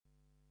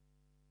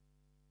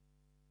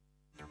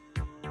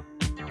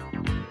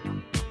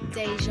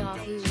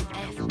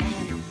dejavufm.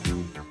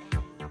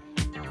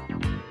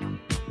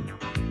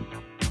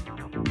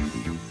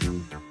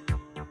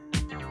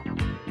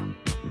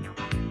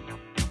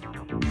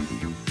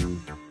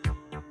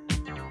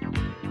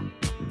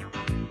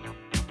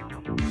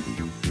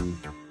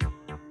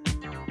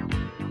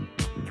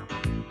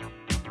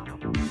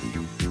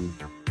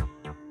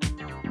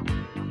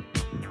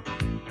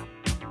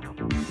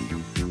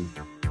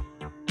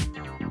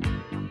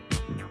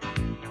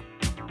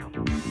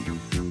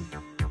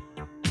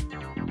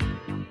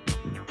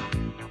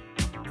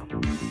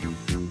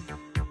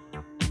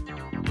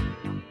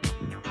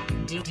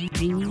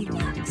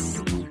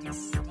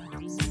 Dlux.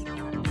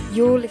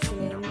 You're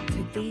listening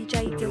to DJ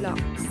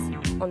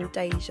Dlux on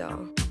Deja.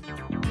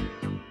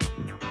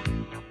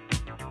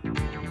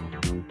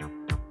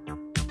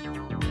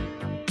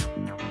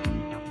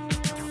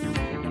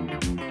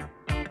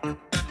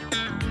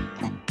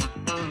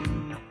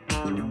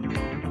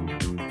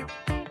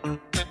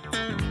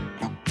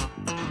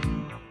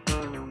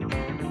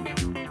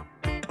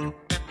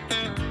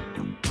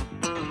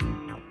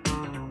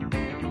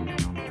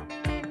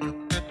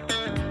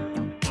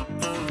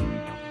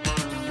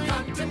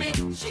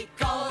 She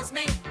calls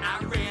me, I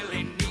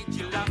really need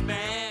your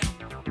loving.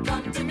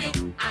 Come to me,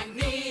 I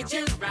need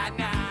you right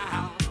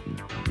now.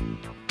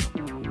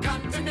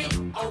 Come to me,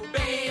 oh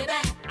baby,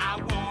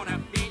 I wanna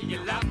feel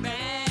your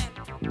loving.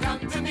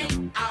 Come to me,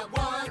 I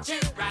want you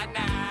right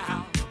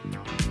now.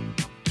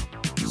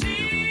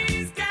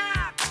 She's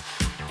got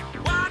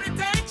what it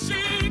takes,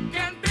 she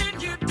can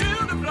bend you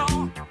to the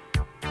floor.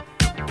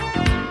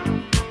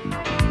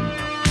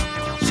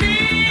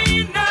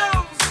 She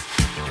knows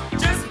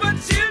just what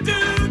she'll do.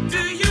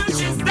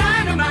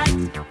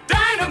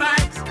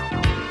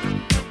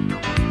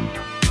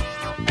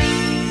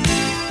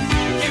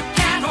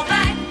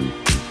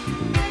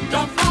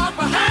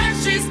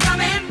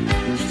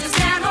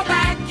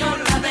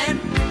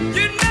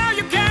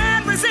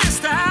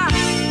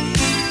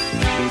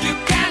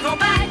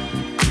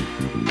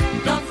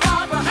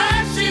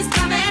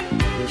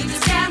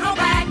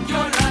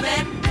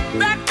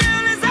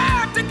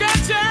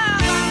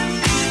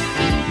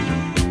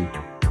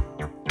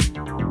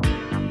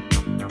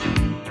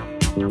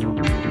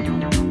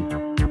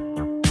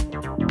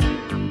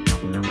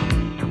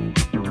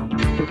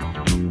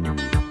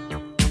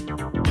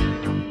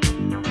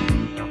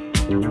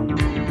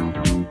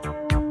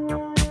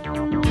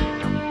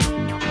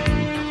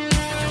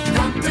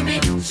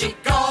 She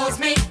calls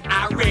me,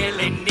 I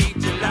really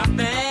need your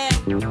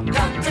loving.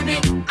 Come to me,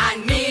 I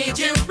need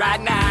you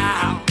right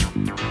now.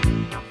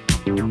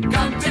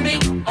 Come to me,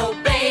 oh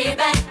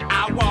baby,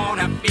 I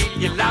wanna feel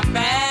your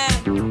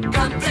loving.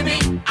 Come to me,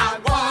 I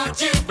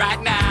want you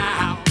right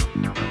now.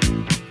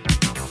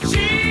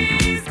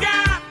 She's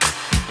got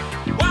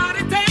what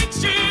it takes,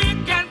 she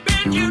can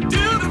bend you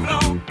to the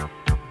floor.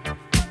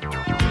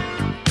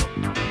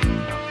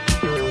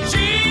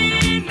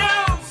 She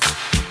knows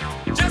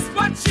just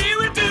what she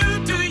would do.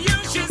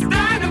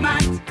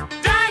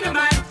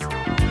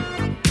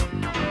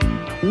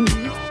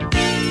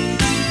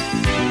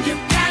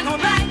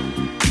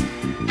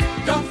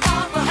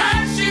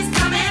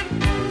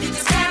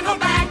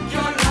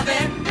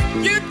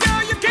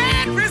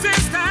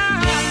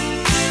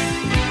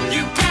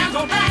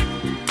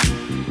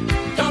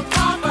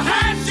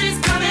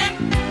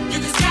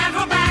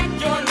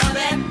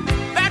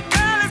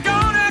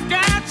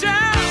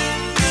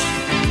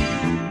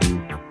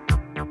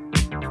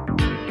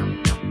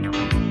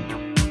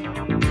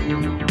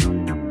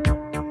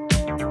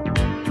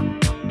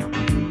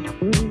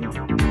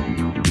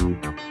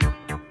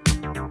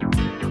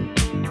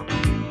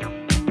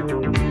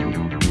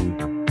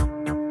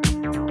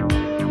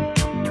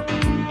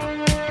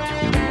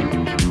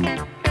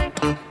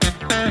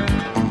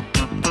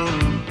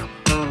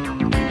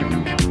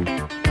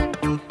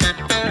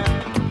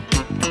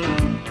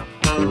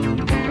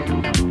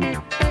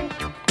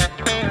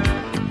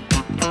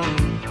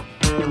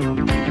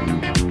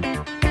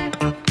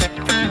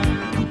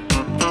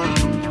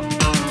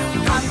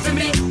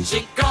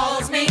 She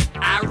calls me,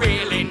 I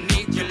really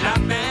need your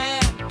loving.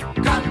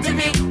 Come to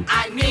me,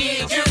 I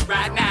need you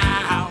right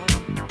now.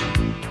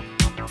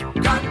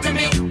 Come to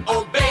me,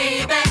 oh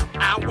baby,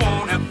 I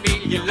wanna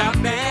feel your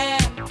loving.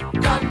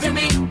 Come to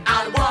me,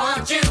 I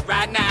want you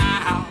right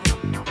now.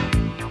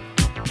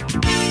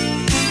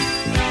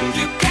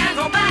 You can't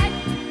go back,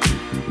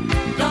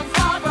 don't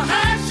fall for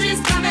her, she's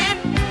coming.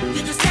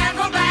 You just can't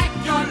go back,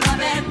 your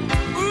loving.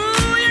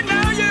 Ooh, you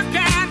know you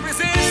can't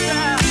resist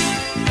her.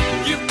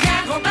 You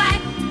can't go back.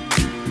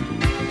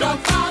 Don't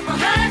fall for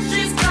her,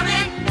 she's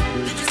coming.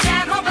 You just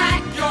can't hold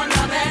back your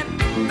loving.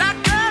 That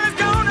girl is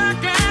gonna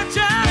get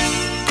you.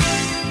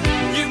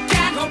 You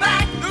can't go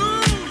back.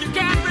 Ooh, you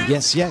can't.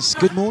 Yes.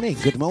 Good morning.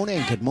 It's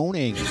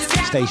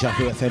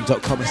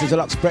dejavufm.com. This is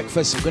Dlux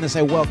Breakfast. I'm going to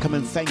say welcome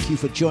and thank you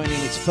for joining.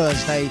 It's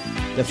Thursday,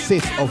 the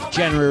 5th of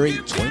January,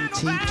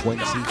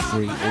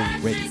 2023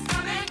 already.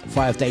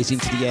 5 days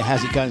into the year.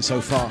 How's it going so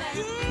far?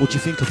 What do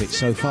you think of it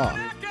so far?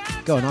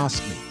 Go and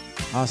ask me.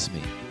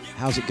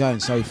 How's it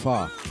going so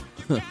far?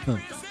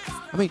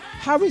 I mean,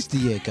 how is the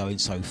year going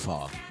so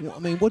far? I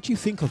mean, what do you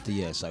think of the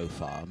year so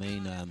far? I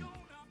mean,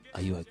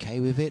 are you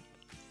okay with it?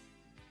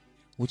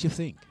 What do you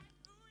think?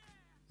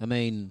 I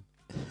mean,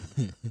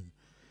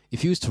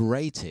 if you was to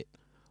rate it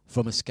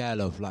from a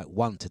scale of like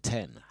 1 to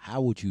 10, how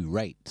would you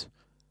rate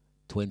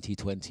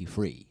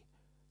 2023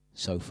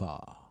 so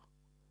far?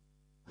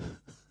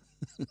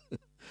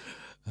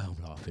 I'm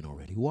laughing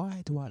already.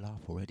 Why do I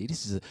laugh already?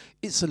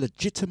 It's a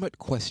legitimate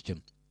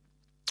question.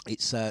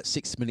 It's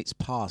 6 minutes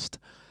past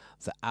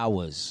the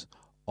hours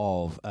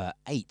of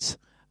 8,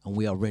 and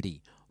we are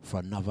ready for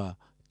another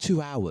 2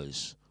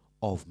 hours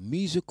of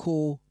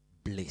musical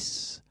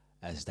bliss,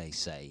 as they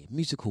say.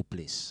 Musical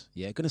bliss.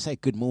 Yeah, going to say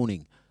good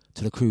morning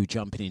to the crew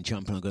jumping.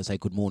 I'm going to say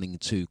good morning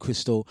to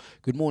Crystal.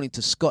 Good morning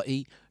to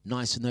Scotty,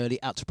 nice and early.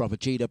 Out to Brother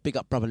Gita. Big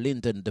up Brother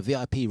Lyndon, the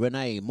VIP,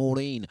 Renee,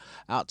 Maureen.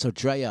 Out to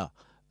Drea,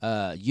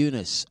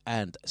 Eunice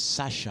and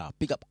Sasha.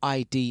 Big up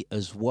ID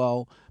as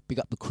well. Big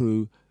up the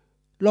crew.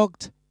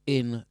 Logged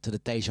in to the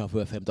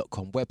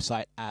dejavufm.com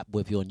website app,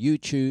 whether you're on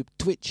YouTube,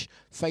 Twitch,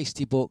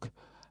 Facebook,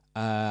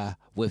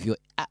 whether you're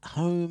at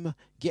home,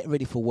 getting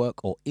ready for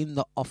work, or in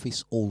the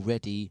office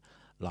already,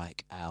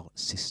 like our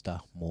sister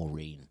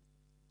Maureen.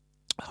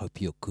 I hope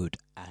you're good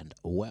and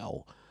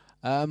well.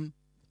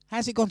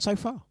 How's it gone so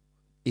far?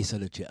 It's a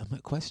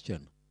legitimate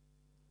question.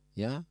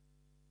 Yeah?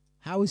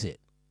 How is it?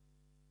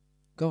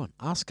 Go on,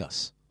 ask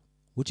us.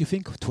 What do you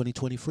think of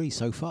 2023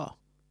 so far?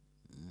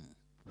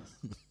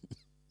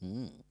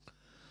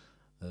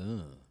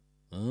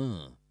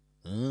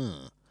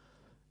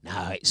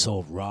 No, it's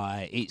all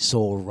right. It's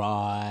all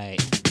right.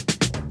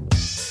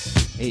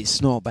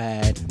 It's not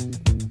bad.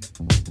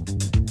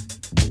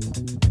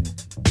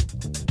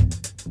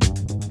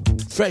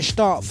 Fresh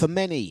start for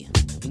many,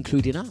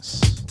 including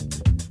us.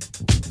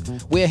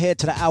 We're here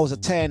to the hours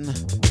of 10.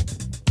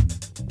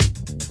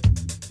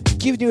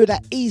 Giving you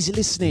that easy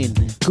listening,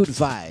 good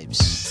vibes.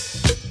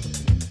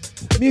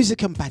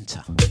 Music and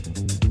banter.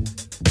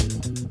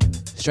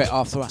 Straight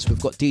after us,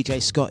 we've got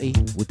DJ Scotty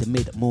with the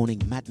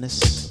mid-morning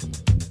madness.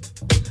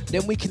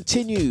 Then we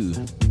continue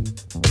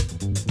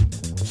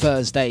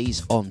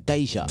Thursdays on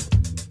Deja.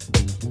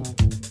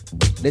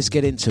 Let's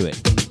get into it.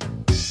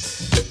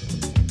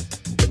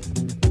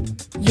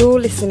 You're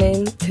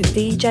listening to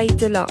DJ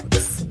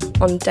Dlux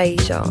on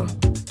Deja.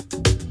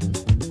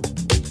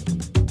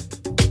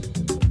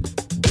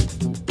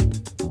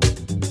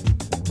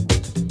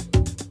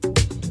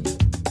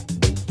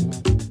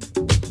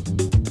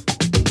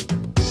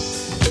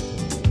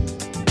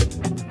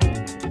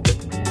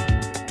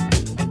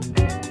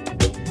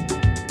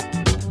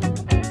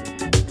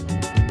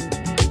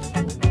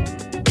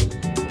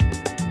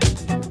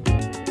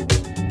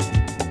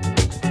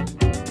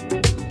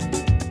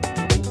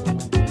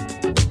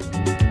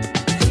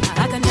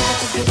 I can never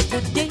forget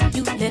the day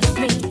you left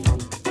me.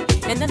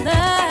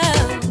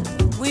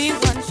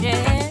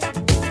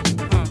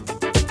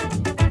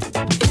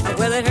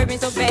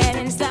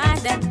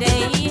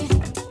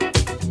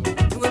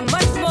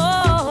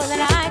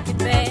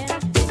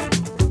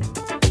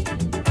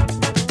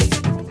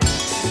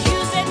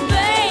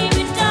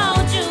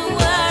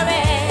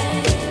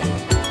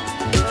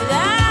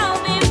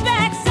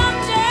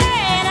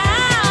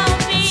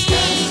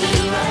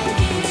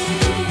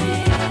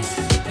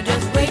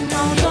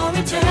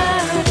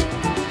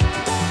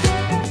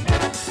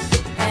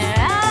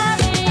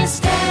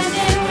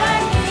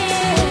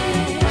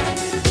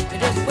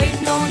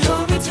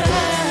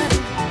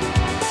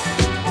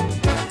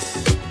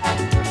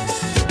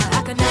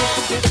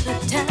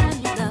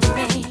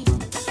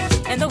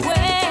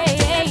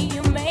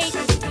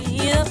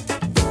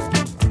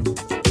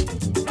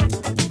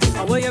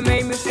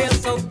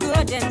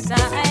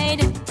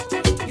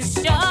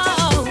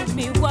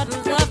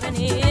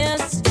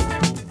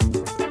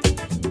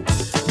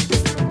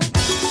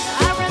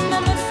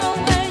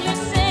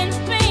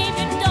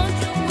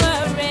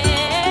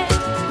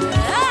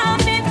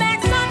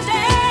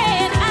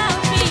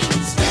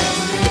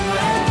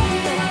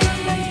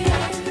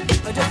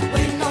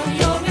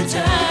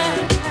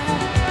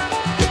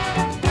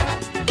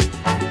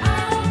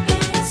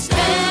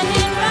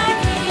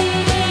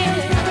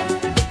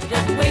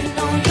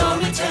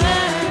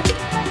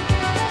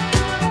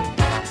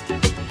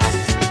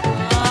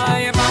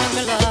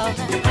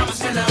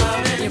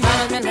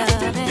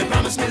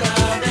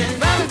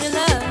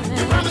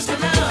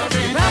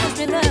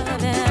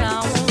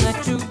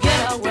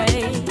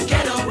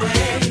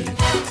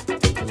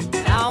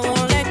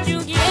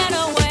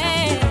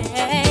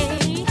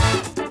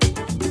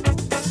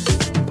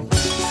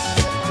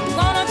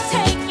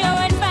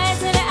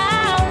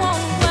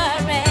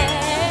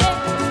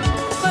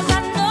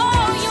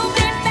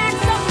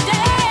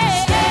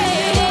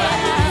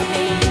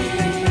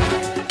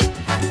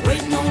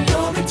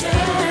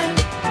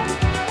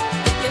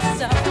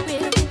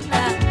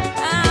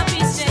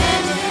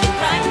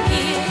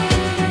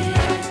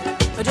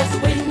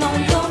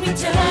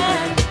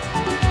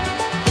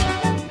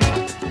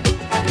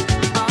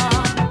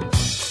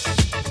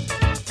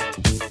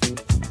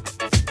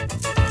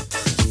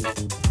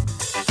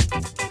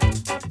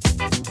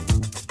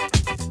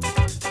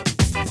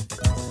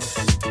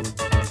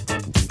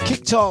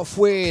 Kicked off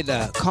with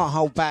Can't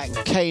Hold Back,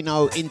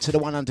 Kano, Into the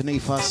One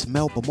Underneath Us,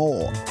 Melba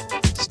Moore,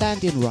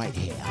 Standing Right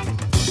Here.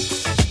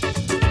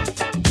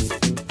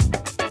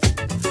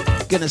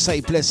 Gonna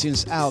say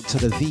blessings out to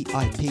the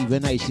VIP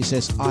Renee. She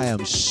says, I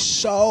am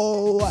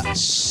so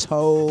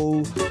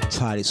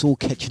tired. It's all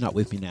catching up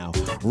with me now.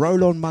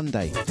 Roll on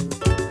Monday.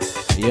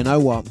 You know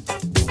what?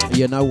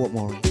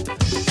 Maury?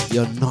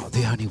 You're not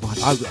the only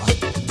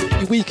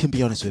one. We can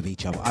be honest with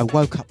each other. I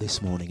woke up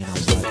this morning and I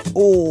was like,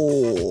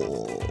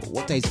 oh,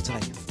 what day is it today?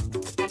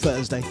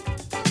 Thursday.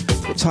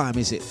 What time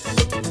is it?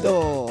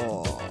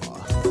 Oh,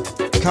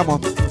 come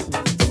on.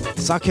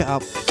 Suck it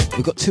up.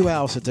 We've got 2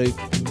 hours to do.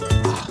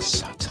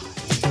 So tired.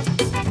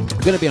 I'm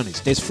going to be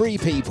honest. There's 3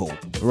 people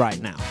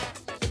right now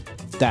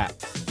that,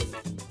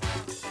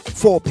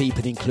 4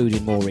 people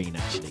including Maureen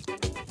actually,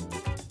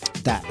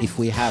 that if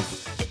we have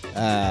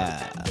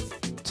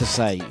to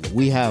say,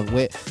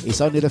 it's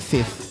only the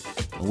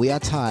 5th, and we are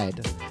tired,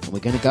 and we're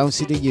going to go and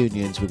see the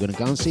unions, we're going to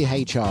go and see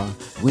HR,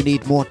 we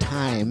need more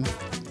time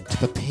to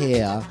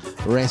prepare,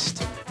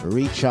 rest,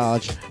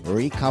 recharge,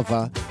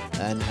 recover,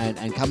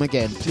 and come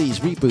again. Please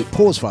reboot,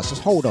 pause for us,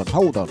 just hold on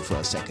for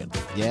a second,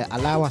 yeah,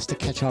 allow us to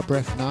catch our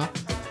breath now.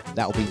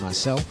 That'll be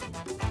myself,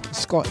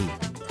 Scotty,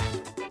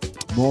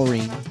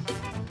 Maureen,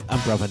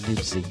 and brother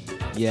Nibsy,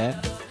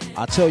 yeah.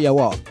 I'll tell you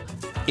what,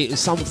 it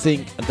was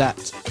something that,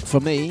 for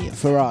me,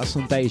 for us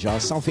on Deja,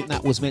 something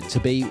that was meant to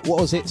be,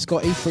 what was it,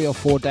 Scotty? 3 or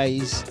 4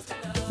 days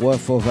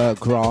worth of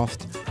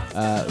graft,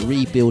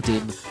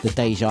 rebuilding the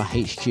Deja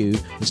HQ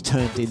has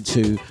turned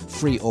into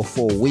 3 or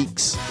 4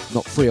 weeks,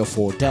 not 3 or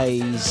 4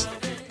 days.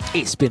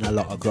 It's been a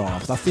lot of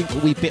graft. I think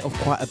we bit off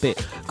quite a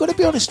bit. Got to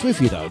be honest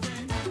with you though.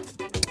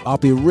 I'll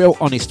be real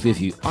honest with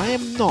you. I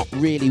am not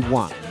really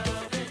one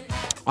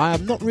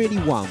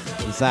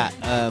that,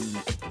 how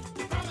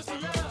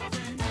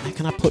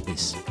can I put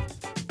this?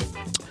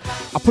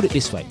 I'll put it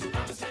this way.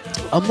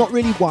 I'm not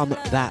really one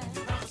that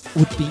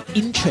would be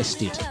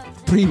interested,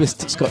 previous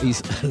to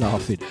Scotty's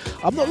laughing,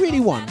 I'm not really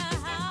one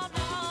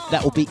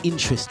that will be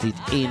interested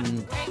in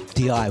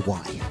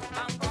DIY.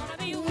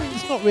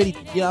 It's not really,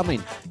 you know what I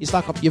mean? It's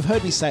like, you've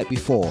heard me say it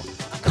before,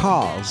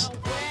 cars,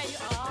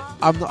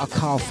 I'm not a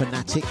car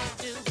fanatic,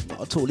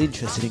 not at all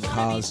interested in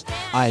cars,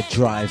 I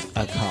drive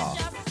a car.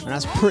 And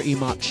that's pretty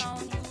much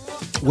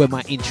where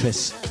my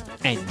interest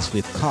ends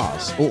with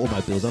cars,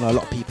 automobiles. I know a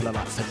lot of people are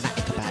like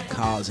fanatic about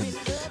cars and,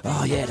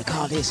 oh yeah, the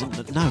car this, and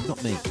no,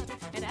 not me.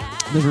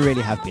 Never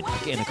really have been. I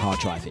get in a car,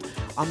 drive it.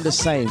 I'm the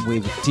same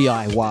with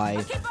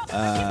DIY,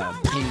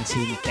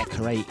 painting,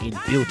 decorating,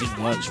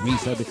 building works,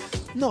 refurbing.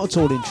 Not at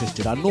all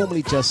interested. I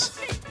normally just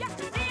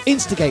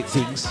instigate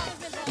things,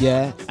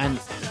 yeah, and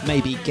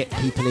maybe get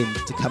people in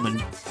to come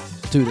and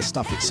do the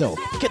stuff itself.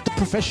 Get the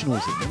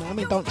professionals in, you know what I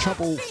mean? Don't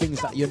trouble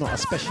things that you're not a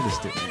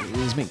specialist in. It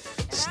is me.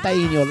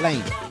 Stay in your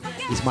lane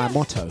is my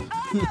motto.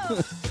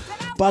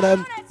 But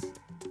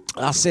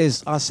I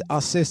says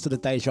to the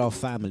Deja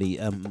family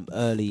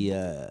early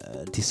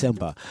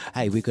December,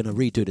 hey, we're going to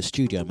redo the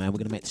studio, man. We're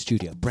going to make the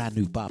studio a brand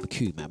new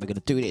barbecue, man. We're going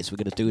to do this, we're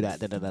going to do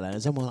that,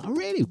 And someone like, oh,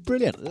 really?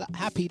 Brilliant.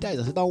 Happy days.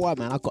 I said, don't worry,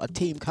 man. I've got a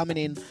team coming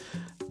in.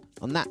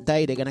 On that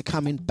day, they're going to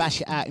come in,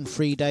 bash it out in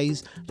 3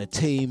 days. The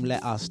team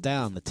let us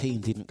down. The team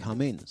didn't come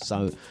in.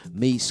 So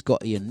me,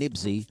 Scotty, and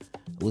Nibsy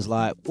was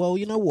like, well,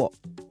 you know what?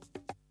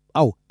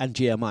 Oh, and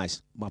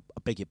GMIs. I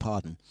beg your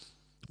pardon.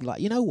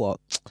 Like, you know what?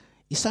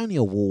 It's only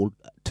a wall,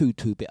 two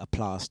bit of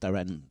plaster,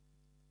 and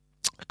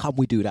can't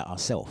we do that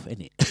ourselves,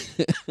 innit?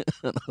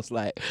 And I was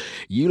like,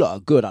 you lot are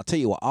good. I'll tell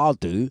you what I'll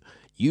do.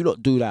 You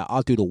lot do that.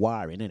 I'll do the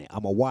wiring, innit?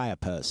 I'm a wire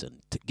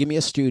person. Give me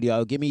a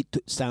studio. Give me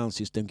sound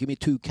system. Give me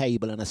 2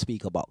 cable and a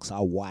speaker box.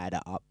 I'll wire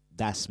that up.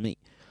 That's me.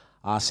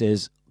 I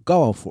says,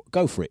 go for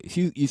it. If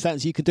you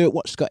fancy you can do it,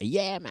 watch Scotty.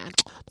 Yeah, man.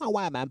 Don't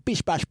worry, man.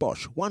 Bish, bash,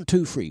 bosh. 1,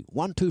 2, 3.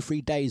 1, 2,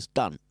 3 days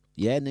done.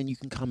 Yeah, and then you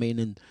can come in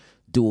and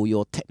do all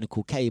your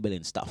technical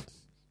cabling stuff.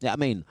 Yeah, I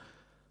mean,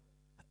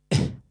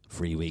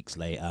 3 weeks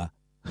later,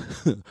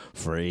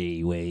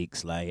 3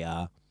 weeks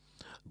later,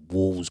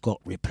 walls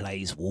got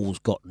replaced, walls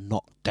got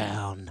knocked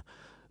down,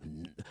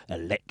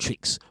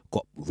 electrics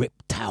got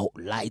ripped out,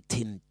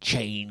 lighting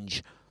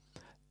change.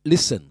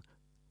 Listen,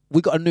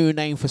 we got a new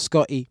name for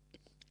Scotty.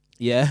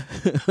 Yeah,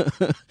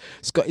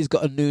 Scotty's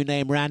got a new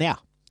name around here,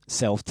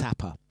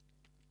 Self-Tapper.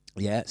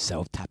 Yeah,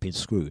 self-tapping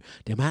screw.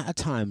 The amount of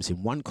times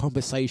in one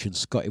conversation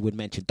Scotty would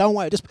mention, don't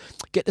worry, just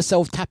get the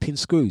self-tapping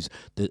screws.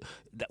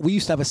 We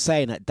used to have a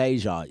saying at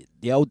Deja,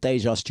 the old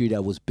Deja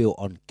studio was built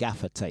on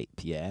gaffer tape,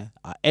 yeah?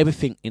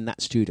 Everything in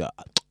that studio,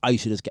 I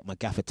used to just get my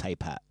gaffer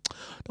tape out.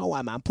 Don't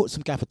worry, man, put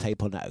some gaffer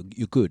tape on that,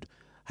 you're good.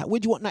 Where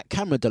do you want that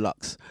camera,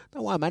 Dlux?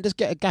 Don't worry, man, just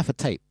get a gaffer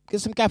tape.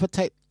 Get some gaffer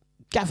tape,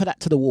 gaffer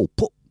that to the wall.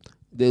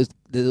 There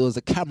was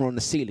a camera on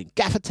the ceiling,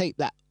 gaffer tape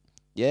that.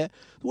 Yeah?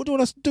 What do you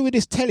want us to do with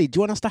this telly? Do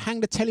you want us to hang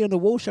the telly on the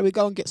wall? Shall we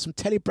go and get some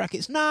telly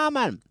brackets? Nah,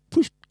 man.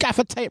 Push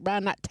gaffer tape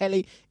around that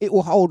telly. It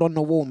will hold on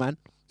the wall, man.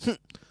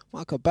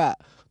 Like a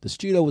bat. The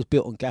studio was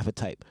built on gaffer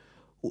tape.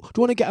 Do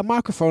you want to get a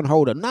microphone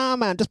holder? Nah,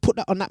 man. Just put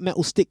that on that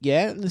metal stick,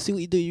 yeah? And see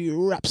what you do.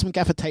 You wrap some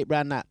gaffer tape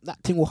around that.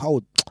 That thing will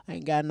hold.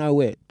 Ain't going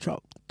nowhere.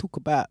 Talk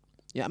about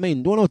Yeah, I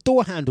mean, do you want a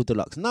door handle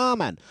deluxe? Nah,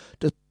 man.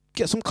 Just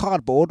get some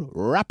cardboard,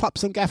 wrap up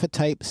some gaffer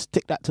tape,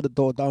 stick that to the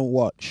door, don't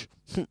watch.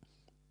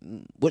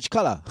 Which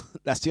colour?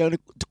 That's the only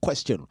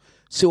question.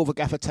 Silver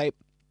gaffer tape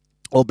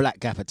or black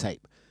gaffer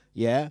tape.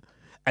 Yeah?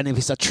 And if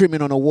it's a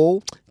trimming on a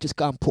wall, just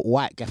go and put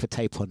white gaffer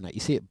tape on that. You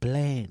see it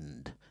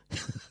blend.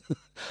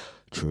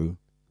 True.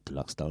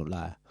 Dlux don't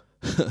lie.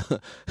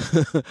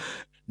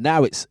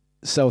 Now it's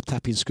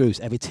self-tapping screws.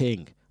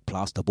 Everything.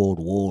 Plasterboard,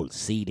 wall,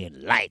 ceiling,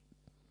 light,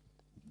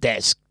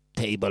 desk,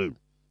 table,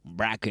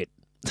 bracket,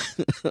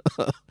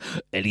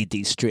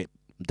 LED strip,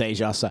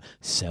 deja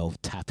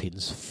self-tapping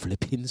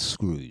flipping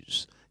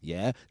screws.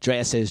 Yeah,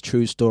 Drea says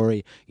true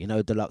story. You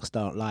know, Dlux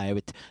don't lie.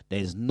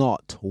 There's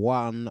not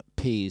one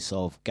piece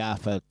of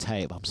gaffer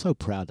tape. I'm so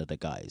proud of the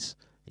guys.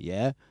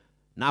 Yeah,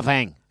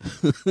 nothing.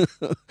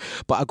 But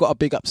I got to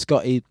big up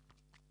Scotty.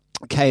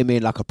 Came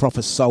in like a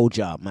proper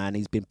soldier, man.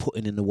 He's been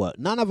putting in the work.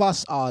 None of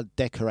us are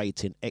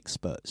decorating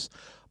experts,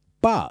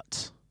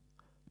 but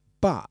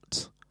I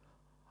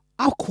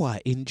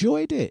quite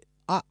enjoyed it.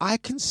 I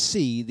can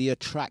see the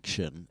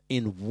attraction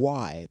in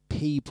why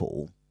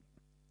people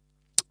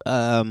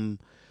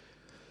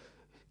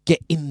get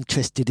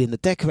interested in the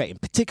decorating,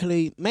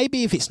 particularly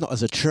maybe if it's not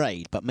as a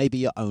trade, but maybe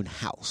your own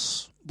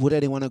house. Would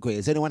anyone agree?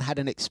 Has anyone had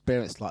an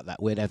experience like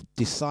that where they've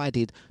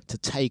decided to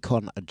take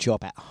on a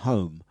job at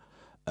home,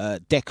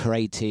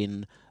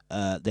 decorating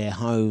their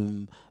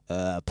home,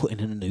 putting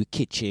in a new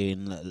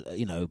kitchen,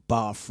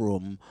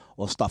 bathroom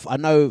or stuff? I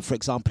know, for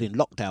example, in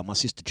lockdown, my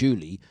sister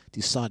Julie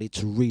decided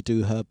to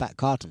redo her back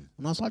garden.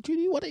 And I was like,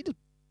 Julie, what, they just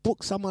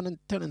book someone and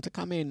tell them to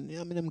come in?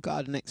 I mean, them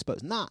garden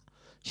experts. Nah.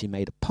 She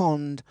made a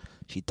pond,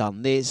 she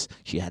done this,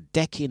 she had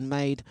decking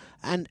made,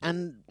 and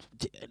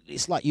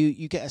it's like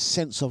you get a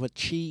sense of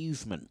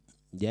achievement.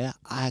 Yeah,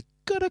 I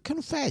gotta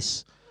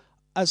confess,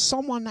 as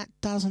someone that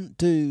doesn't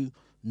do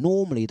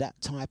normally that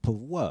type of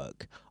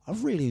work,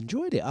 I've really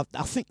enjoyed it.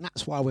 I think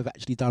that's why we've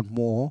actually done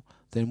more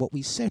than what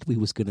we said we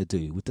was going to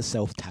do with the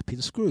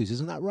self-tapping screws.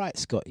 Isn't that right,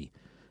 Scotty?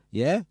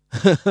 Yeah?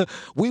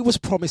 We was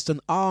promised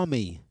an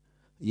army,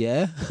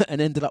 yeah,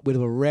 and ended up with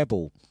a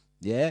rebel,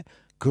 yeah?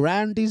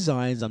 Grand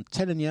designs, I'm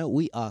telling you,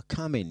 we are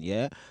coming,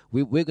 yeah?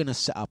 We're going to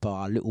set up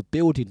our little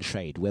building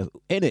trade. We're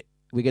in it.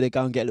 We're going to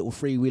go and get a little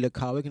three-wheeler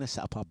car. We're going to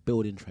set up our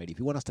building trade. If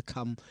you want us to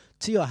come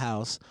to your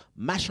house,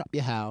 mash up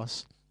your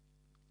house,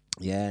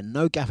 yeah,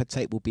 no gaffer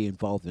tape will be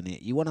involved in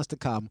it. You want us to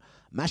come,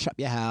 mash up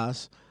your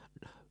house.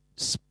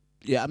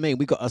 Yeah, I mean,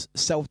 we got a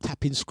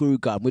self-tapping screw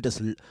gun. We'll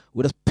just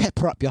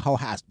pepper up your whole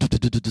house.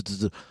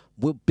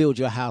 We'll build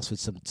your house with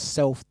some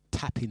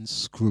self-tapping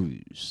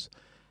screws.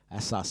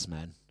 That's us,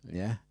 man.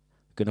 Yeah,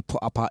 going to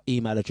put up our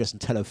email address and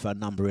telephone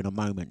number in a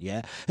moment.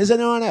 Yeah, has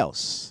anyone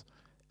else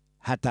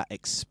had that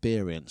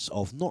experience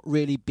of not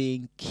really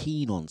being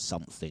keen on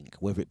something,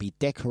 whether it be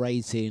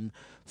decorating,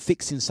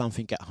 fixing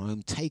something at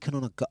home, taking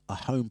on a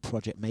home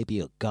project, maybe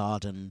a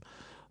garden,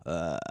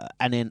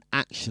 and then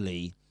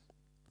actually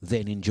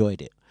then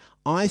enjoyed it?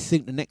 I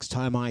think the next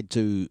time I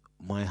do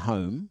my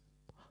home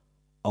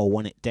or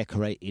want it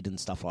decorated and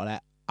stuff like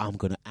that, I'm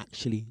going to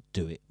actually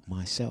do it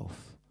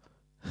myself.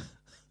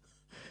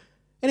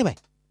 Anyway,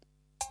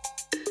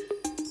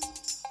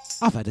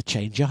 I've had a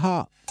change of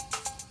heart.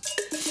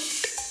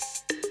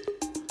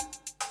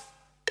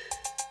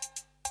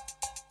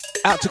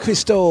 Out to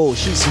Crystal.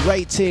 She's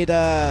rated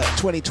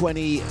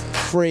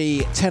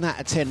 2023 10 out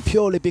of 10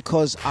 purely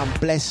because I'm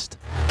blessed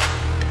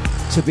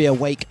to be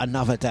awake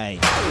another day.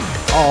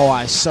 Oh,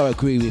 I so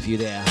agree with you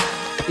there.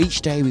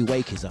 Each day we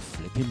wake is a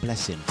flipping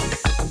blessing.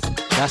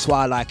 That's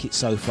why I like it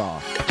so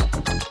far.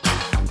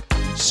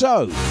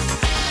 So,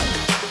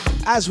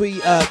 as we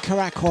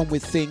crack on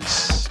with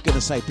things,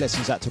 gonna say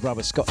blessings out to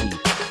brother Scotty,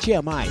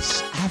 GMI's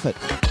Havoc.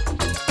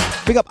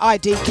 Big up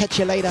ID, catch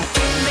you later.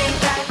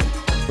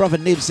 Brother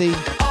Nibsy.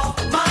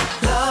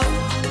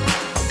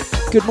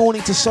 Good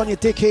morning to Sonia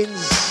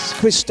Dickens,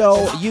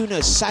 Crystal,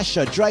 Eunice,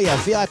 Sasha, Drea,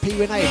 VIP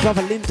Renee,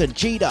 Brother Lyndon,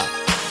 Jida.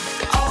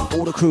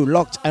 All the crew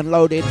locked and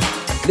loaded.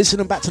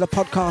 Listening back to the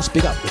podcast,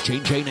 big up the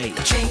Jane.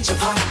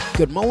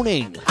 Good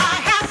morning.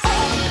 I have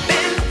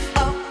opened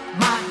up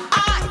my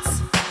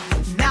eyes.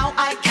 Now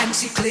I can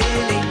see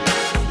clearly.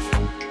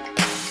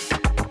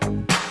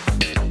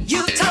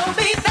 You told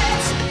me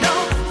there's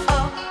no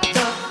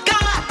other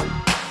God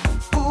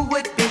who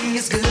would be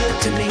as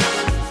good to me.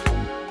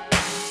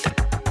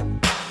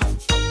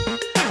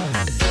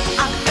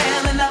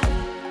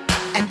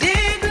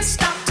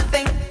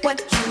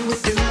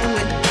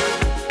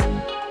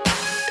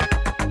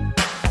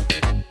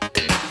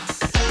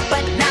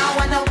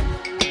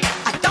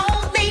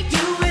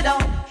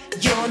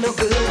 No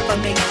good for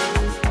me.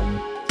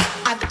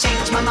 I've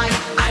changed my mind.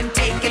 I'm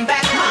taking back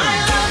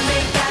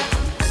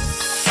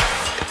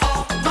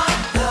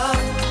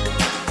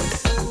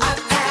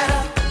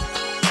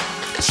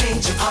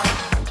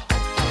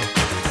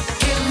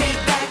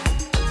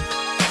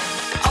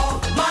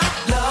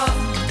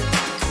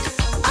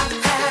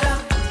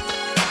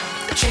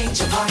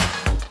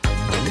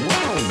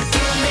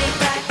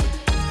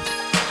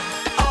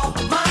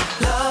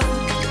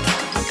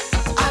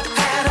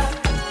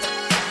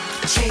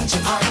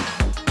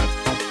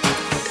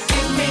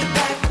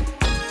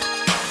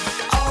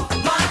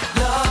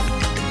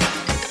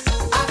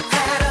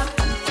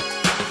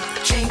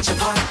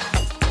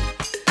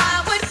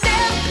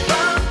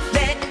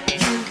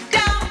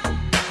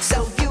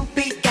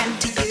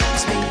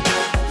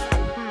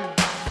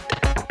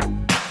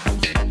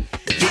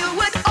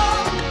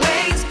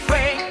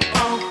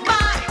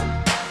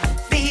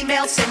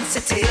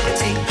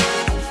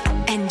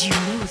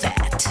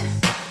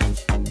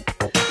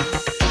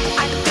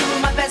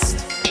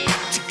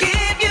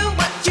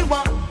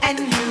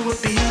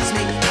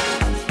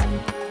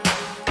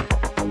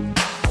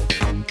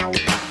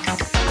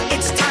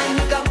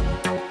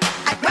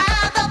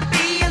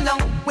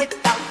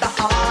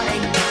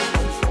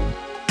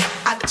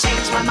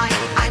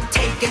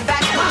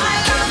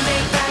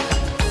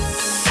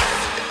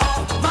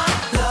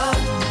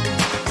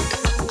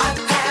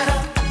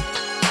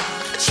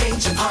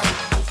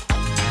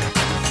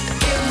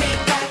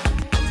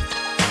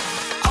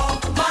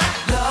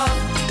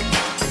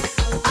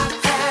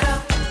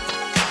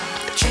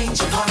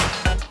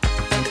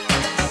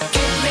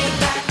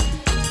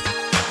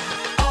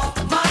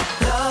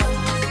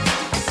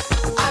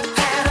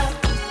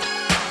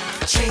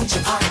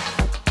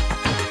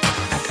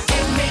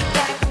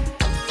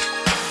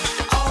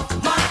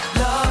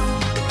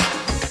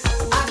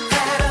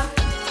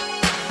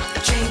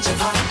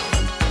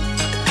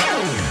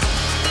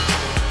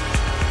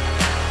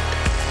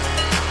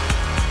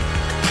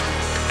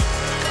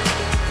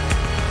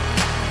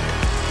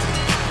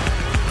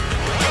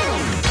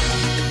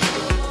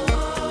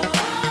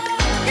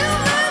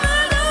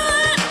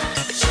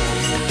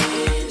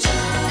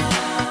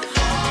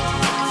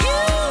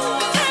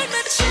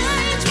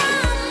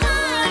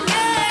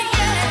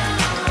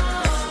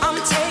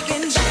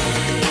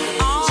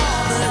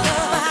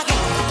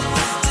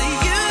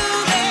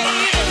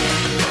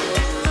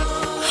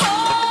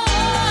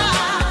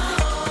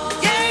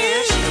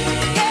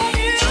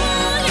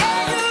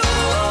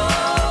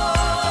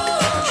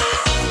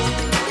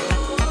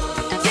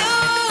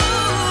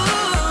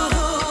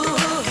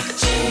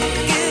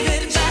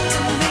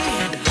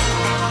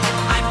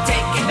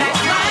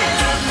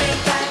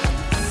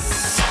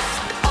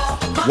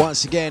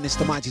Once again, it's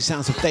the mighty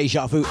sounds of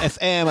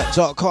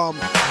dejavufm.com.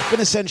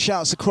 Gonna send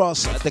shouts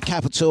across the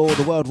capital,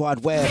 the World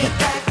Wide Web,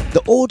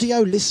 the audio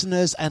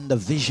listeners and the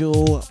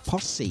visual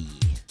posse.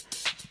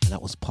 And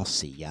that was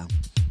posse, yeah?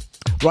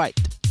 Right.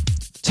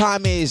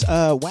 Time is,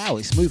 wow,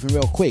 it's moving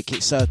real quick.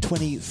 It's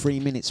 23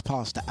 minutes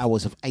past the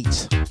hours of 8.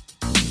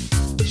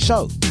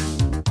 So,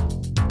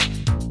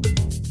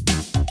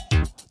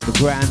 the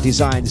Grand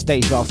Designs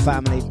Deja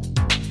family.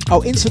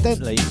 Oh,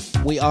 incidentally,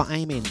 we are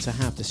aiming to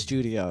have the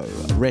studio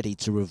ready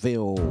to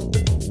reveal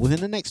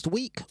within the next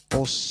week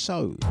or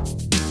so.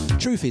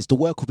 Truth is, the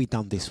work will be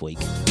done this week.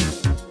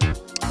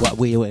 Well,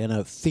 we are going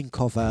to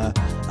think of a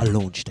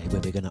launch day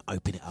where we're going to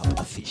open it up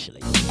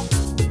officially.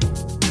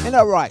 Isn't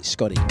that right,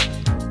 Scotty?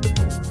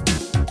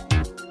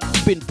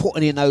 Been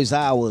putting in those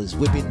hours.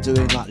 We've been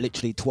doing like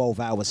literally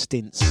 12-hour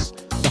stints.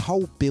 The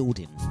whole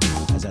building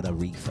has had a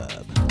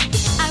refurb.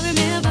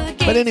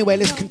 But anyway,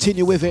 let's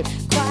continue with it.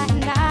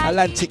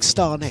 Atlantic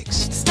Star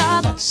next.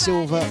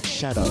 Silver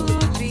Shadow.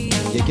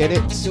 You get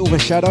it? Silver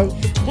Shadow.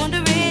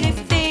 Wondering if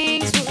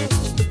things would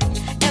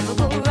ever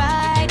go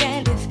right,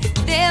 and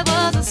if there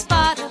was a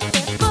spot up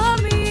there for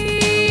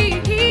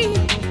me.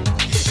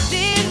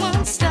 Then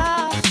one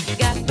star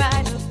got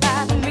brighter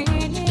by the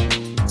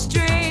minute.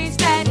 Strange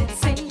that it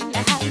seemed to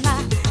have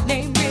my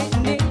name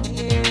written in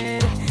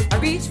it. I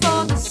reached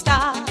for the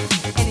star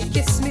and it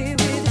kissed me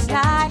with its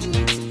light.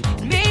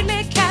 It made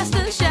me cast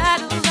a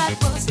shadow that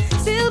was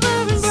silver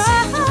and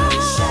bright.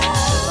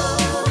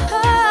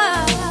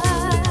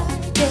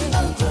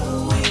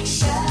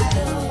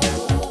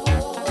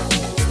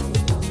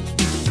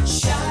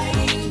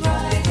 Shining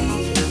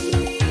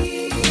brightly.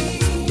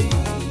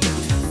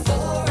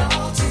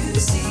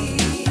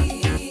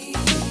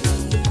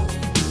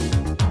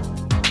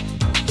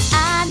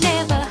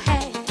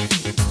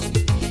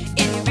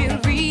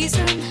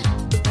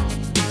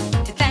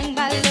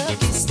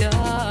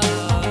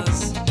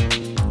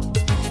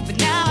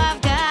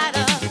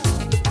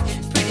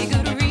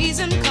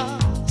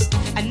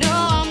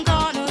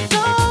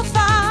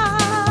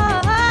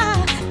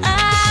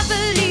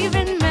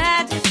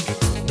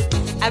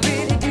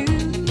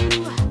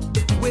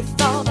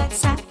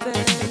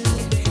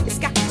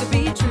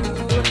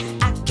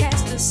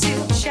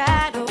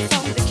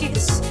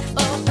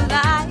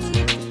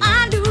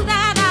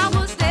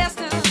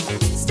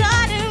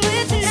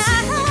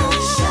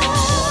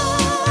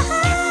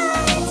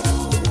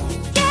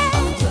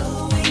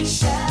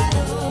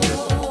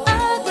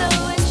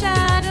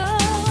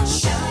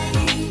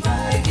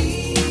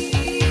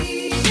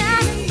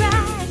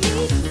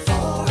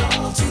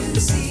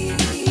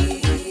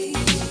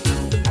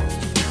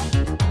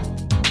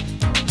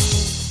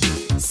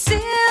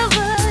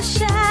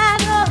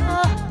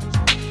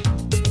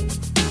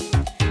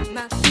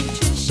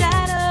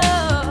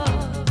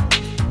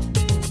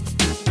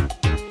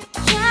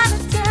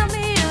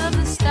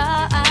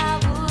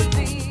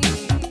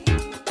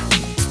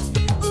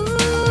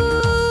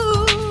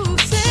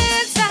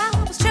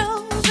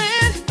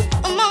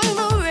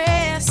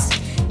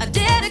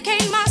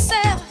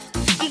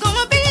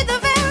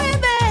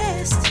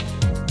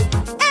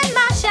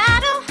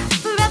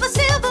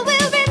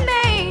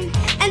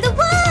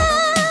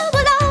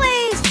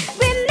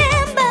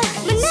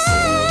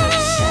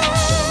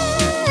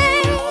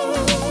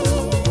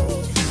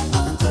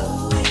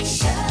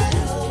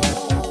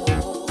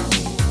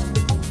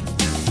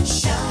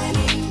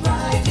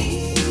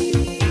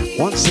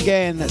 Once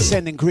again,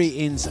 sending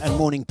greetings and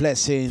morning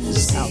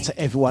blessings out to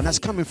everyone. That's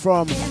coming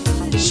from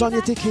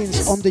Sonia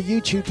Dickens on the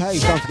YouTube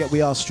page. Don't forget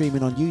we are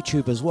streaming on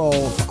YouTube as well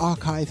for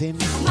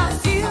archiving.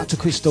 Out to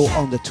Crystal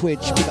on the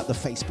Twitch. Pick up the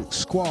Facebook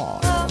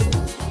squad.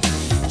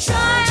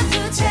 Trying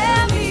to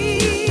tell me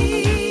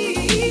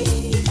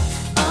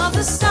of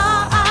the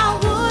star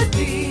I would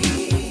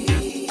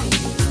be.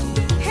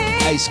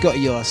 Hey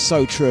Scotty, you are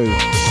so true.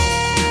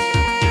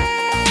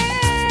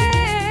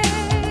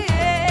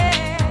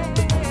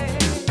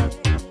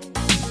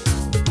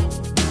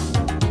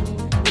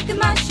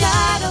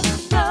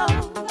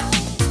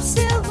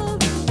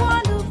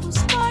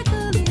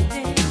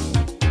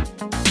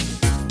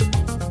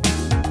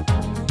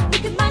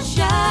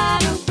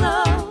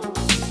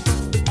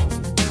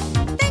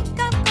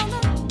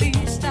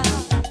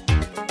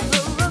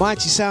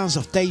 Mighty sounds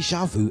of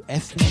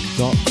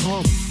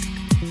dejavufm.com.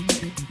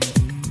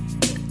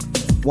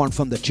 One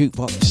from the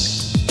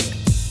jukebox.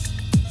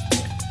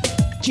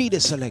 Gita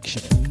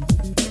selection.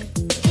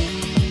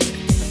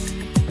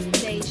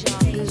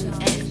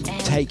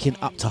 Taking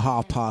up to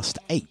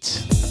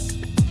 8:30.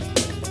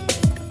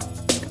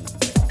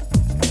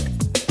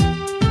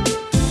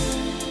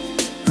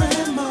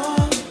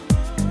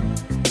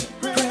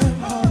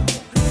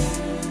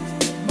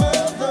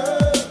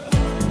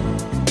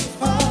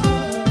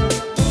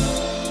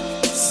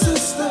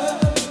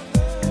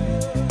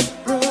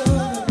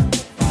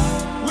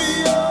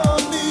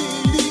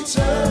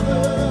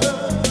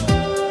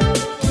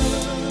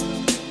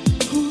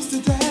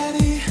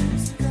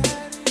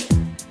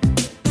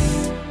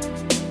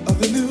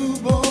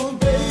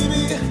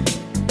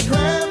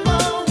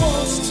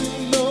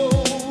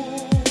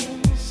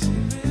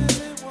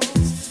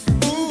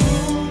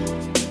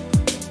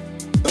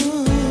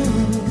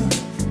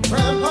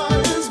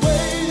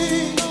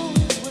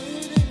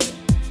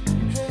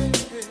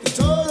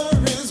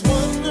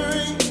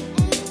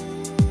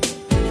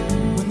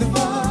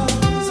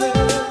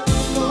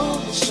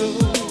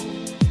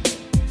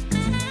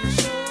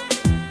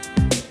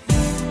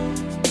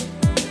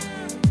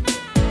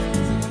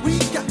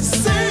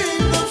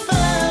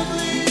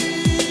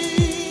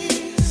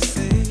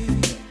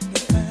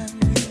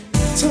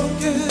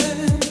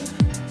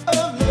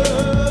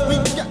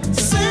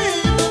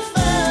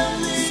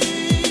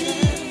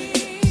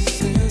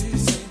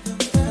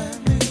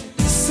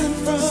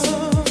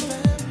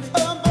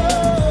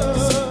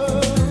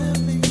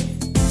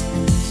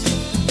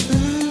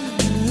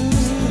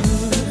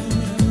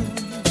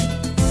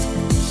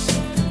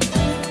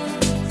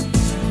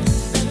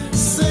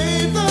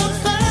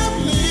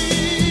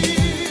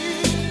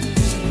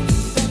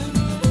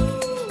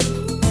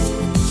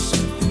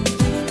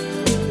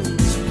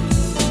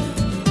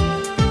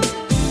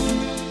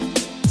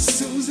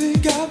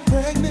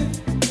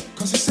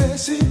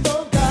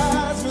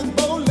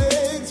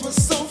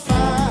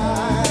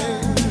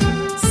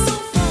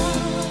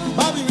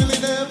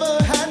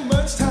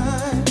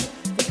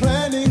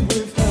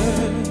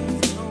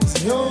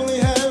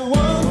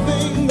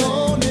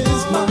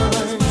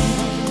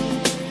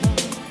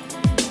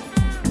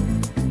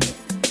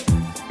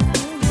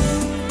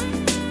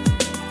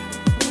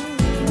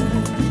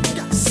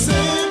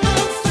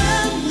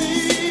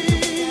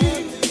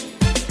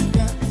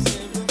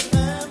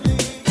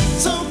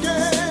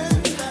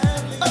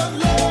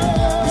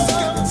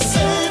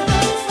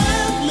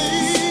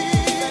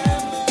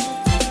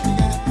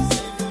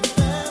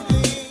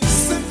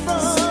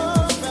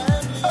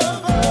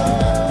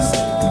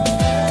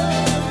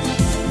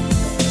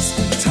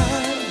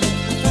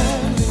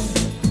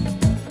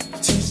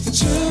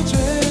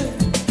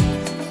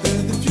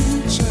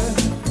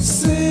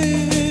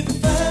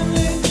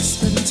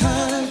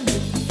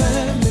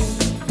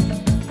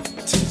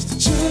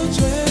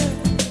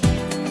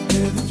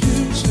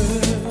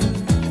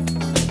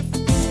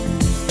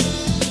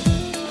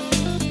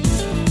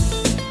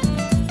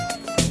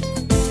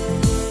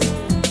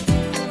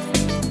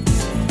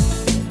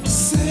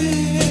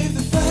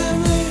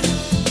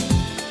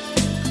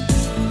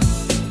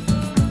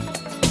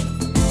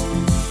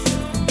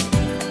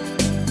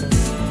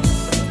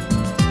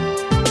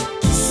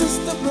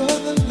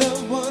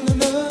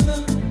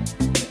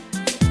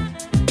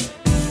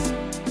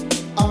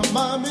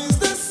 Mom is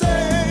the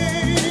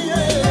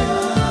same.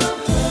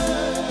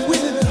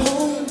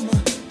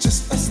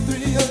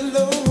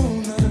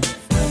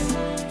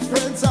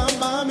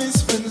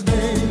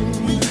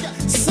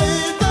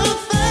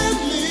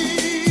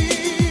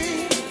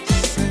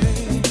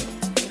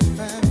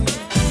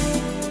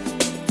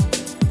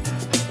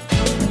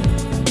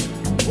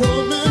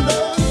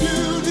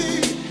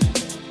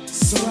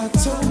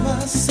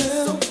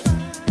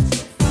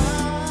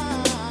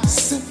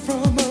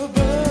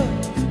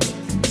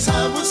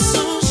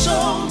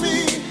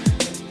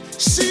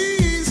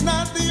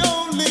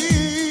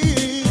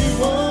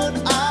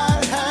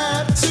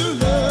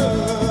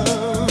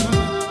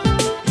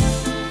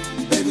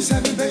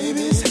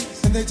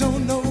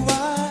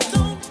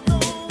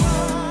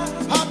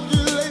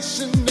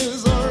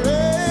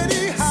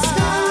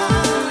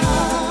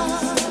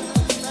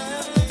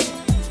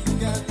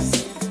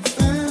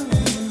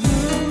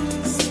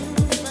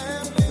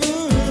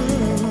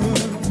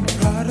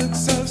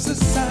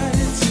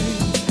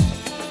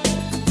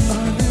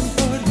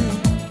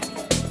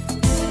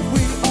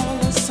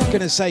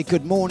 Gonna say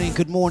good morning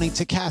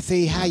to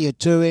Kathy. How you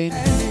doing?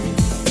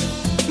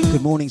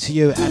 Good morning to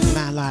you and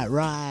Man Like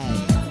Rai.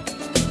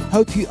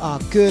 Hope you are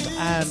good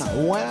and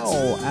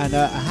well, and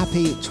a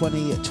happy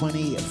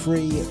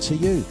 2023 to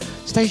you.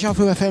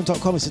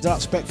 dejavufm.com is the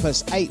Dlux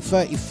Breakfast,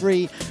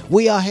 8:33.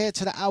 We are here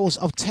to the hours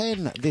of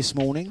 10 this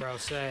morning.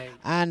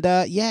 And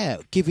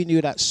giving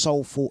you that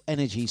soulful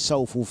energy,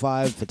 soulful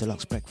vibe for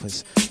Dlux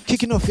Breakfast.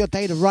 Kicking off your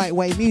day the right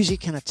way,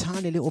 music and a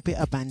tiny little bit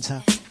of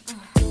banter.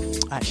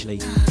 Actually,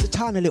 it's a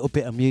tiny little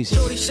bit of music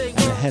and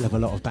a hell of a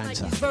lot of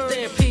banter.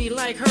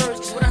 Like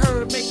hers, what I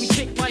heard make me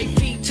kick my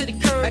feet to the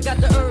curb. I got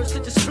the urge to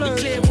just flirt.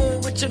 Clear war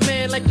with your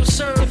man like the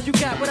serve. If you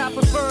got what I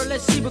prefer,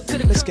 let's see what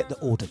could. Let's get the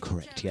order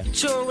correct, yeah.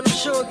 Sure, I'm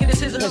sure. Get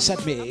his Let's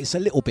admit it, it's a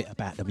little bit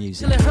about the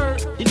music.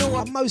 You know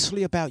I'm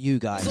mostly about you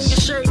guys. on your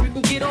shirt, we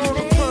can get on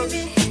first.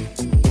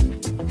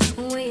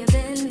 Where you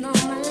been all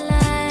my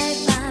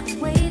life? I've been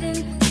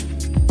waiting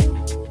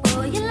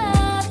for your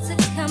love to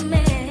come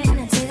in,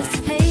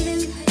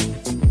 anticipating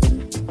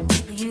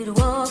you to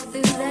walk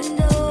through that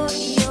door.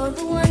 You're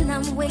the one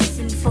I'm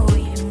waiting for.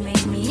 You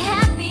make me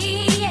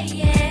happy, yeah,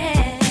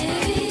 yeah.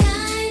 Baby,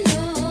 I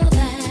know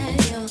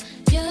that you're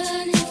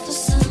yearning for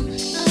some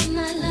of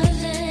my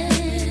loving,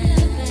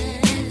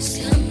 and it's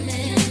coming,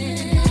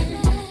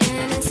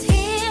 and it's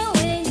here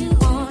when you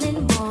want it,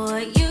 boy.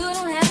 You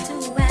don't have to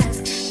ask,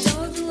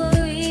 don't you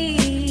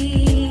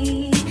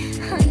worry,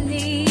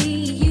 honey.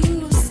 You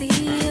see,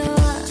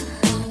 you're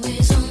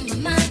always on my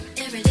mind,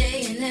 every day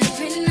and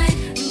every night,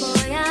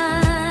 boy. I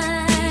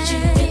need you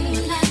in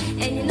my life,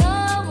 and you know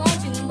I want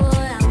you, boy.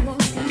 I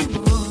want you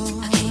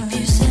more. I keep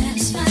you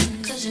satisfied,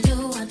 'cause you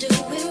know I do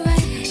it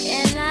right,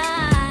 and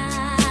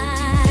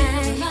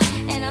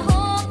I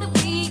hope that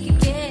we can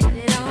get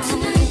it on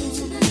tonight,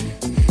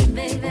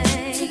 baby.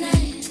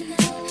 Tonight,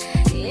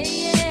 yeah,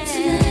 yeah.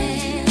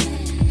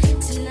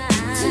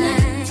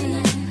 Tonight,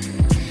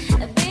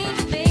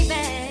 baby.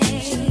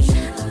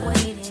 I've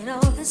waited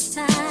all this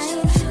time.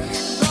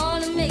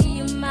 Gonna make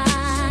you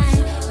mine.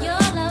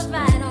 Your love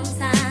right on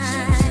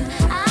time.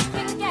 I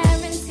can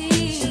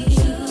guarantee if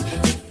you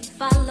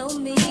follow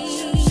me,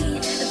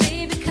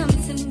 baby, come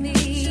to me.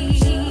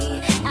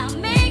 I'll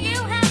make you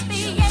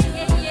happy, yeah,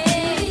 yeah,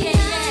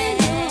 yeah,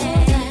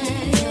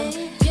 yeah.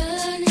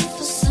 Yearning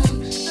for some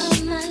of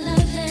my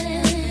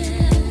loving,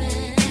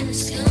 and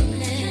it's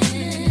coming,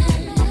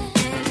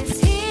 and it's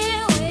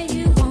here when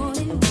you want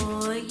it,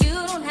 boy. You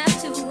don't have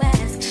to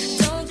ask,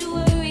 don't you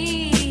worry,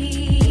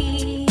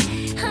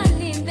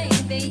 honey,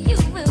 baby, you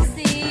will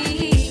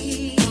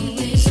see.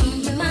 Always on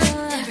my mind,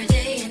 every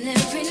day and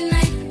every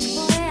night,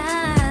 boy.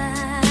 I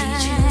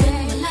need you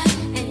in my life,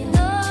 and you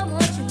know I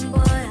want you,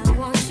 boy. I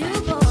want you,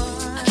 boy.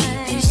 I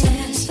keep you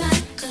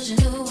satisfied, 'cause you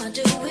know I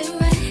do it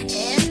right,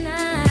 and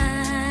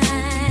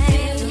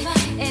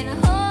I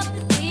hope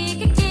that we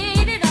can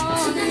get it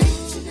on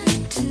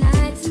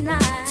tonight,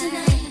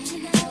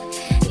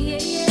 yeah,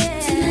 yeah,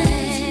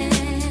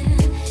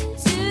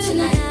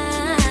 tonight.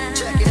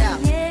 Check it out.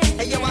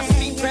 Hey, yo, I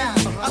speak proud.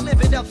 I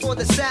live it up for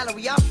the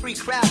salary. I free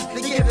crowds.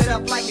 They give it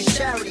up like it's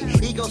charity.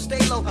 Ego stay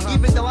low,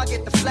 even though I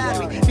get the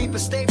flattery. People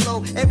stay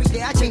low. Every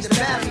day I change the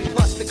battery.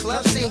 Plus the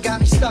club scene got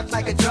me stuck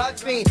like a drug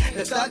fiend.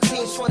 The thug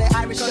team swore they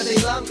Irish 'cause they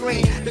love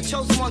green. The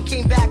chosen one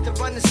came back to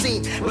run the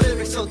scene. With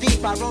lyrics so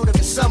deep, I wrote them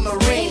in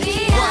submarine.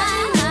 Baby, What?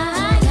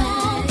 I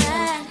know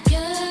that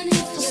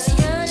yearning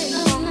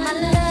for my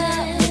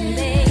love,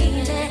 baby.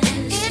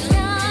 It's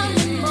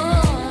coming,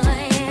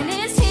 boy, and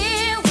it's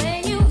here when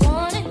you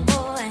want it,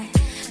 boy.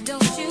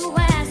 Don't you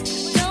ask,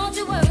 don't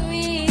you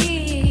worry,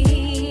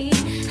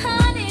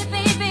 honey,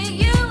 baby,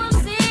 you will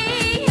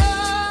see.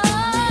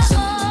 Always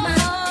on my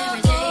mind,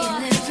 every day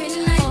and every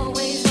night.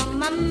 Always on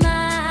my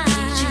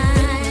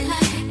mind,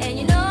 and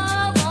you know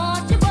I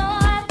want you, boy.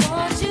 I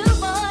want you,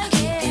 boy.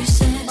 Yeah.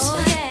 Oh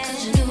yeah,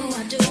 'cause you know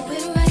I do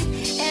it right,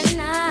 and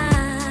I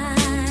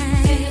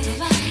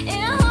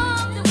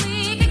hope that we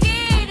can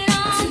get it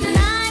on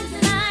tonight.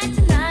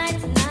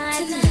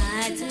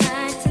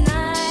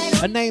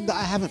 A name that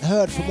I haven't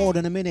heard for more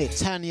than a minute,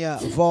 Tanya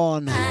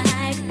Vaughn.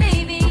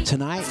 Baby,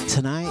 Tonight.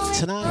 on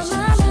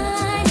my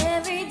mind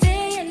every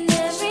day and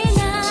every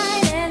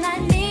night, and I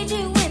need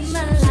you in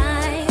my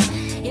life.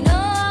 You know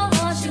I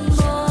want you,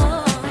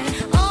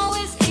 boy.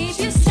 Always keep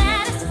you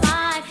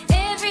satisfied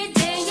every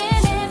day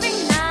and every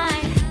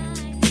night.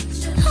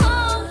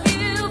 Hope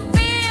you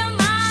feel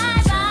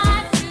my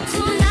vibe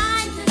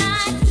tonight.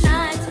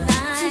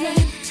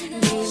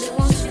 Baby,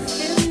 won't you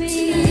feel me?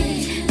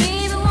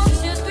 Baby, won't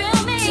you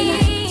thrill me?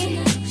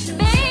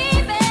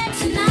 Baby,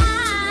 tonight.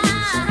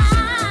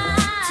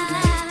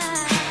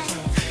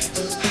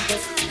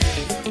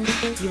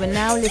 You are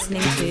now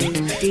listening to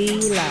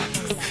Dlux.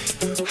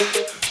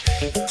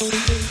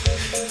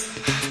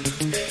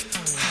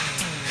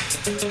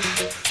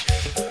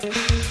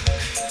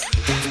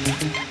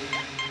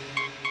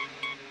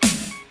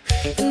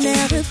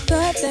 Never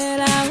thought that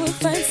I would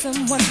find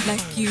someone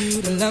like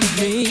you to love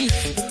me.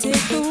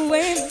 Take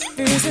away my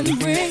fears and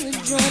bring the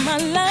joy my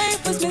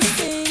life was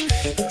missing.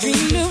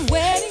 Dreamed of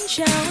wedding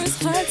showers,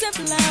 hearts and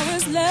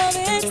flowers, love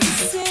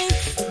ecstasy.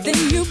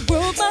 Then you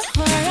broke my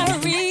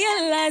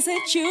signs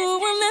that you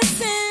were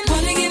missing.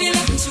 Wanna give you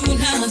love to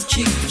another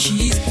chick,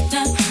 she's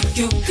not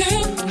your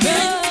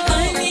girlfriend.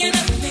 Find me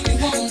another, make me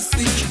wanna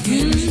switch.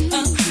 Give me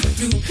a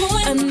new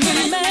boyfriend.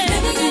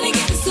 Never gonna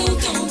get it, so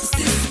don't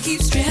persist.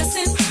 Keep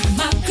stressing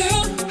my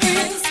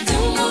girlfriends.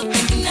 Don't go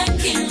thinking I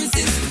can't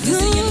resist.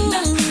 'Cause you're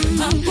not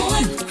my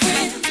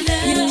boyfriend.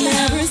 You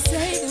never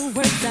say the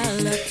words I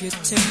love you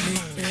to me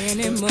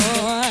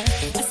anymore.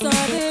 I saw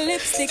the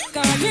lipstick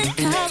on your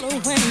collar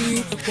when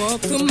you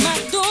walked through my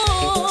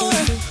door.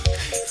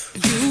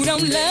 You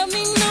don't love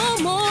me no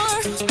more,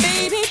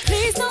 baby.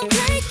 Please don't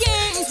play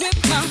games with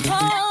my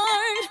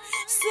heart.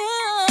 So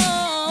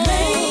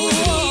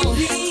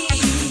maybe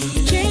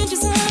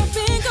changes I've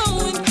been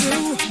going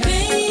through,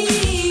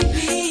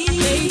 baby,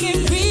 make it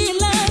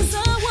realize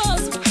I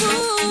was a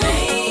fool.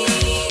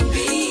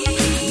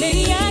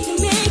 Maybe I can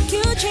make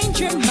you change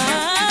your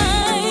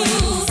mind.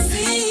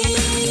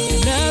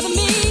 Love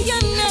me,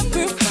 you'll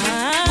never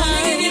find.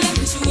 Wanna give you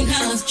love to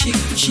another chick,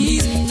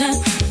 she's not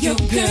your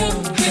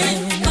girlfriend.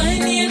 Find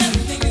me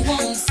another, baby,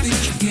 won't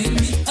switch. Give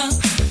me a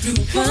new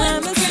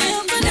boyfriend.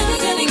 Never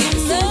gonna get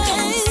so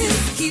don't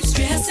resist. Keep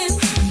stressing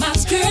my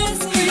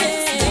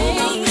girlfriend. Don't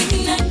go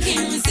thinking I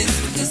can't resist.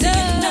 'Cause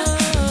you're not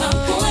my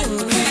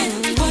boyfriend.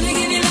 Wanna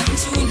give you love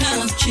to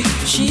another chick,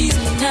 she's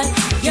not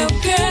your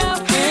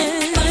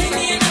girlfriend. Find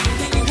me another,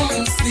 baby,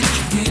 won't switch.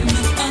 Give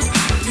me a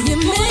you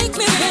make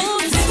me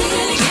want to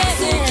get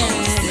so don't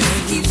resist.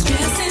 Keep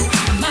stressing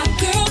my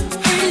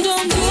girlfriend.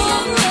 Don't go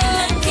thinking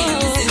I can't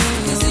resist.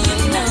 'Cause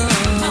you're not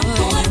my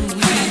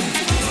boyfriend.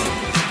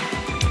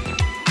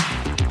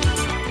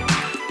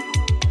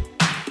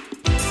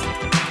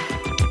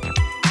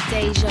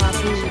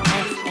 Dejavufm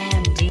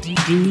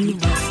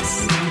Dlux.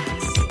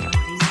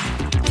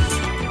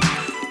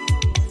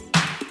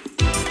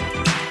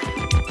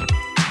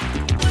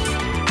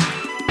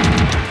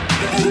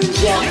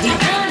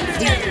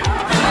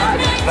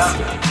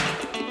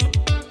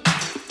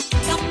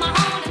 Come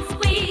on and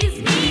squeeze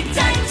me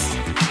tight.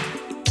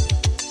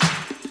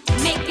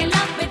 Making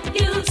love with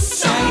you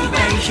so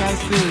right.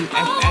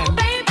 Oh,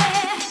 baby,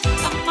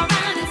 come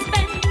around and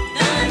spend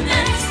the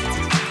night.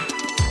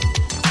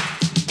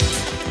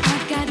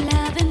 I've got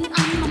loving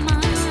on my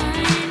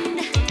mind.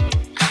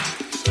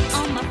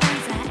 All my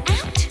friends are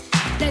out.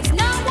 There's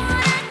no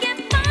one I get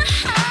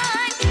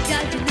behind.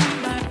 Dial your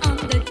number on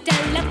the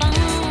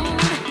telephone.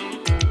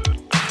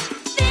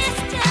 This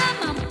time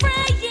I'm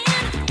praying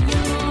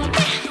you'll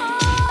be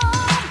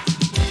home.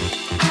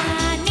 I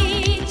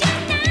need you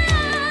now.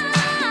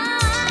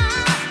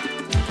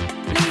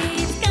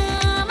 Please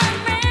come and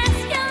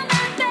rescue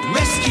my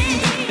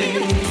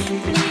baby.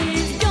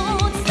 Please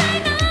don't say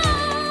no,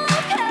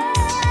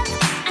 'cause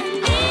I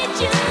need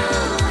you.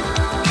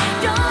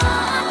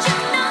 Don't you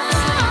know?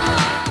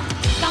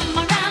 Come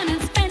around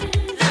and spend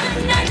the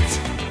night.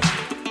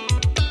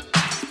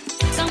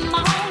 Come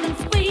on and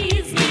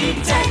squeeze me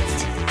tight.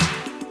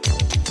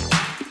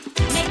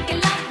 Making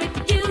love with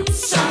you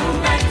so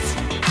right.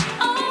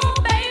 Oh,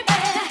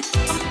 baby,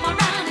 come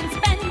around and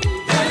spend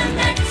the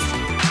night.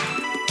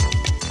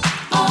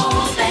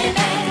 Oh,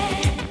 baby,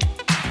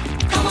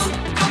 come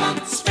on,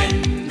 spend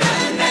the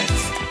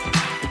night.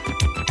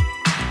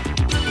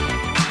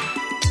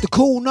 The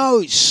cool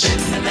notes.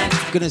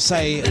 Gonna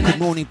say good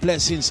morning,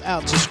 blessings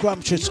out to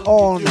Scrumptious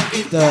on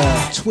the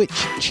Twitch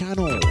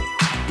channel.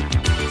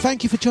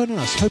 Thank you for joining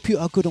us. Hope you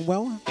are good and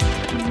well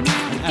and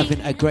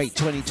having a great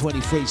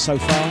 2023 so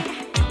far.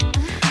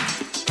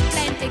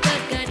 Plenty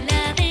good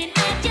loving, I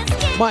just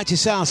can't. Mighty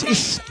Sounds,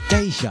 it's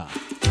Deja.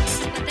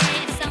 But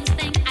there's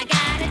something I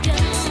gotta do.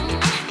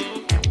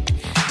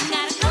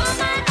 Gotta call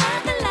my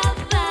other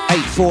lover.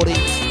 8:40,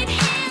 Need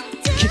him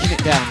to kicking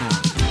it down now.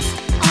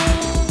 oh,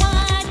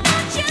 why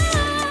don't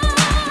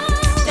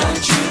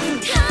you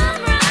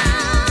come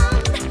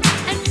round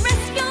and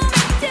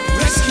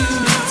rescue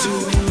me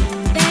too?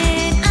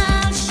 Then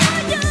I'll show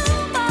you,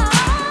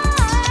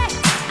 boy.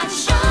 I'll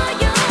show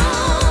you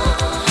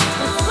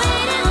what's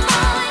waiting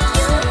for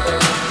you.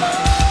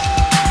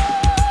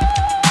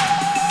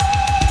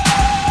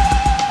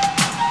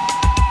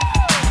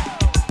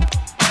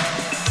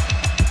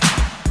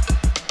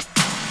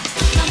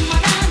 Come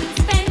around and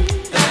spend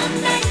the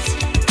night.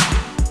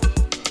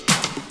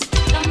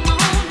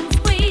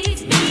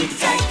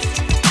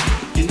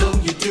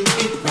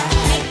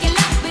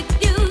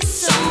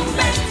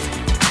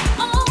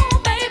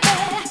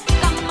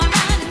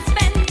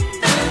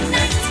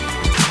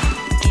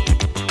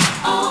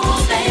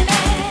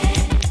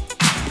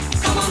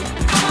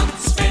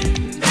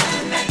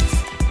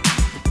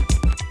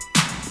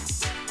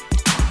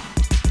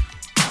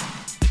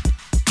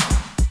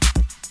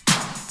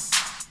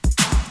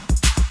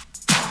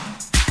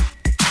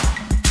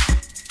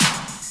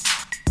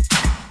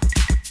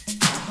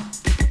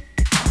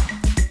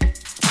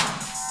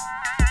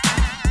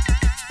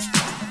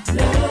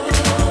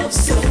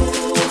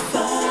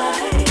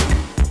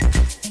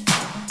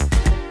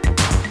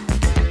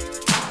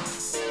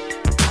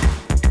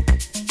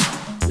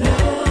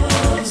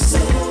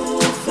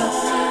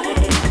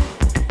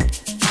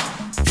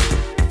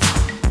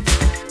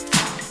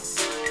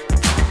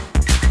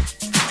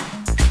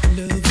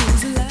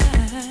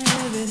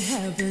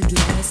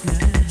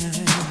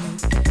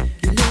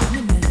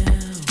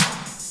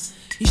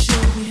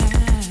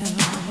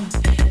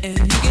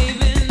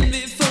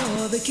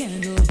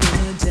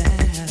 burned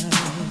out.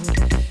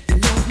 You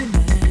love me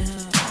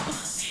now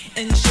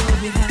and show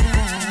me how.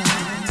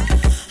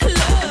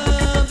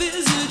 Love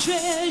is a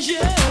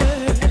treasure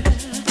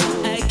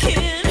I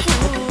can't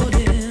hold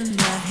in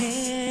my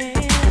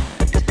hand.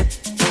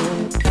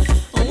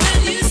 When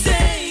you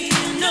say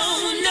no,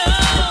 no,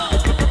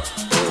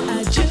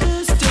 I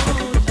just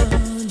don't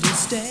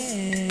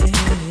understand.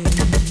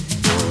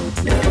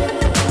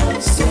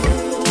 Love so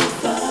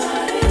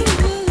fine,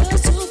 love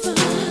so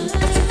fine,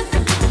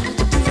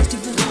 just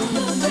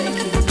divine,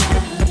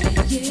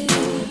 yeah.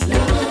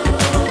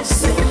 Love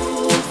so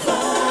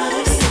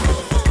fine,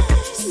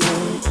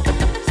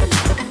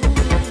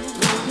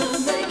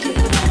 love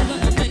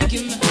make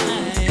it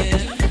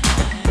mine.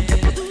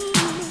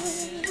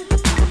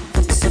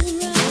 So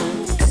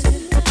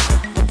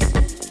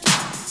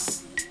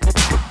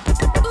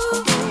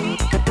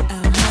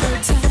I'm not a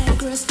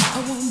tigress, I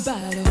won't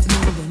bite off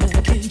more than I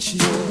can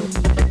chew.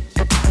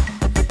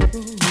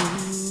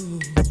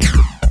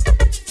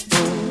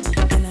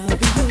 And I'll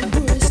be your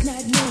worst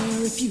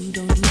nightmare if you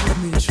don't love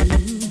me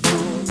true.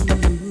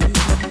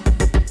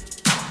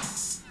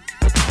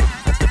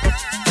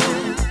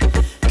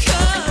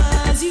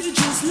 'Cause you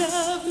just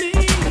love me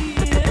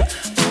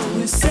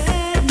with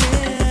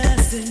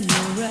sadness in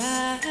your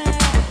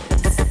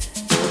eyes.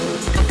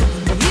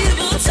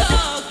 Evil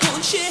talk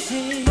won't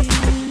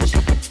change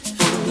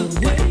the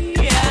way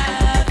I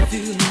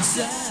feel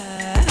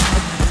inside.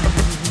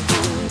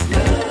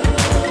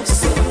 Love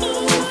so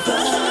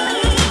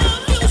fine,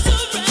 feel so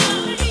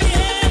right,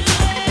 yeah,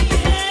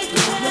 yeah,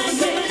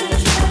 yeah, yeah.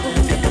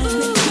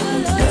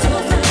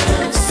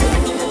 Love so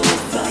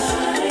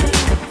fine,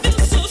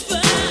 feel so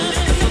fine.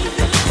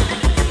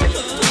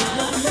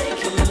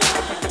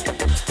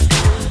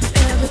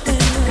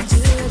 Everything I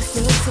did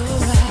feels so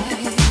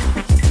right.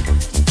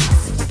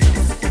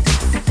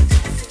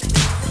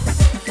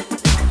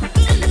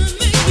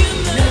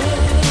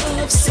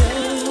 Love so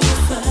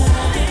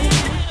fine.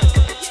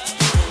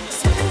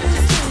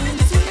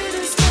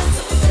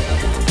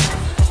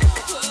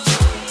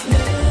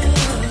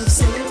 Love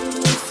so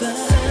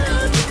fine.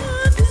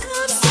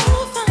 Love so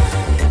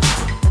fine.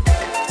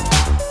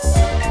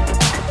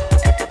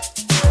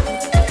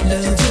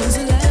 Love is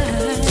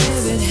alive.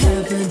 It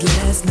happened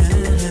last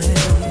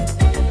night.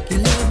 You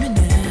love me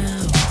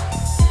now.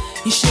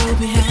 You showed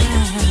me how.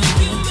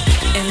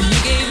 And you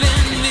gave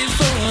in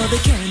before the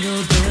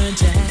candle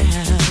burnt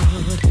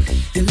out.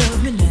 You love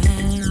me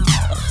now.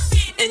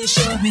 And you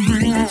showed me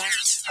how.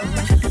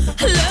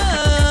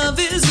 Love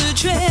is a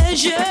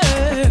treasure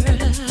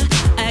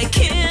I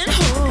can't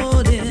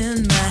hold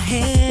in my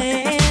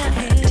hand.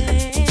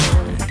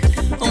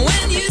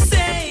 When you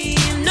say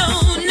no,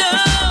 no,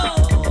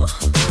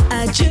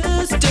 I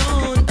just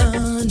don't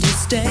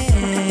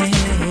understand.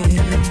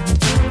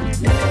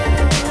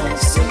 Love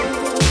so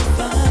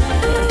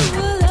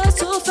fine, love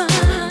so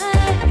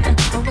fine.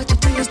 Oh, what you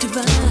do is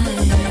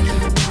divine,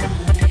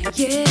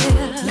 yeah.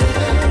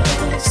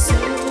 Love so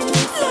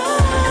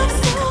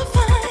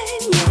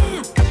fine,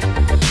 yeah.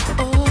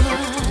 Oh,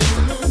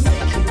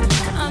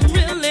 I'm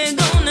really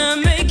gonna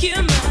make you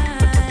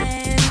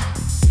mine,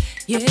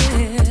 yeah.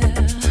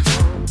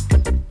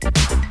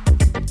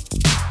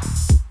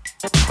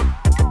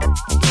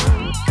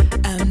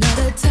 I'm not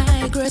a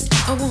tigress,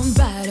 I won't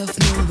bite off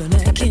more than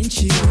I can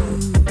chew.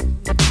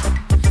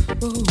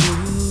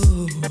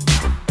 Oh,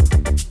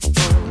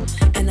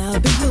 and I'll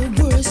be your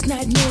worst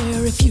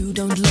nightmare if you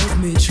don't love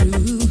me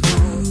true.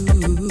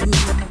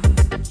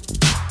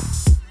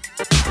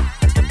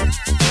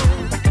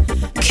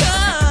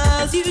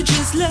 'Cause you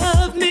just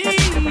love me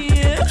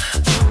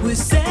with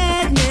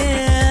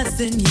sadness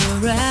in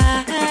your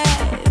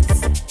eyes.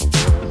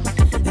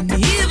 And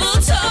evil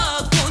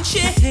talk won't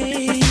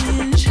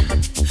change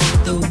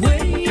the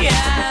way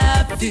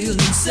I feel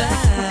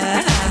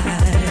inside.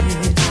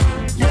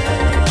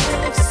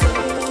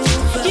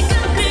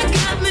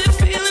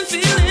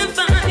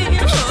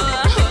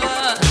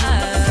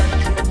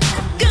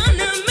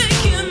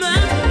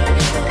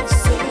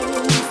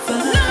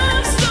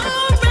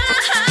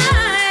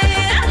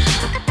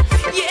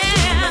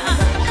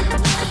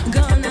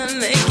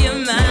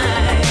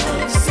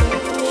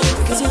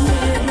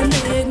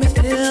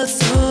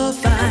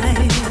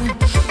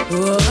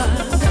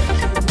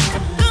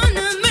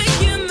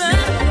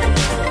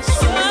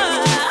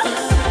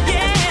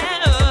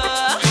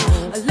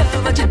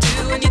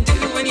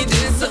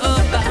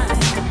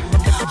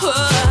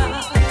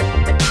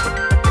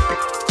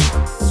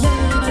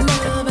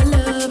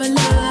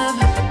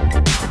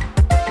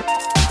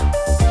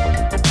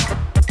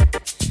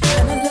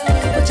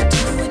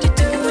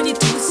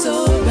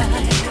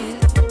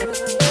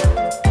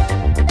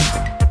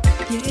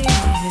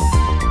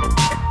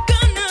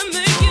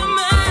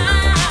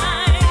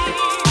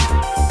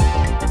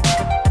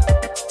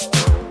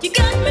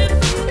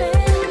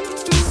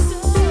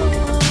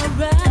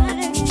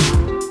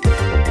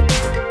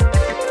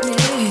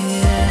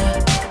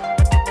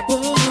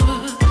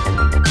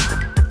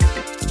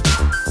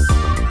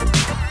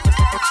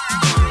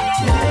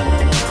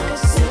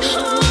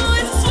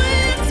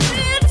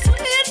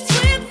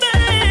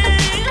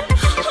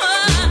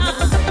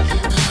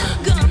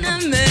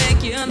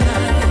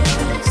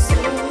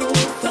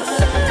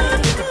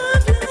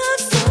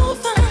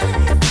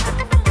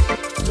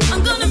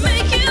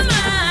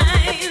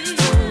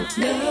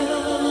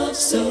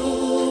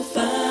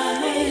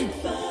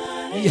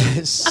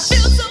 Yes. I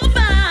feel so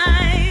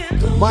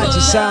fine. Mighty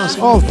sounds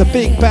of the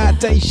big bad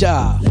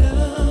Deja.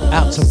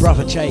 Out to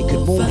Brother Jay,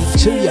 good morning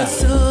to ya.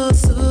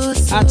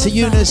 Out to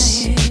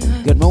Eunice,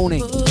 good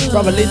morning.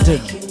 Brother Lyndon.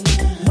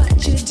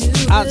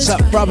 Out to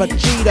Brother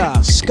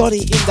Gita,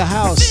 Scotty in the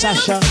house,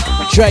 Sasha,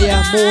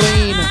 Drea,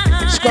 Maureen,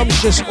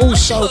 Scrumptious,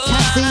 also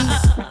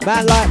Kathy,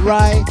 Man Like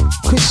Rai,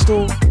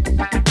 Crystal,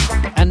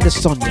 and the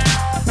Sonia.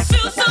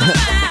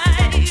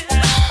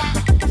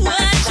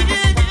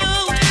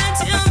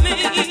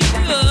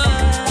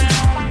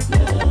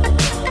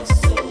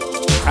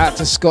 Out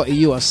to Scotty,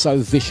 you are so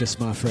vicious,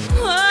 my friend.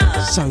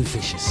 So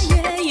vicious.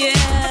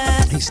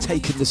 He's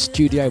taken the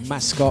studio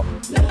mascot.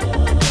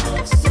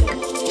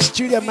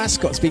 Studio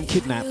mascot's been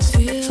kidnapped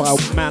by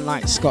a man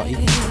like Scotty.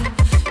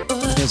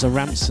 And there's a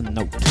ransom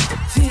note.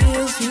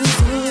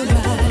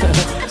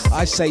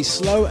 I say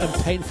slow and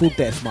painful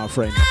death, my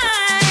friend.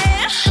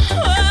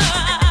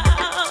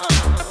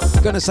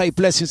 Gonna say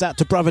blessings out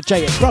to Brother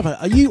Jay. Brother,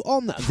 are you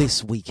on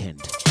this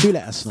weekend? Do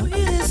let us know.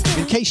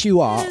 In case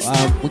you are,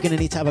 we're gonna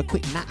need to have a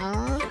quick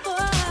natter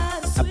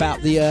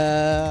about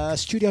the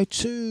Studio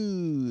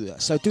 2.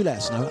 So do let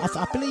us know.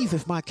 I believe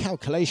if my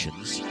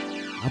calculations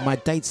and my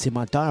dates in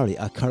my diary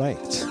are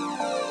correct,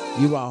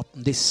 you are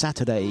this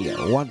Saturday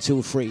 1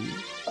 till 3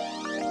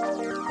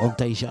 on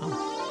Deja.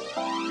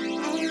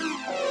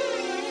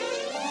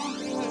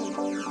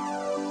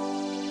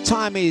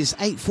 Time is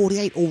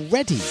 8:48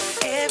 already.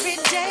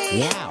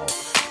 Wow.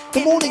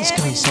 The morning's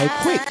going so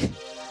quick.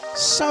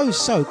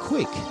 So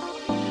quick.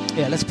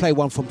 Yeah, let's play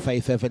one from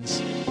Faith Evans.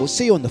 We'll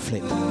see you on the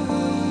flip.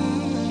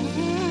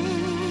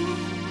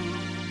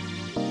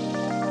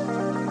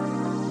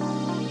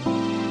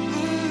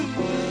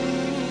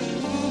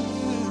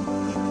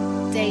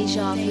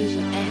 Deja Vu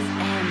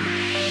FM.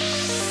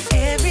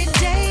 Every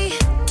day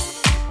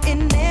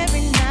and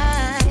every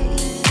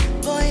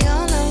night, boy,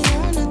 all I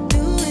wanna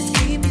do is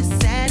keep you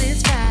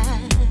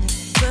satisfied.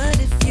 But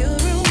if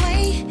you're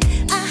away,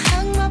 I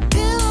hung my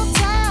pillow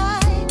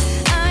tight.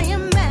 I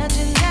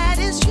imagine that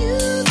it's you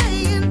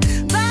laying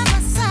by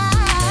my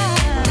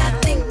side. I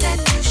think that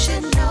you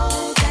should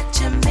know that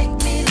you make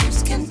me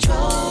lose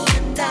control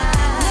and I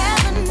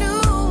never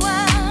knew a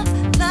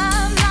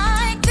love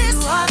like this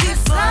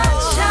before.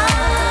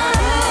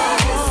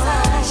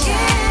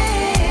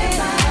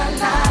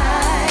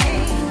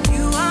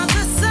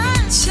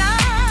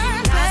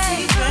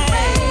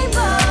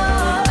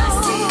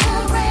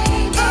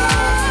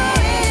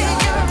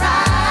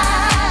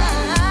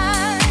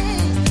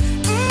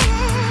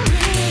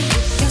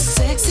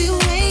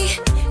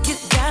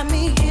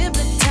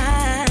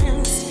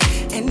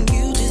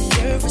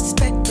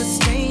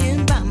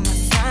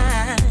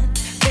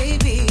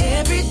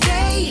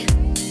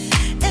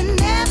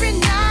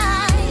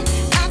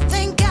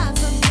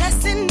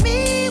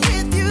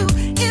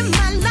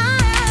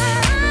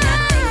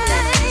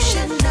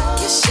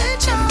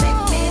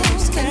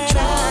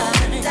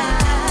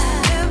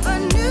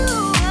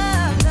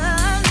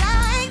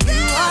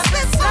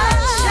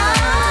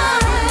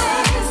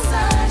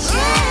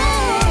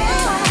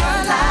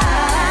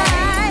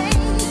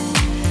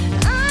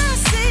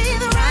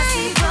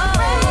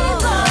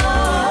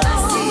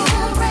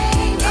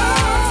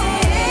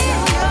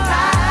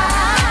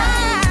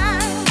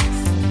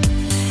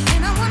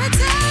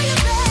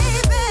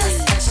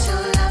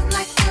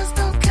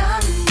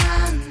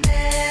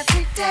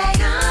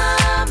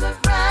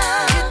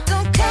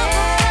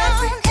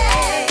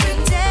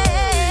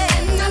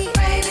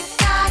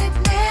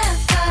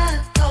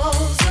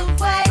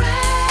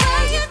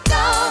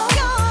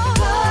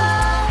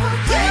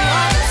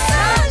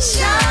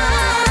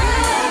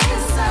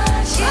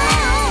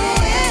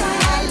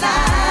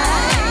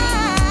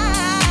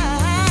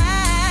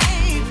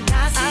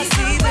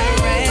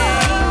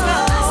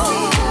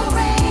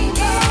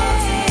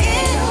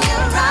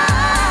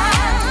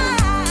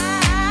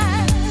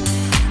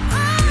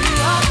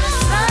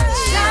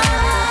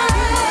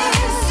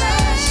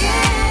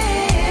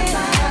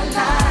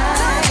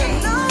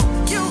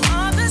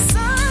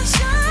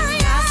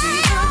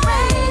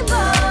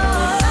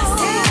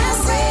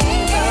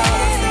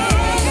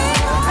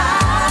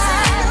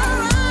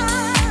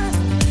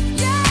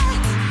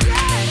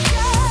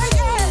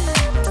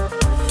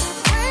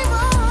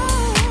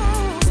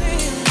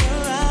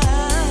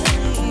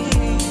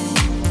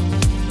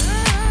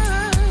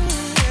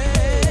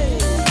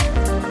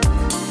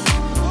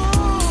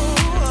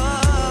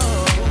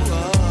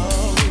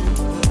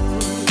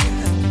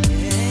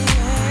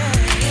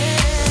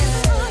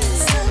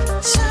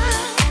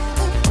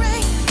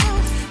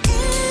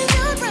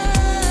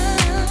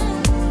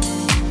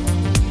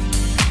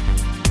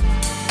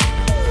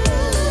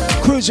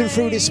 Cruising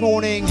through this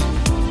morning.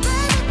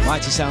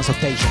 Mighty sounds of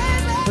Deja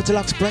for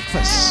Dlux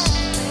breakfast.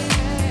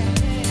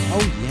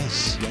 Oh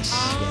yes, yes,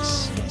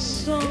 yes,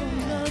 yes. All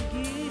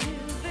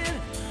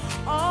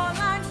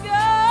I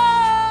got,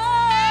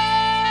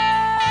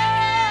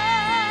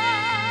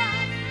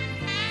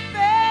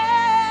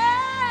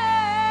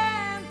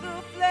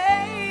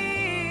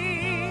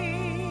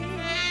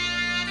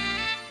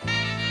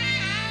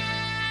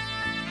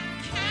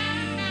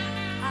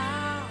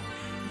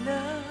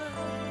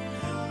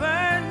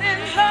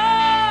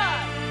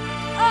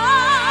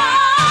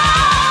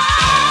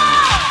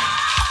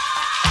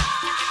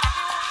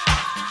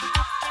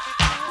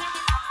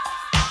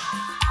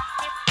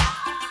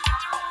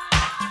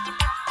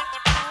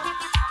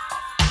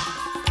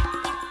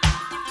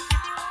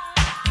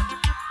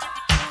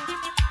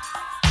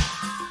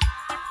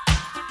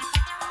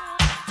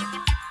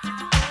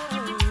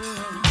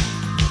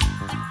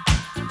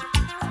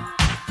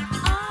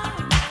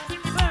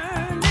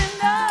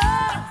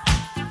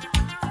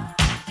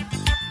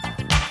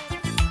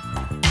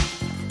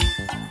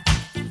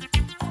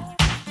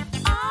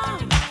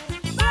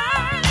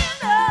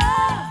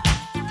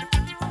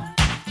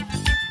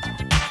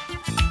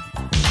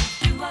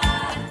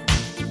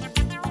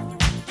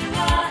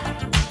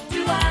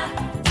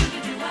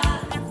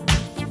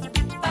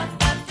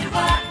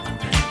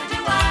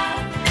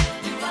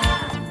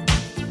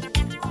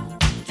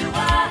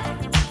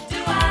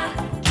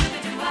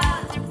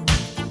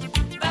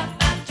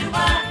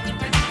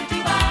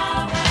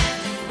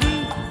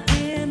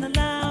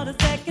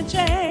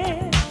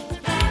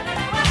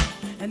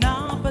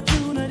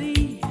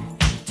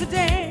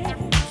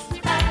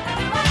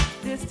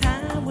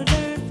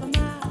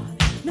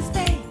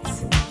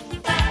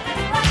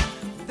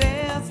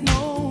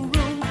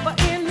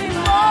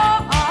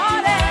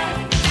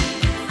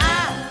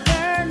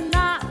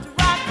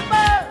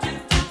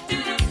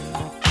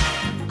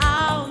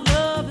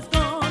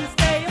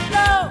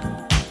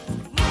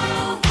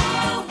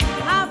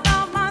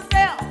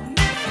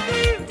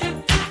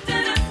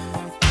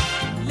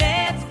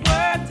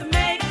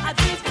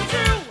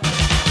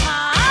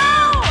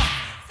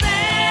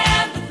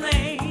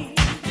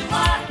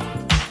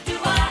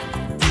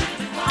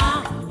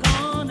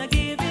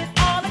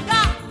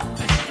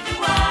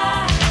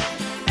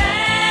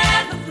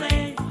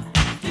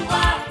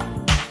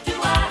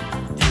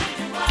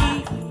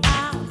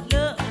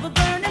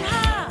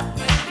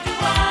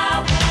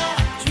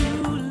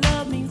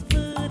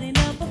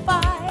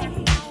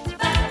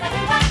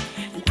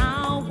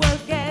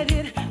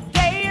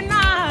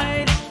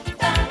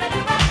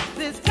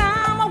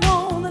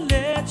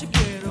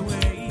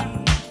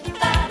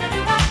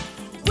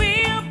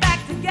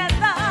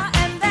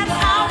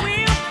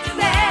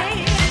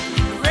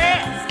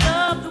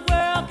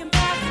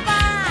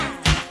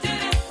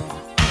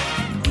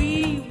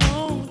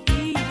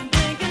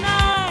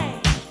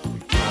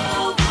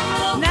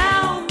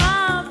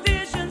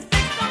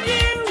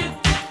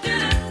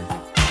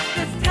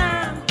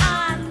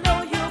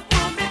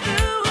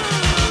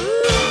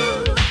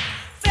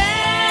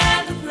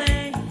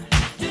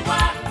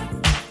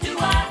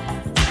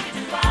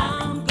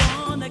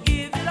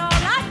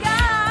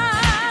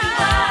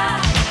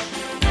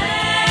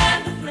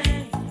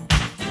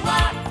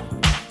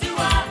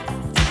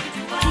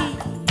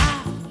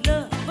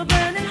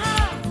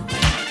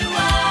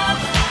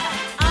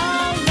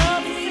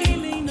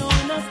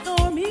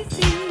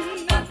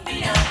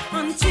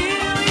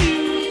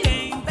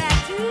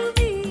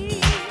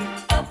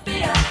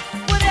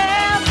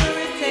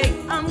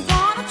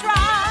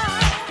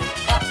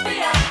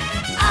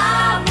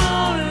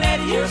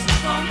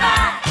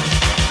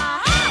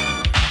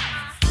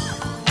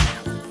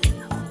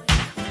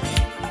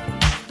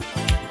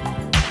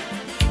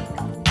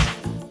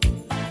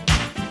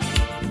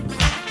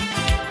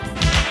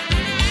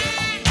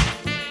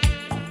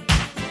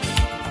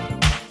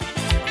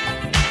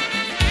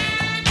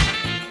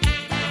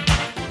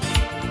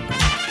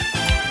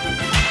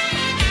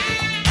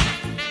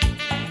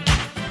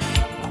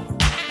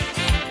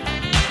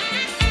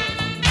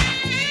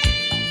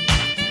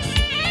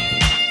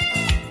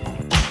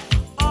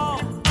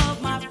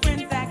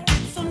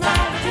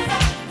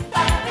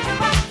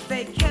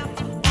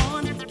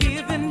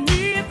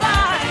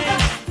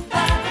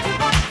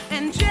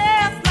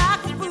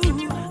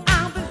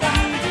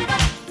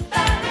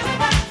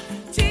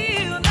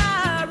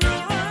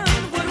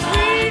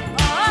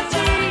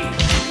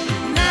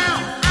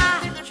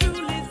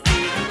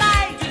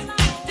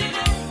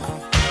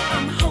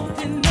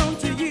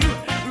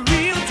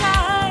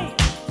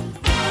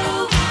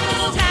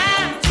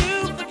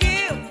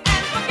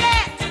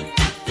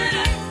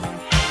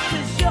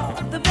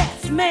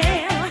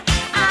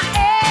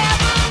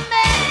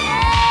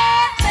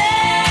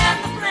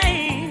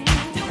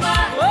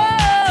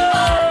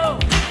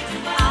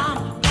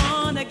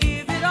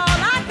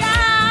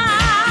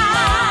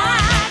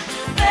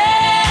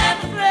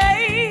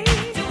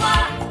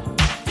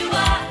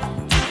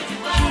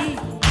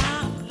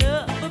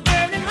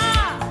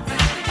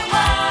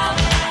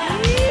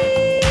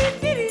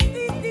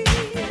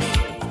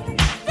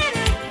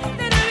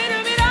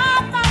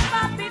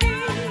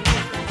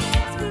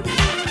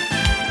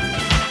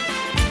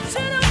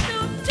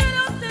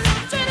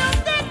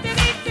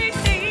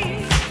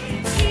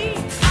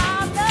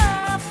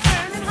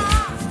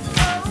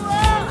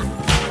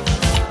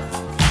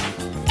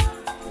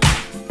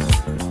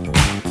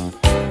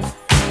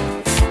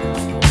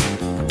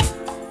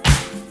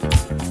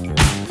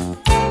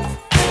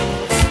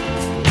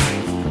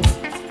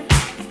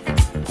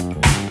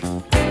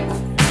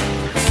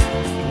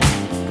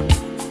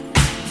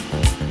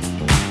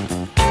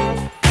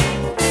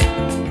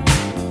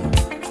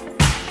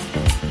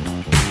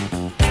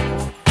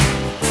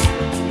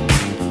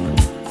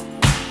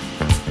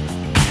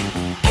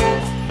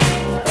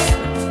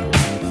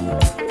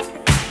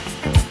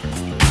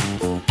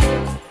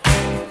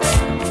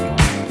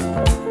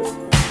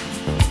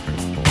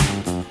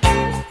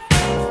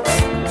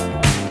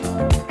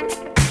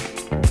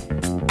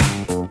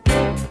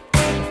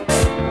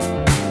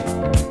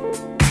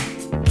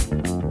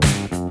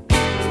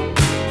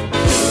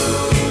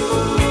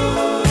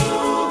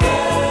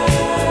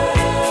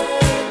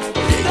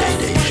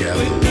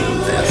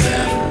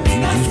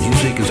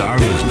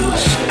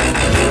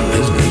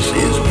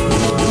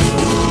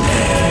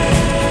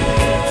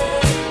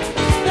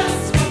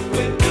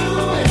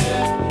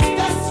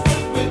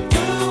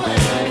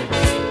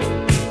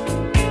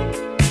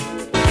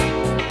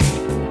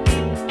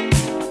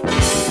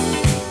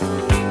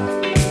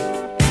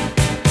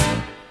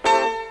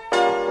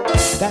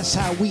 That's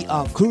how we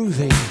are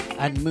grooving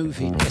and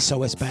moving.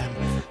 SOS Band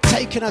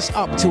taking us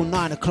up till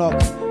 9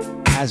 o'clock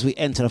as we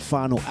enter the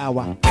final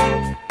hour.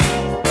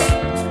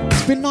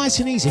 It's been nice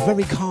and easy,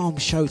 very calm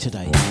show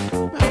today.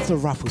 I have to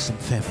ruffle some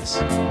feathers.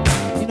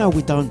 You know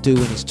we don't do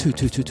when it's too.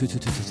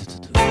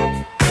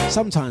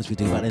 Sometimes we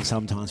do, but then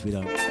sometimes we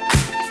don't.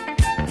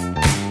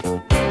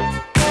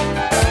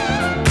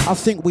 I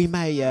think we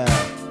may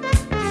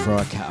throw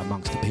a cat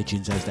amongst the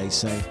pigeons, as they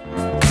say,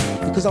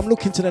 because I'm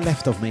looking to the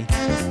left of me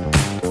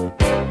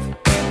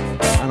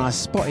and I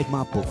spotted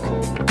my book.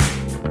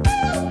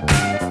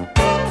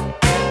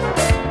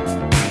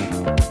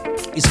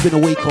 It's been a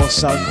week or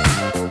so.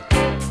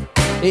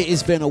 It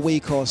has been a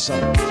week or so.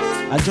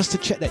 And just to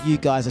check that you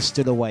guys are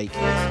still awake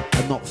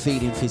and not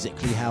feeling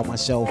physically how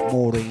myself,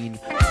 Maureen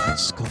and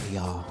Scotty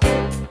are.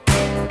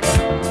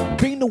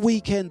 Been the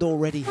weekend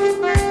already.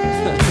 That's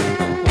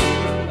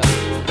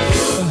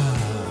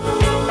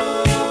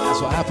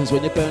what happens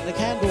when they burn the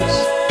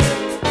candles.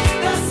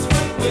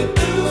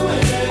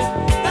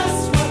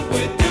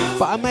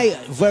 But I may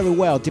very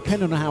well,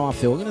 depending on how I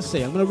feel, I'm going to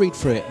see. I'm going to read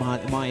through it.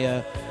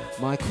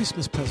 My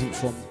Christmas present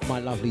from my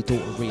lovely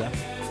daughter Ria.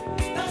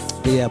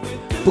 The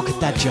book of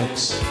dad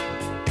jokes.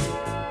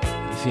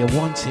 If you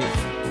want it,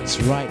 it's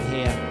right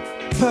here.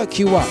 Perk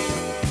you up.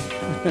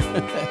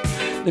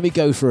 Let me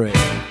go through it.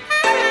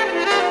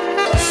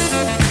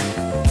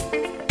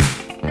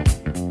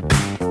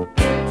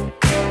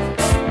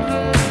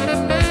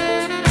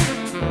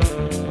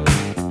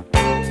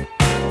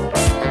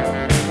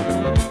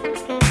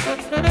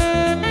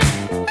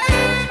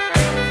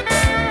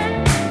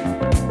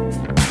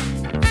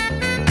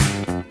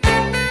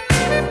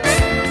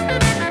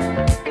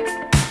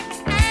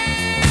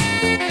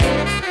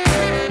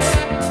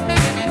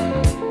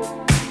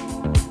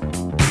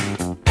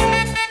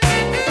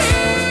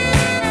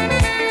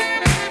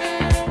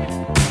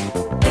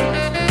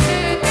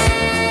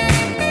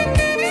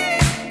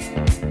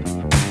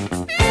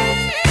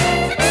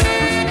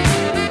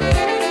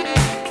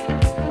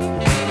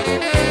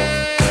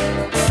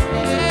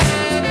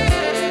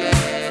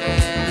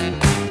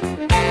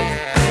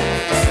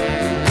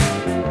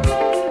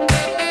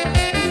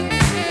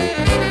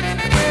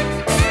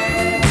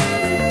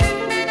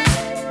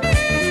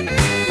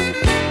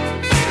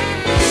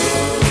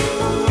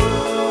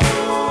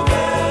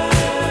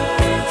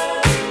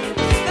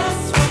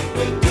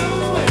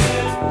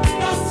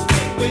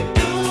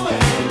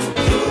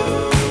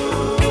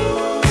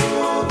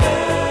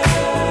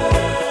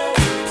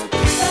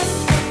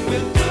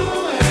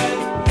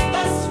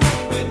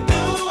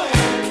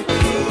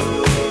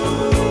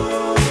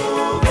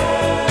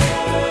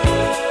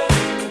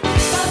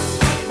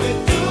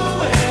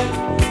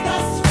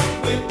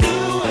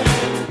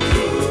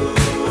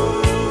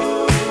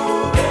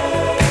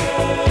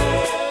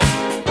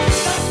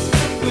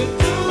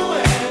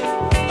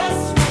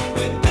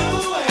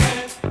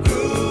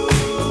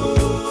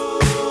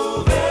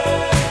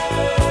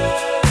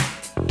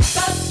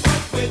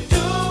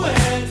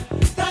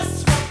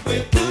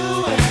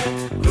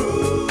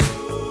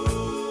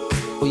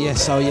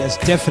 So yes,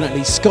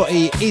 definitely.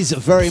 Scotty is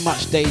very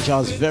much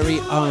Deja's very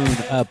own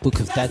book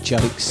of dad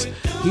jokes.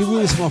 He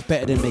rules them off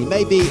better than me.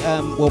 Maybe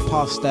we'll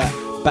pass that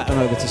baton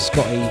over to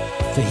Scotty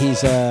for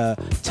his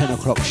 10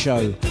 o'clock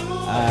show.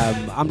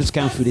 I'm just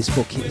going through this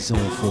book. It's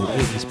awful.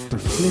 It is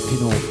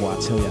flipping awful, I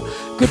tell you.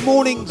 Good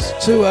morning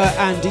to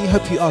Andy.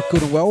 Hope you are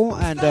good and well,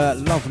 and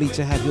lovely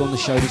to have you on the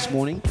show this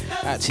morning.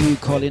 To you,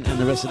 Colin, and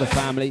the rest of the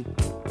family.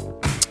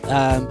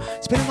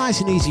 It's been a nice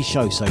and easy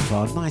show so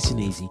far. Nice and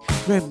easy.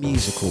 Very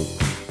musical.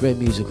 Very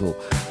musical.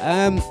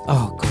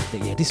 Oh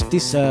god, yeah. This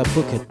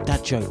book of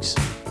dad jokes.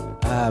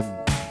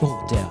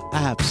 Oh dear,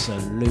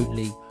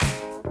 absolutely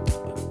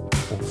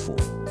awful.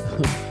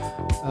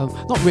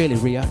 Not really,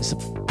 Ria. It's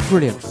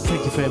brilliant.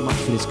 Thank you very much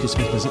for this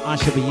Christmas present. I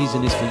shall be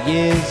using this for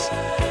years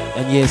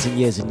and years and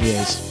years and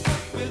years.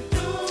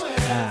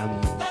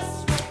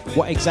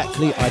 What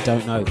exactly, I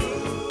don't know.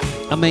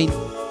 I mean,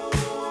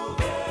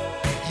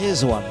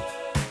 here's one.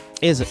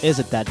 Here's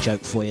a dad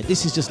joke for you.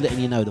 This is just letting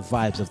you know the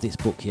vibes of this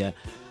book here.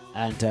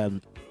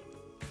 And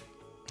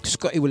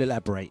Scotty will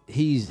elaborate.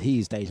 He's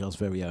Deja's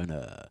very own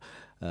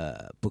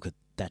book of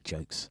dad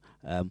jokes.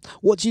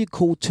 What do you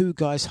call two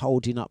guys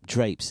holding up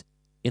drapes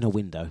in a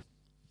window?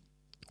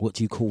 What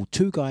do you call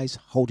two guys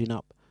holding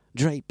up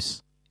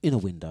drapes in a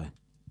window?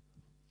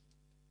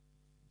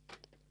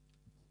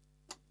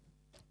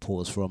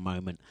 Pause for a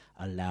moment.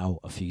 Allow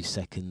a few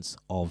seconds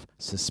of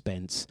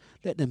suspense.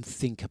 Let them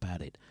think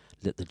about it.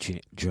 Let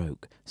the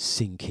joke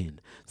sink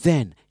in.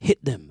 Then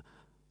hit them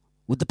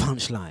with the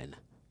punchline.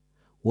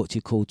 What do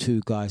you call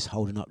two guys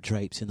holding up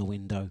drapes in a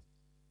window?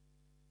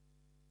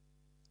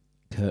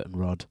 Curtain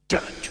rod.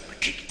 Did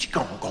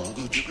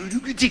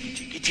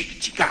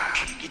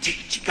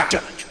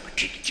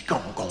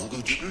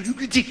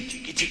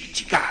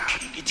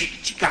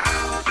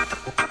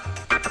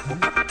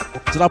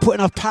I put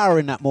enough power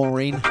in that,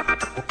 Maureen?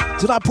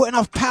 Did I put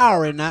enough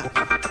power in that?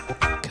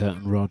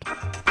 Curtain rod.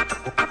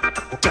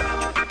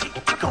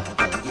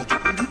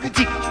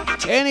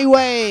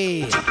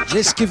 Anyway,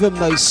 let's give them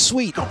those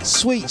sweet,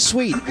 sweet,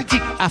 sweet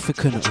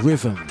African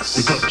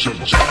rhythms.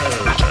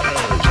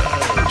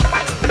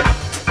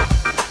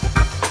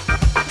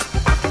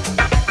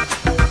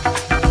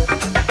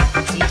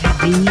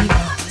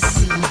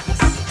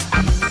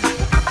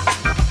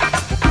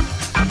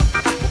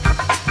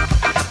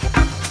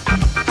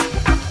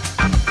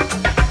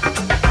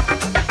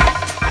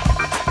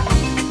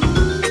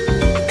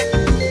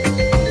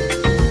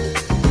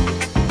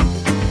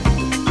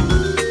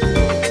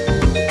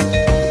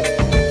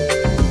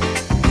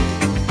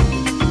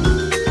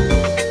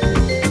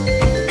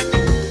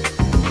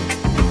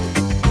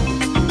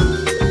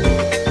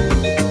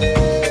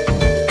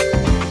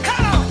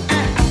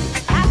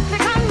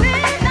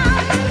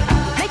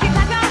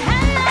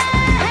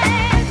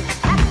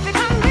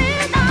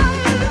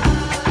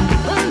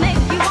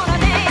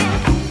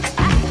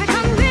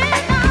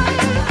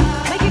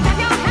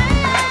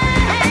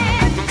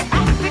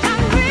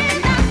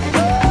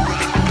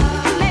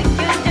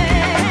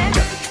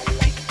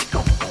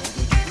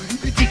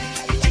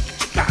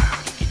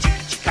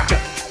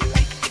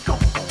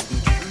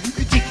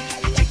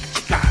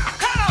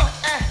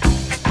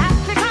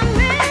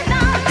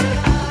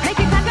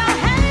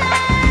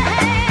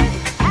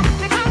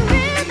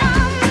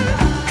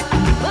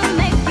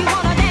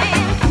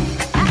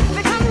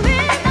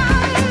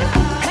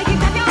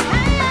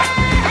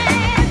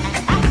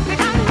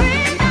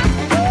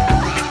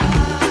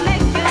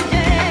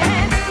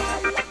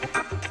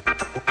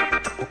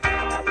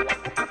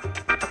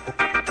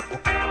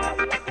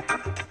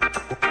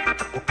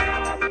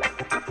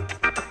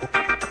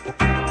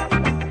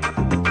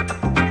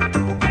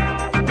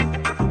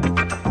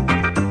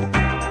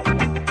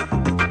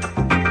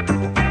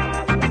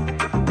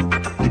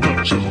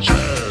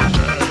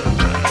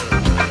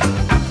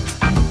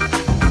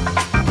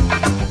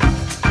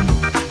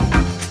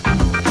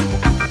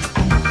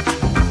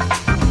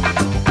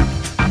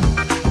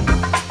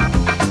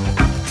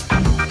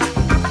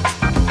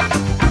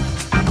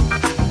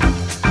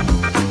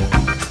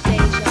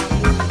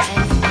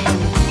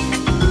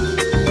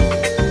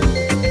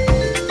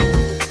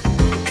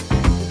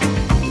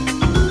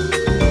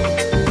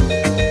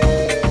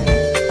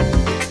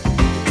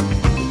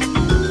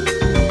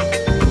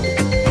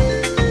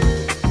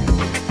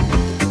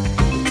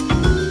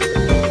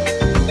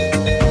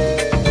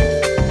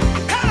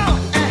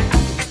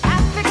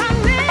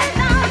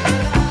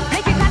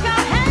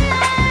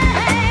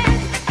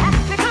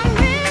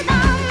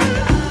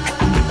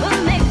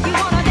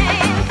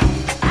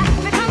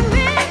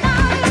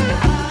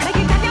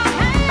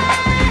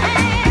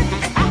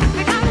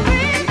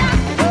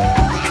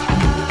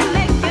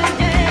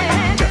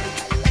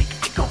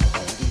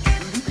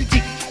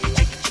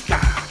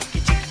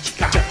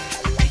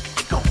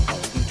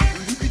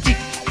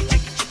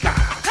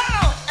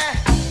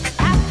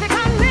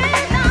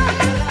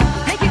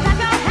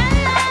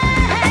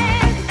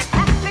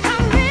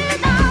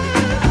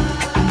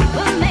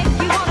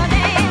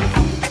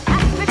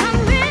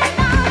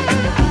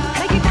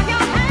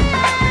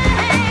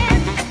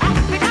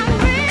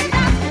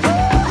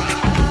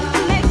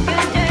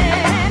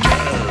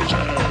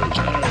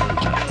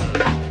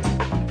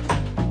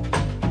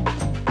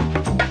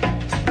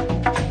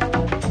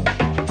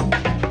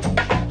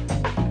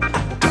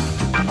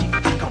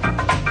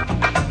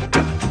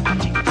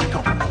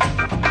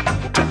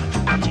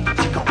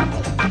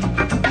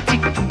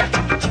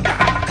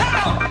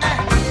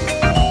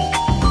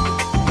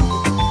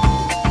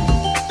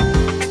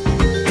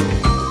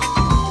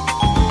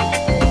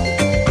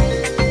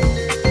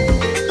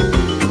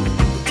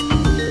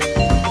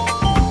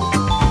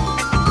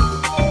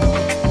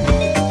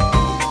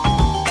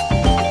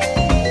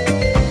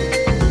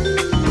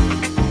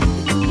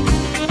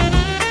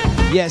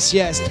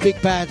 Yes, the big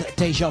bad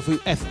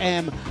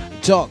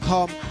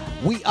dejavufm.com.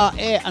 We are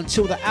here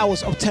until the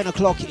hours of 10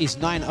 o'clock. It is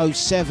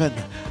 9:07.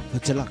 The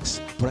Dlux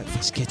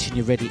breakfast getting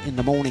you ready in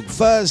the morning.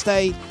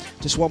 Thursday,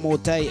 just one more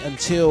day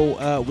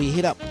until we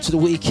head up to the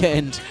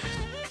weekend.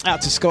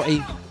 Out to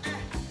Scotty.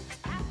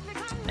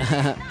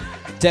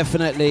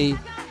 Definitely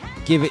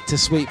give it to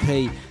Sweet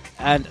Pea.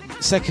 And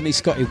secondly,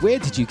 Scotty, where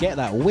did you get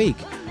that wig?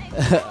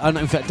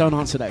 In fact, don't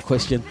answer that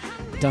question.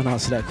 Don't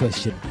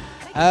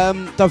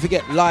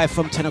forget, live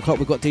from 10 o'clock,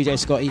 we've got DJ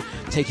Scotty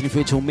taking you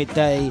through till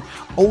midday.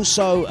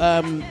 Also,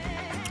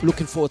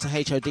 looking forward to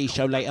HOD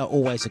show later.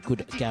 Always a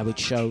good garage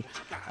show.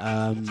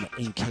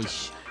 In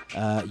case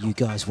you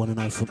guys want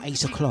to know, from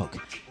 8 o'clock,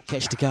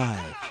 catch the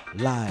guy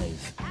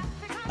live.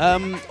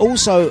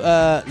 Also,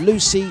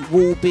 Lucy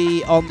will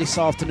be on this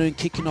afternoon,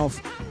 kicking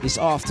off this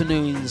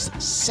afternoon's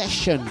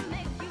session.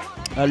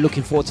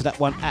 Looking forward to that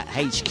one at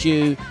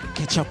HQ.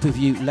 Catch up with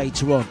you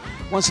later on.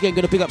 Once again,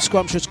 going to big up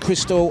Scrumptious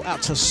Crystal,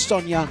 out to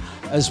Sonia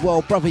as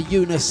well, brother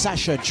Eunice,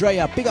 Sasha,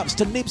 Drea, big ups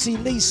to Nibsy,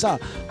 Lisa,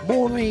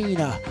 Maureen,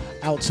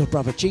 out to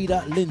brother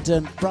Jada,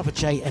 Lyndon, brother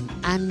Jay and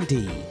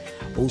Andy.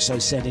 Also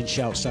sending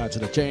shouts out to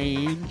the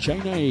Jane.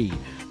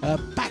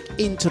 Back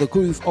into the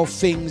groove of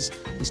things,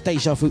 it's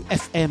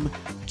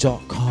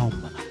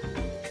dejavufm.com.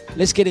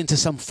 Let's get into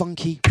some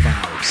funky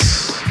vibes.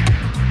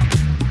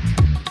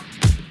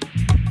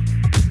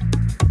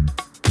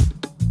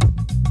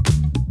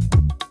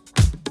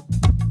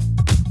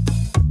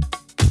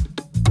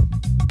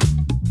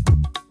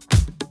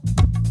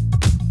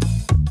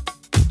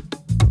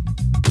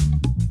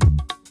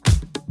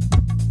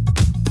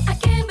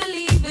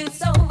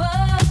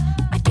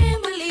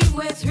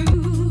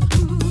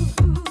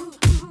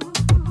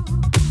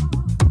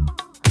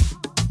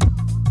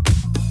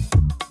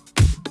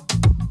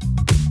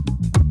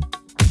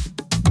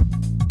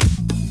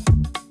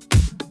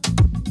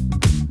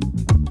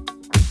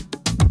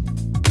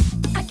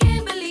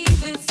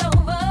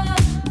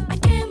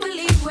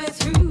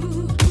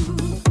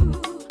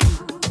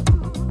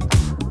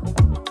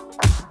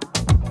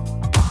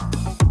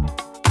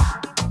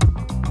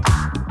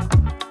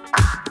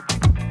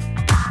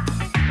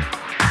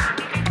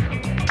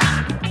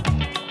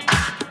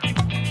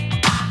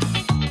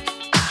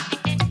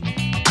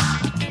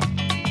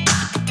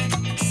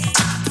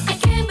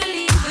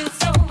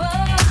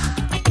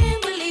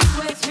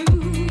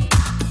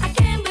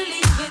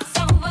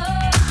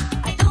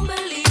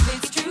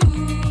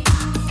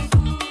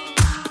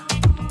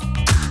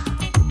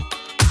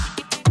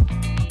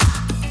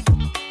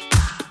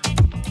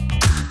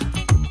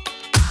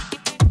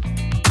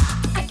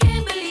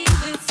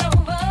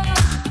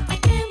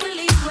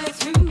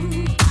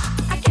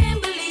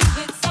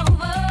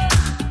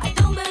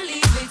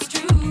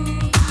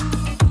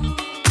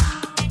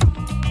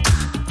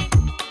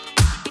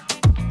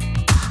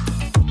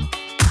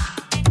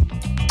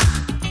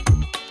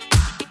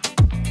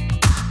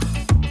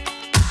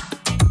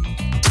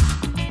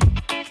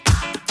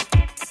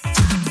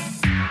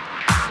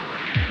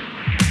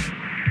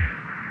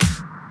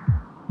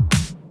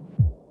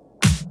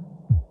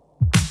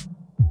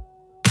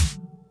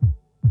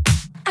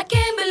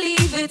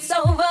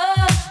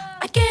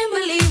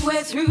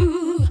 we're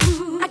through.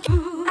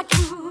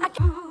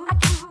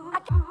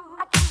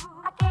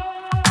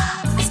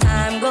 As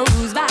time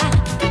goes by,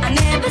 I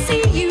never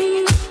see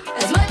you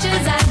as much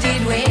as I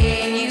did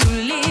when you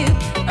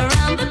lived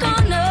around the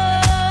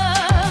corner.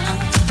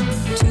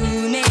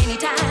 Too many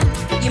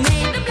times you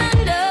made the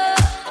blunder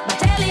by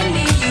telling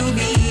me you'll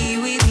be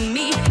with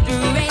me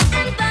through rain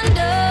and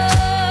thunder.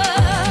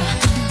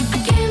 I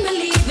can't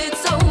believe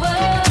it's over.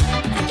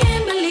 I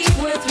can't believe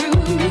we're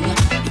through.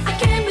 I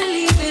can't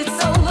believe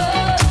it's over.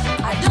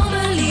 I don't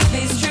believe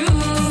it's true.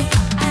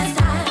 As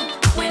time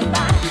went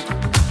by,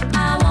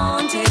 I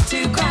wanted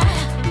to cry,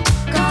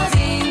 'cause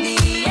in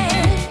the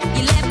end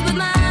you left with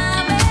my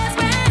best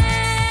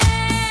friend.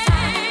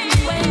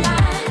 Time went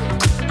by,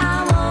 I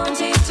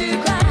wanted to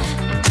cry,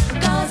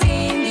 'cause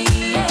in the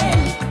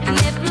end you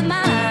left with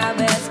my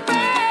best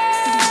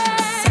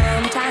friend.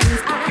 Sometimes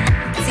I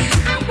see you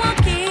out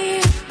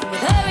walking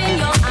with her in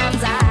your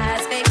arms,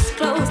 eyes fixed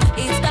closed.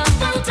 It's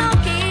double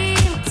talking,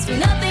 sweet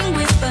nothing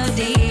whispered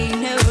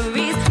in her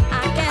ears. I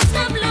can't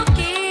stop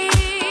looking.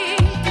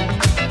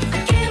 I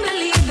can't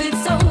believe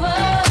it's over.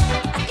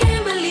 I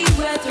can't believe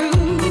we're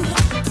through.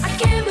 I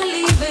can't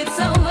believe it's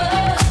over.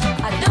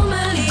 I don't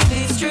believe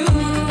it's true.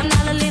 I'm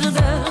not a little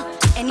girl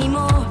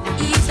anymore.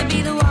 You used to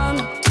be the one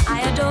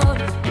I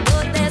adored,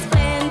 but there's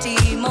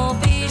plenty more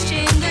fish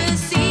in the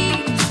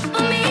sea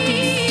for me.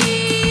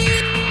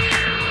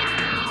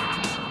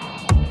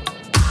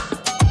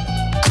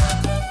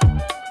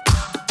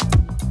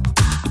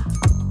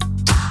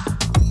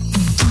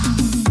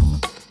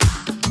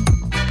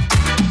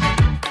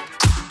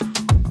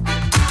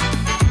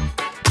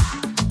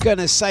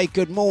 Gonna say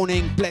good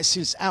morning,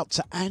 blessings out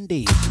to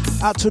Andy,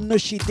 out to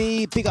Nushi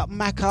D, big up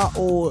Maka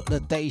or the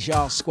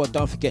Deja squad.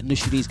 Don't forget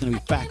Nushi D is gonna be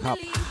back up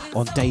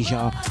on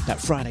Deja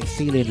that Friday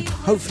feeling.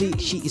 Hopefully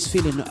she is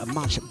feeling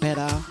much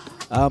better.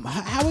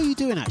 How are you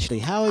doing actually?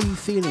 How are you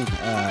feeling,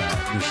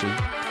 Nushi?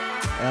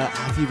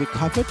 Have you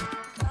recovered?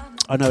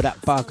 I know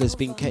that bug has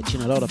been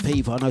catching a lot of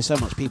people. I know so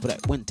much people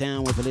that went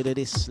down with a little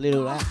this,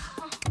 little that.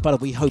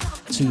 But we hope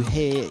to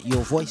hear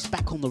your voice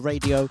back on the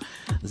radio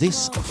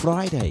this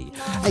Friday.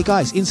 Hey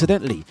guys,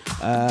 incidentally,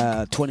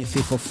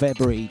 25th of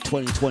February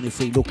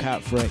 2023, look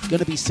out for it.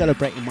 Gonna be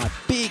celebrating my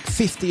big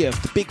 50th,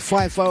 the big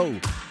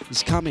 50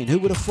 is coming. Who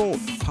would have thought?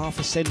 Half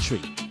a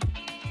century.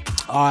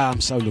 I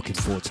am so looking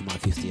forward to my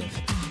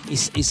 50th.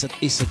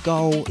 It's a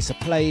goal, it's a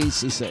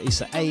place, it's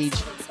an age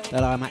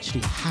that I'm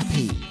actually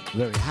happy,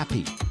 very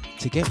happy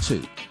to get to.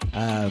 You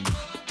know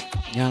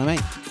what I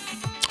mean?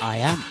 I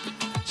am.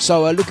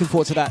 So looking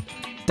forward to that.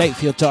 Date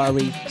for your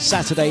diary,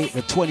 Saturday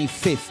the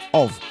 25th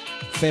of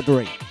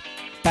February.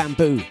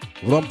 Bamboo,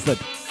 Romford.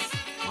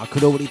 I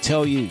could already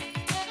tell you.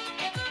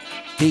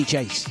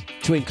 DJs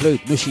to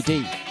include Nushi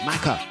D,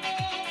 Maka,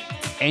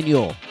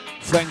 Enyor,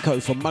 Franco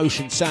from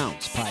Motion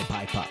Sounds, Pied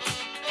Piper,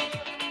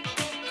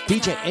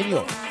 DJ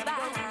Enyor,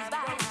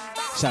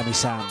 Sammy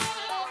Sam,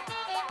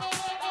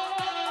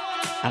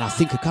 and I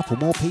think a couple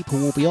more people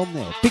will be on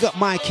there. Big up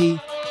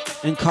Mikey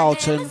and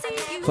Carlton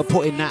for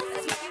putting that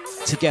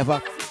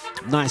together.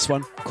 Nice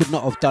one. Could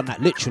not have done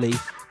that, literally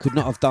could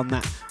not have done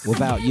that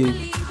without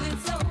you.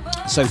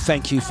 So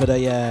thank you for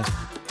the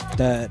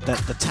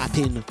tap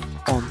in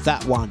on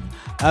that one.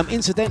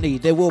 Incidentally,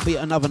 there will be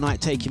another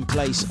night taking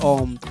place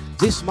on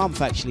this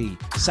month actually,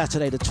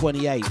 Saturday the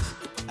 28th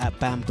at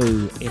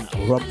Bamboo in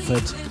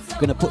Romford.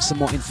 Gonna put some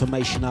more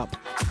information up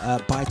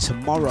by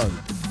tomorrow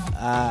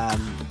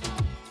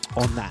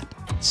on that.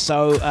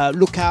 So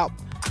look out.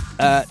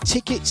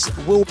 Tickets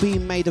will be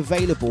made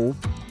available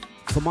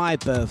for my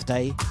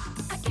birthday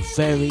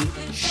very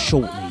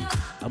shortly.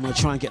 I'm going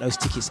to try and get those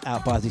tickets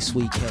out by this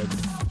weekend.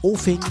 All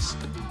things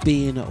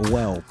being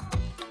well.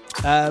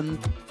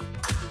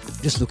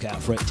 Just look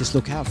out for it. Just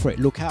look out for it.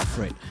 Look out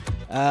for it.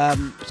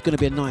 It's going to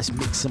be a nice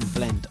mix and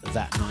blend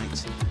that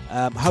night.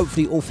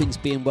 Hopefully, all things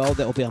being well,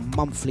 there will be a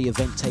monthly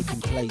event taking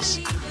place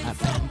at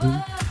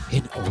Bamboo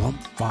in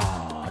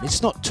Romford.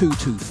 It's not too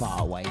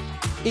far away.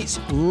 It's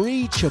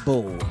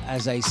reachable,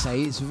 as they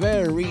say. It's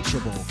very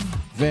reachable.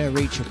 Very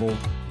reachable.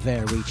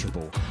 Very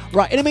reachable.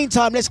 Right, in the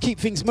meantime, let's keep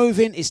things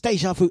moving. It's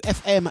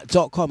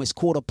dejavufm.com. It's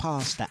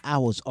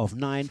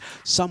 9:15.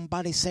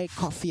 Somebody say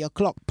coffee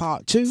o'clock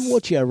part 2.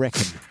 What do you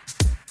reckon?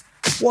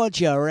 What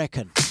do you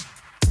reckon?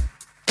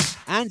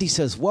 Andy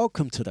says,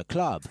 welcome to the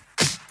club.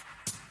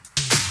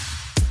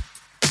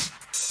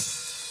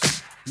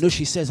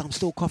 Nushi says, I'm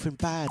still coughing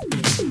bad,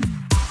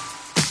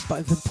 but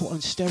I've been put on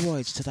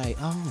steroids today.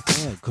 Oh,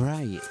 boy,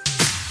 great.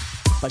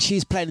 But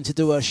she's planning to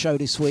do her show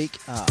this week.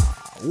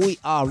 We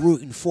are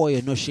rooting for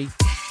you, Nushi.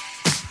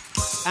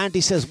 Andy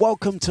says,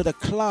 welcome to the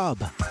club.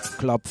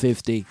 Club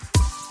 50.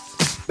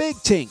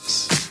 Big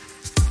tinks.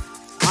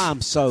 I'm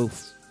so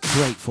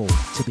grateful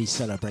to be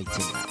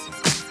celebrating that.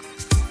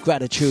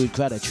 Gratitude,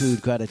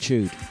 gratitude,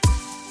 gratitude.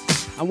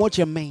 And what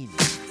do you mean?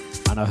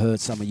 And I heard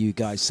some of you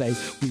guys say,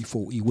 we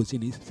thought he was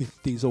in his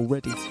 50s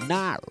already.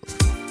 No.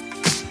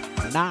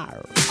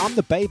 I'm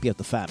the baby of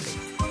the family.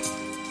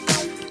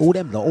 All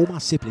them lot, all my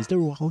siblings, they're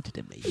all older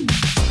than me.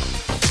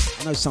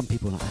 I know some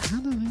people are like,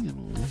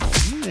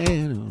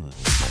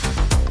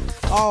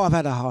 Oh, I've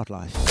had a hard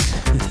life.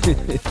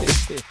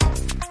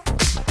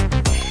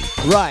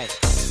 Right,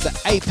 the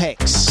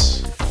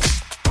Apex.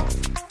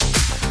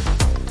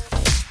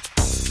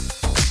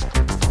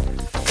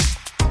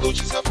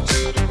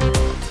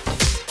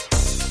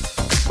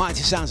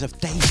 Mighty sounds of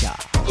Deja.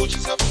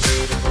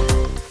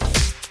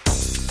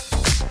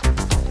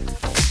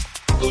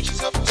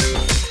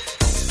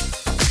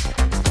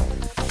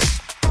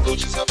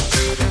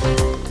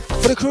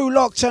 For the crew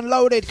locked and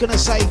loaded, gonna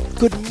say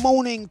good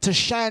morning to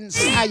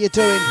Shance. How you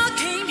doing?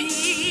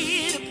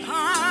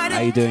 How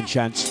you doing,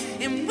 Shance?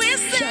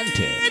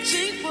 Shanty.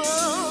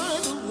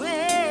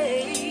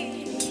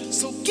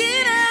 So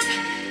get up,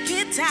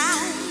 get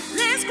down,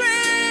 let's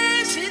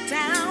crash it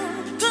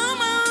down.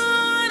 Come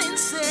on and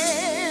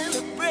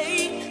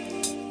celebrate,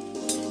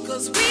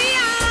 'cause we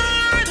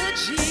are the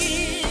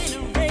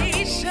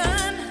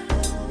generation,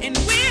 and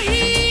we're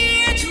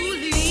here to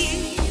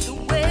lead the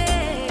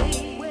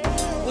way.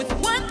 With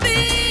one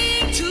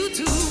thing to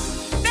do,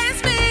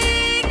 let's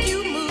make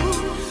you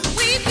move.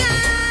 We've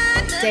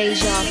got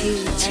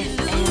dejavufm.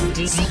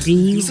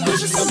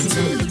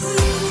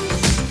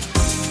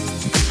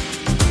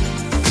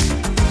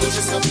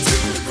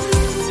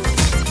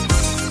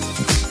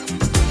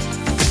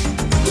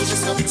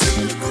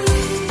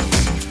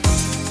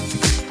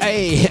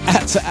 Hey,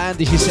 out to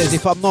Andy. She says,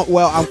 if I'm not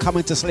well, I'm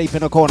coming to sleep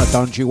in a corner.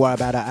 Don't you worry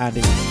about it,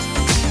 Andy.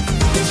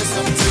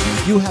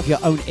 You have your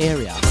own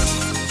area.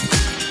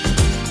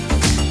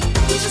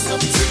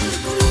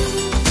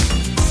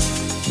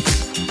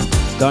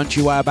 Don't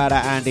you worry about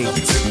it, Andy.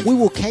 We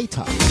will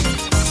cater.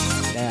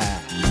 Yeah.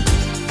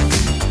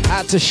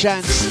 Out to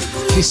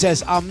Shance. She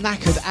says, I'm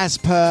knackered as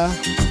per,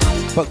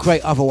 but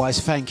great otherwise.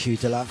 Thank you,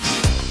 Dlux.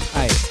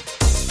 Hey,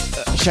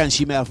 Shance,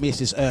 you may have missed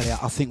this earlier.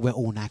 I think we're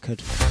all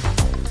knackered.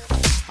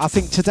 I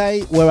think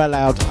today we're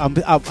allowed. I'm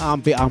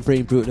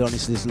being brutally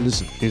honest.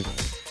 Listen,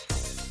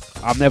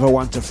 I'm never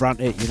one to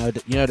front it. You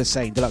know the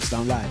saying, Dlux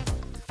don't lie.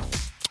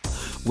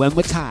 When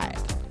we're tired,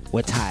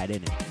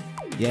 innit?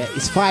 Yeah,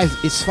 it's five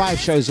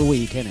shows a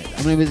week, innit?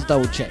 I mean, let's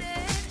double check.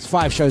 It's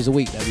 5 shows a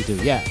week that we do.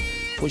 Yeah.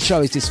 What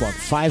show is this one?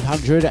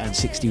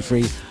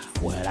 563.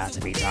 We're allowed to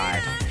be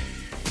tired.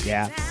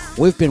 Yeah.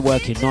 We've been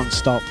working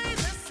non-stop.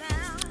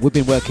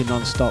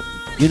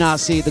 You now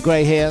see the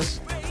grey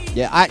hairs.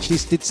 Yeah, I actually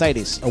did say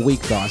this a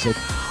week ago. I said,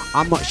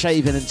 I'm not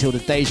shaving until the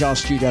Deja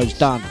studio's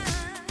done.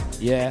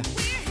 Yeah.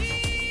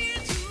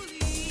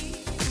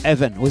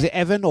 Evan. Was it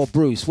Evan or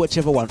Bruce?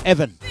 Whichever one.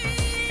 Evan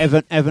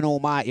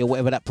Almighty or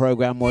whatever that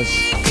program was.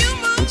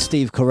 With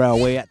Steve Carell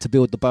where he had to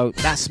build the boat.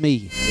 That's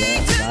me.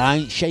 Yeah. But I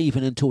ain't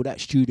shaving until that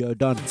studio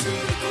done.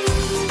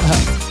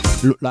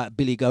 Look like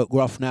Billy Goat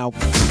Gruff now.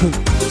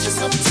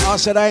 I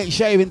said I ain't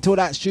shaving until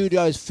that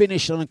studio is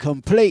finished and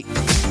complete.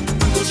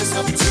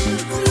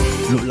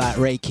 Look like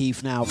Ray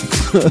Keith now.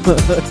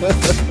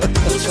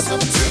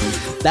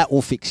 That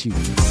will fix you.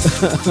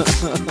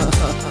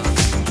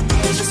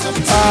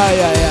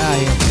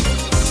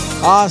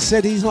 I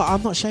said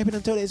I'm not shaving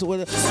until it's.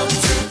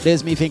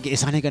 There's me thinking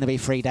it's only going to be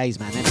 3 days,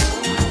 man.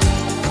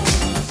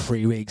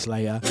 3 weeks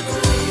later.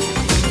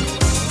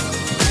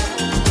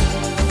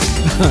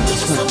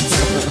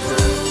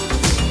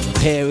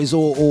 Hair is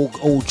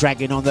all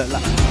dragging on that.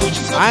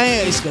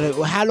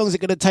 How long is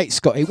it going to take,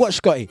 Scotty? Watch,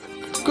 Scotty.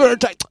 Going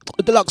to take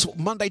Dlux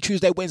Monday,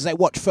 Tuesday, Wednesday.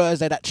 Watch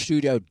Thursday. That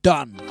studio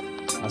done.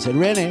 I said,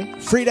 really?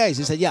 3 days?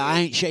 He said, yeah, I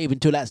ain't shaving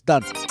until that's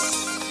done.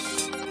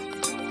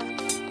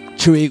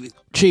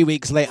 3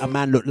 weeks later,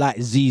 man looked like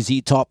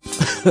ZZ Top. Give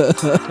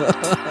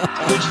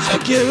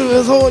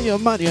us all your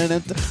money. And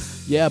then,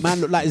 yeah, man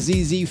looked like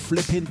ZZ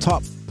Flipping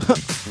Top.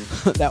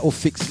 That will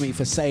fix me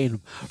for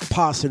saying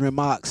passing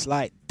remarks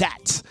like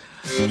that.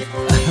 Dear.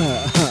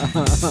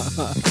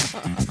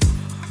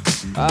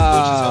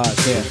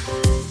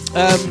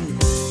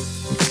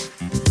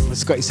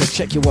 Scotty said,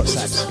 check your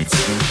WhatsApps.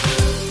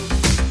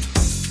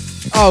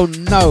 Oh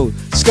no,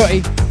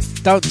 Scotty,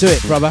 don't do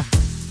it, brother.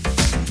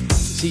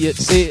 See,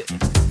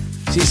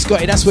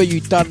 Scotty, that's where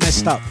you done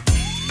messed up.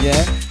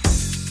 Yeah?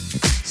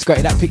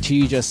 Scotty, that picture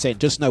you just sent,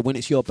 just know when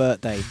it's your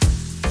birthday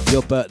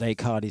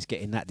card is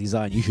getting that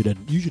design. You should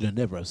have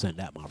never have sent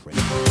that, my friend.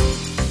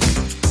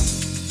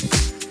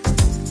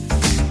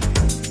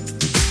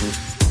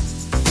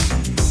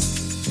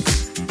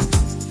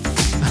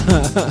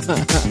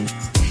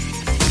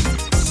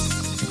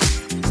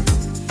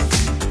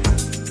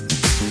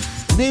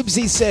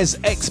 Nibsy says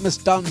Xmas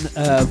done,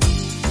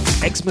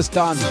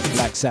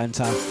 Black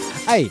Santa.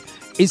 Hey,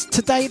 is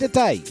today the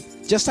day?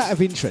 Just out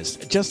of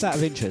interest,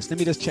 let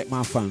me just check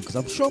my phone, because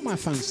I'm sure my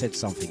phone said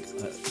something.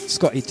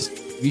 Scotty,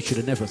 you should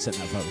have never sent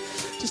that photo.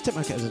 Just take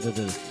my...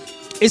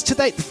 It's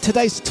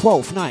today's the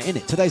 12th night, isn't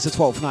it? Today's the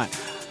 12th night.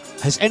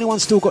 Has anyone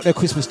still got their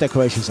Christmas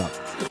decorations up?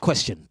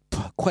 Question.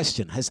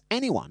 Has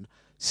anyone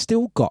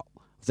still got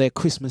their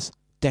Christmas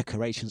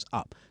decorations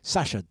up?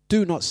 Sasha,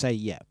 do not say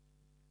yeah.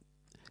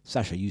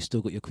 Sasha, you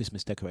still got your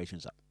Christmas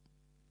decorations up?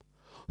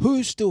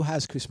 Who still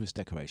has Christmas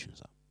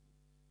decorations up?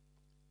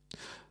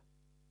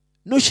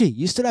 Nushi,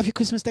 you still have your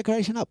Christmas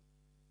decoration up?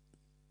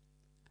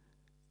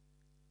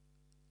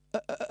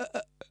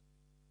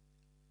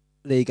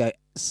 There you go.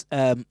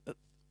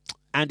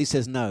 Andy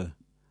says no.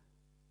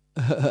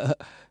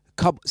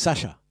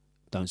 Sasha,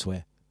 don't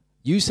swear.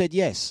 You said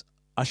yes.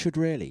 I should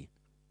really.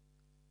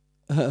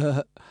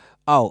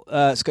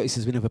 Scotty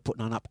says we never put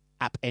none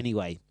app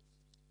anyway.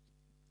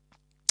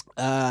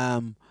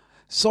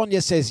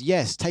 Sonia says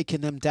yes,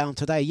 taking them down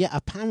today. Yeah,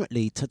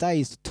 apparently today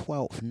is the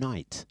 12th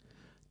night.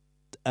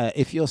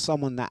 If you're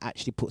someone that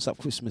actually puts up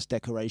Christmas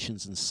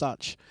decorations and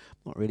such,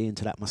 I'm not really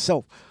into that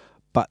myself.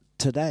 But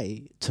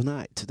tonight,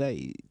 12th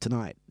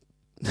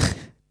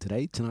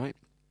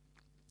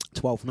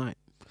night,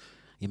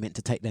 you're meant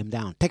to take them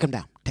down. Take them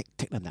down.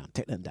 Take them down.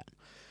 Take them down.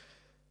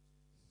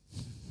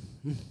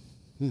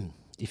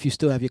 If you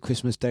still have your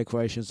Christmas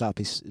decorations up,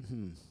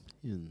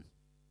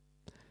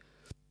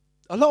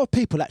 a lot of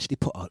people actually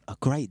put a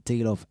great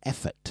deal of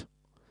effort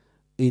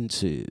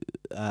into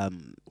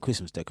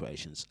Christmas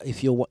decorations.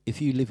 If you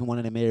live in one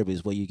of them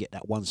areas where you get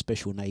that one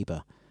special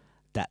neighbour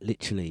that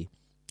literally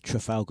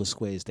Trafalgar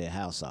Squares their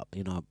house up,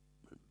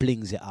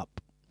 blings it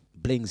up,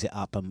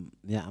 and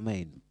you know what I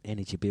mean,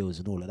 energy bills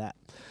and all of that.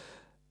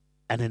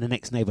 And then the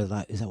next neighbour's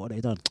like, is that what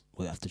they done?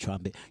 We have to try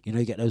and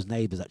you get those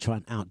neighbours that try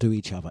and outdo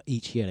each other.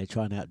 Each year they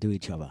try and outdo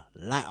each other.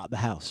 Light up the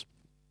house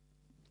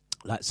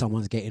like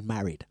someone's getting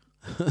married.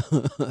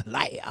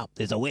 Light it up.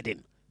 There's a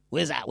wedding.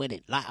 Where's that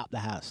wedding? Light up the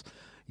house.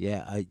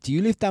 Yeah. Do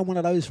you live down one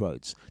of those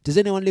roads? Does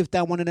anyone live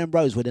down one of them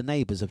roads where the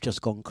neighbours have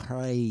just gone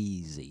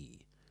crazy?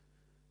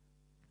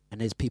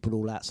 And there's people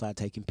all outside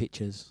taking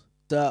pictures.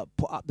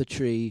 Put up the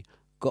tree,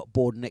 got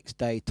bored next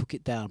day, took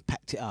it down,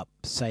 packed it up,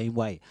 same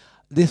way.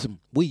 Listen,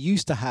 we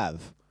used to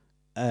have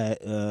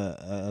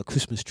a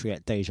Christmas tree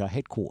at Deja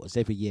headquarters.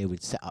 Every year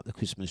we'd set up the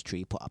Christmas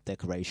tree, put up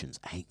decorations.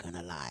 I ain't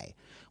gonna lie.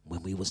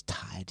 When we was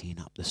tidying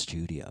up the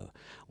studio,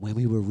 when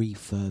we were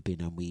refurbing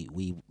and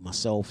we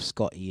myself,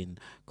 Scotty and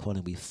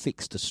Colin, we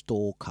fixed the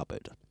store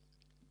cupboard.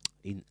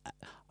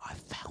 I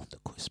found the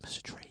Christmas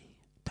tree.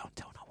 Don't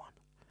tell no one.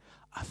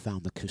 I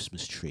found the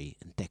Christmas tree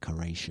and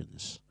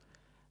decorations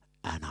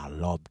and I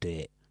lobbed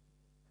it.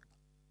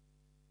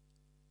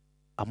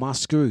 Am I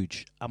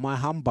Scrooge? Am I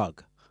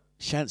humbug?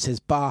 Shant says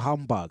bar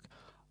humbug.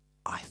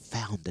 I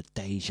found the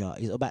Deja.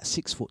 It's about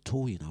 6 foot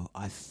tall,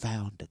 I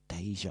found the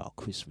Deja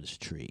Christmas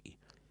tree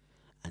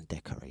and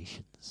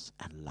decorations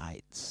and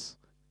lights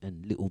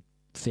and little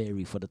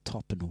fairy for the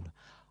top and all.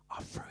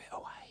 I threw it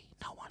away.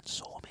 No one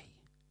saw me.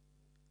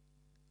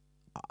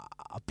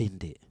 I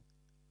binned it.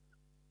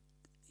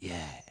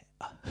 Yeah.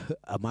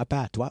 Am I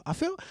bad? I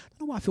don't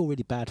know why I feel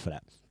really bad for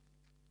that.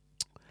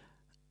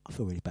 I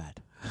feel really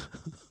bad.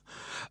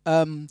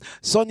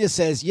 Sonia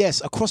says,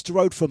 yes, across the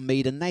road from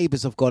me, the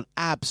neighbours have gone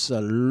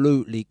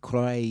absolutely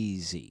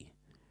crazy.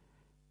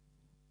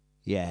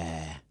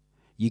 Yeah.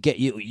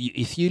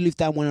 If you live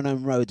down one of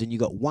them roads and you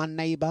got one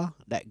neighbour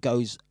that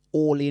goes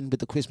all in with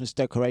the Christmas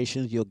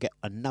decorations, you'll get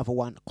another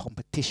one,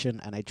 competition,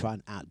 and they try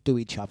and outdo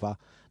each other.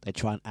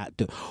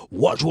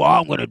 Watch what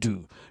I'm going to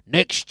do.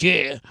 Next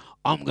year,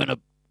 I'm going to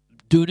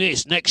do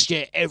this. Next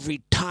year,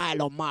 every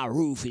tile on my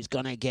roof is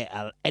going to get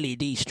a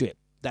LED strip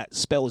that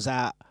spells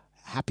out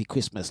Happy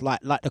Christmas, like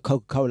the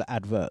Coca-Cola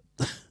advert.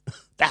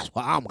 That's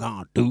what I'm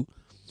gonna do.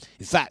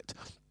 In fact,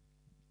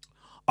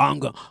 I'm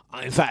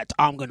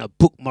gonna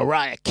book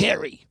Mariah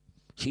Carey.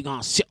 She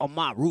gonna sit on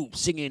my roof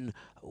singing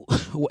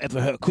whatever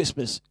her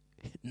Christmas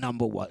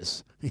number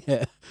was.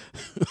 Yeah,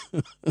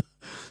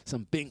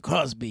 some Bing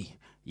Crosby.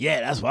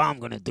 Yeah, that's what I'm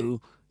gonna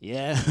do.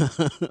 Yeah,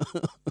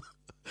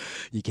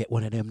 you get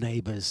one of them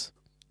neighbours.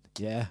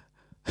 Yeah.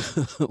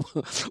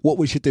 What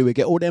we should do, we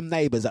get all them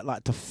neighbours that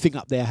like to thing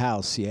up their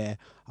house, yeah.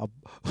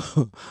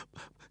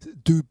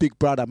 Do Big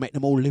Brother, make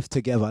them all live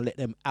together, let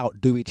them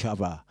outdo each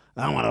other.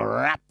 I want to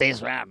wrap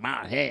this around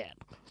my head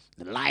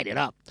and light it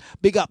up.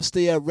 Big ups to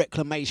the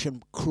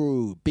reclamation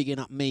crew, bigging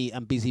up me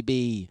and Busy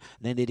B,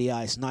 Lenny the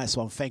Ice, nice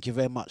one, thank you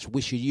very much,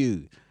 wishing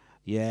you,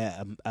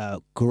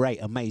 great,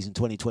 amazing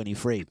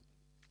 2023.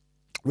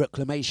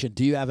 Reclamation,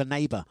 do you have a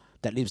neighbour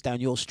that lives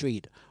down your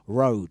street,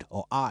 road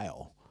or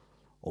aisle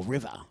or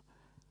river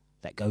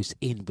that goes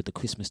in with the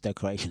Christmas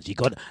decorations? They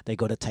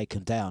got to take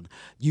them down.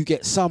 You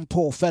get some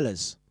poor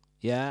fellas,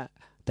 yeah,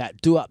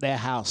 that do up their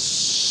house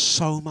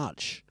so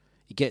much.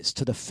 It gets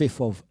to the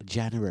 5th of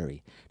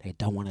January. They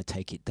don't want to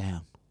take it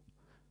down.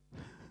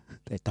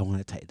 They don't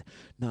want to take it.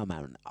 No,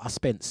 man, I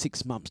spent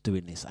 6 months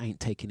doing this. I ain't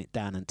taking it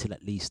down until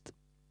at least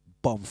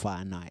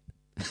bonfire night.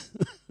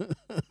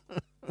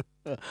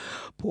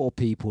 Poor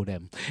people,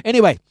 them.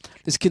 Anyway,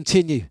 let's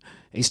continue.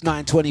 It's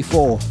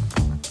 9:24.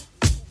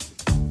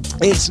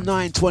 It's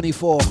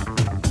 9:24.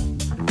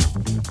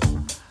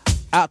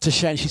 Out to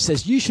Shan, she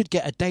says, you should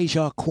get a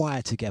Deja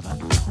choir together.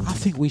 I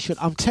think we should.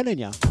 I'm telling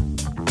you,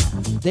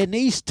 there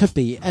needs to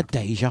be a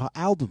Deja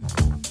album.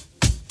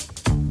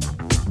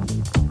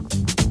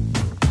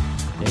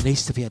 There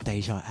needs to be a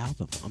Deja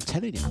album. I'm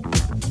telling you.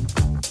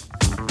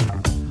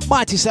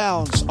 Mighty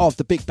sounds of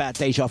the big bad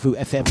Deja Vu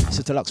FM. It's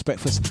a Dlux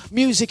breakfast.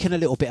 Music and a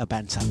little bit of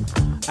banter.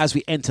 As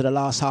we enter the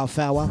last half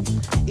hour,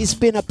 it's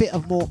been a bit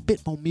more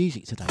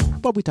music today,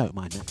 but we don't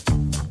mind it.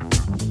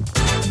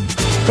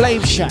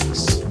 Blame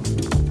Shacks.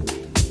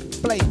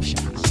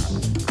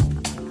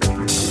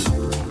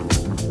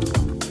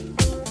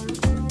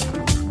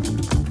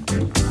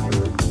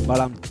 But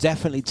I'm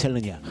definitely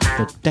telling you,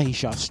 the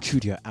Deja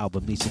Studio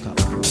album needs to come.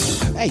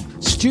 Hey,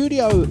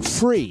 Studio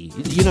 3.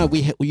 You know,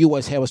 you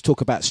always hear us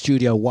talk about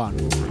Studio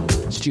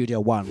 1. Studio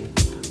 1.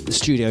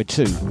 Studio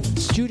 2.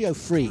 Studio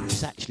 3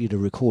 is actually the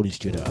recording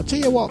studio. I'll tell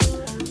you what.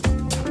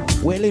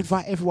 We'll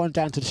invite everyone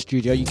down to the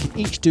studio. You can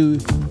each do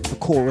a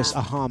chorus,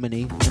 a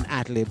harmony, an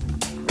ad-lib.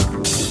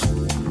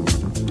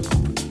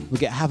 We'll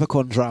get Havoc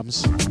on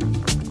drums.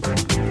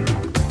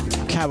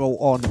 Carol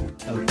on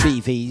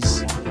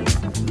BVs.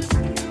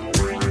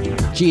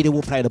 Gina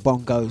will play the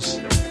bongos.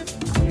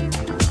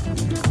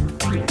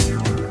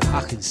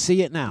 I can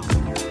see it now.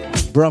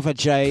 Brother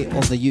Jay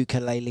on the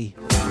ukulele.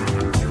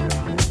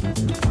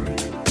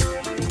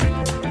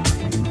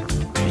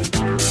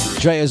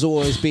 Dre has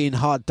always been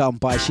hard done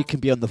by. She can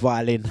be on the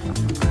violin.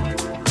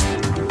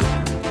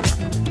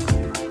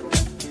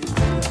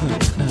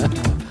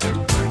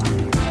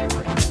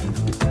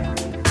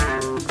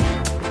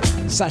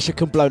 Sasha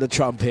can blow the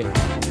trumpet.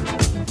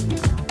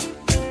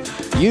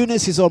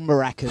 Eunice is on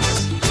maracas.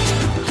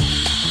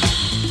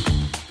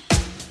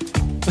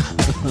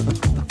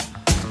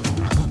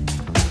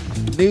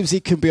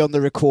 Noobsy can be on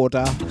the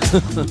recorder.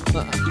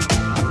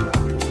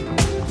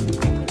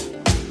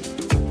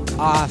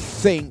 I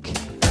think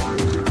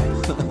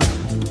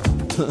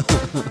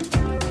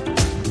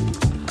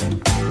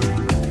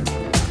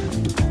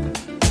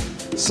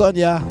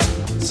Sonia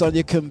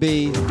can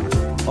be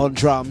on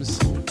drums.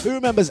 Who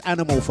remembers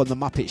Animal from the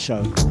Muppet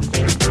Show?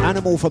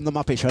 Animal from the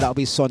Muppet Show, that'll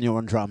be Sonia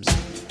on drums.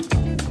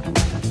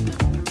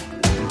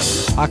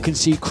 I can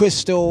see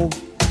Crystal,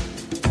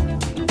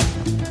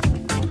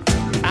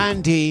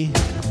 Andy,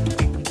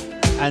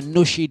 and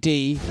Nushi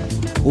D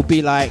will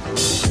be like,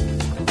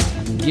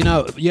 you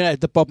know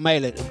the Bob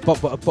Marley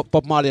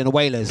and the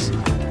Wailers,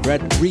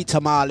 Rita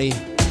Marley,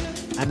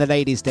 and the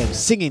ladies them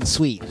singing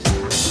sweet.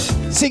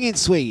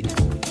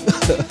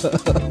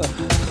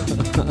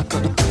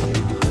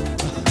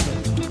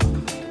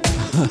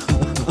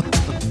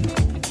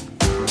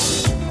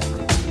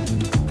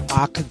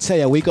 I can tell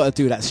you, we got to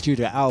do that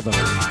studio album.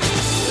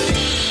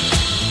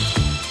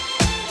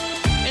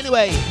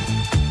 Anyway.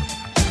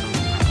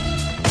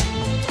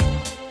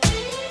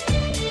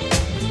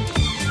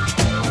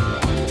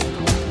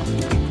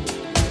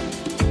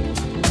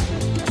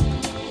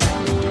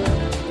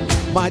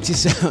 Mighty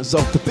sounds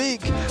of the big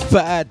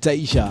bad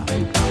Deja.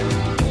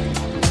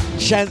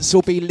 Chance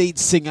will be lead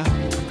singer.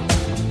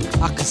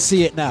 I can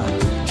see it now.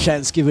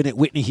 Chance giving it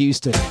Whitney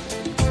Houston.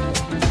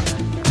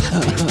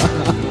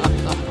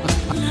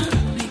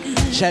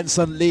 Chance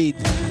on lead.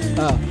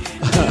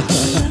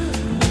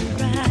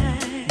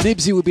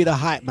 Nibsy will be the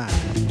hype man.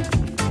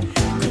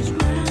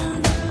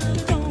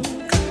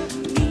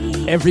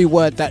 Every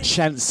word that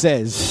Chance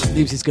says,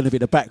 Nibsy's going to be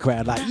the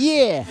background like,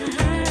 yeah.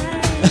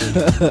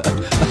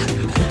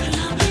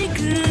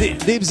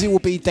 Nibsy will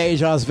be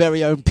Deja's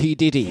very own P.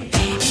 Diddy.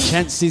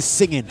 Chance is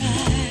singing.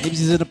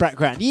 Nibsy's in the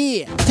background.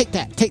 Yeah, take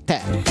that.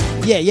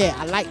 Yeah,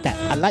 I like that.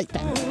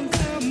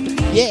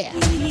 Yeah,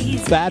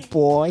 bad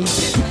boy.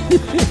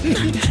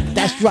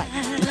 That's right.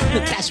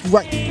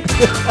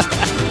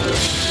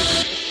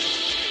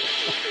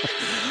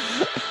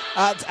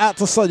 out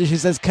to Sonia, she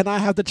says, can I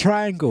have the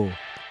triangle?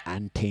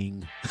 And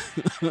ting.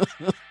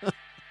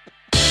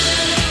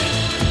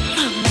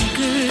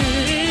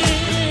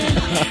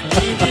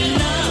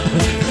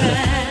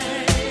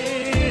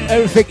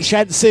 Everything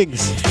Chance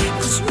sings.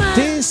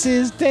 This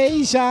is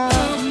Deja.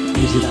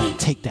 Usually like,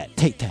 take that.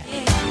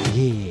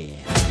 Yeah.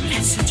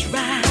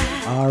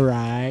 All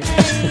right.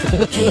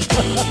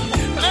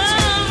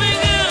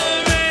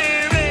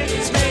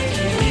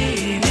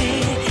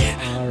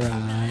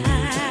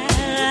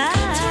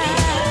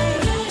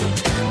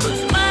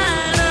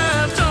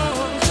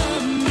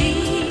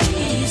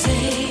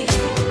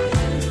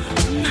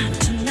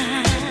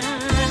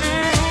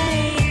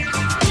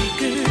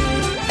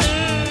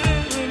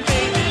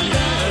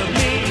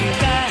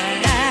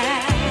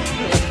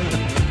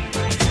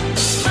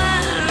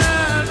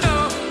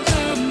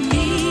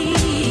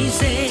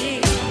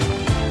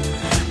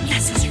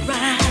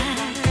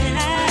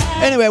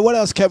 Anyway, what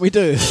else can we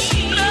do? Sorry,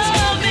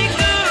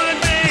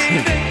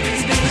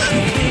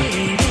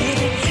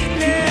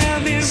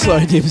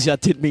 Nibsy, I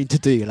didn't mean to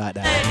do you like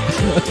that.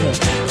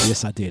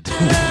 Yes, I did.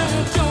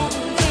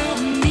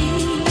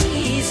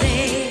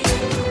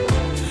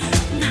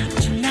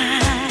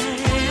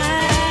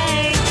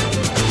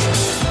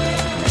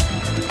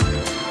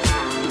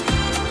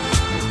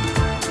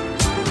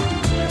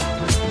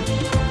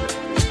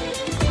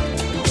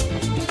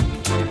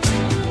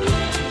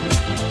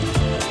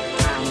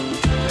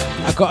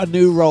 I got a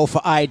new role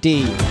for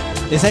ID.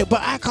 They say,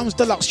 but how comes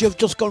Dlux? You've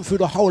just gone through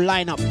the whole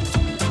lineup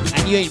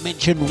and you ain't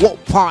mentioned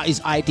what part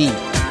is ID.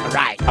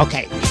 Right,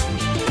 okay.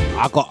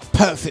 I got a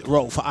perfect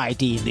role for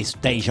ID in this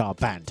Deja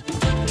band. Do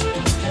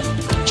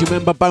you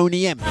remember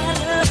Boney M?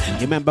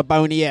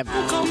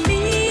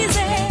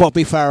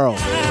 Bobby Farrell.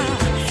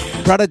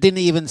 Brother didn't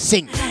even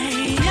sing.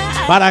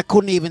 Brother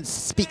couldn't even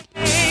speak.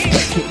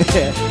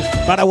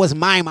 Brother was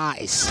mime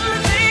artist.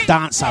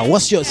 Dancer.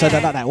 What's your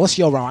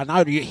role? I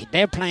know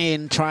they're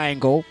playing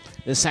triangle.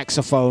 the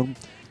saxophone,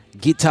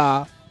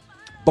 guitar,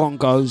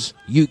 bongos,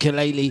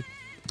 ukulele,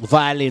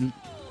 violin.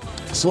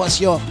 So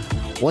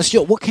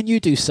what can you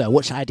do, sir?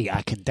 What's ID?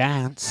 I can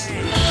dance.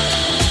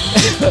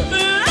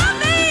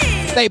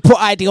 They put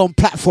ID on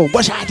platform.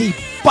 Watch ID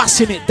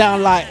busting it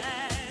down like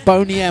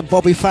Boney and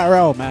Bobby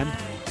Farrell, man.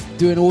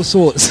 Doing all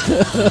sorts.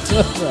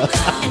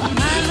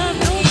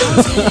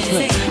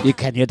 You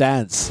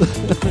dance.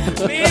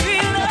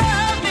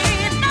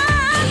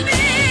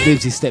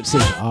 Libsy steps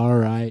in. All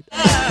right.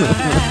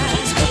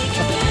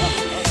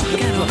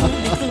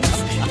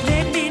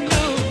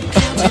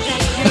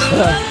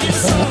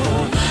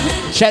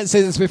 Chance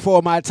says it's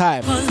before my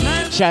time.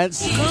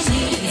 Chance,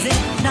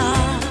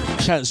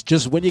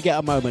 just when you get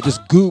a moment,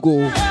 just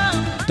Google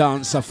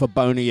dancer for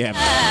Boney M.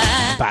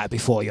 Back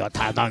before your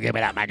time. Don't give me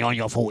that, man. You're on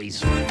your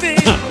 40s.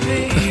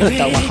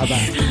 Don't worry about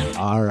it.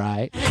 All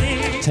right.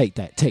 Take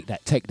that.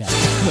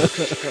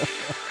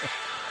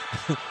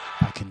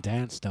 I can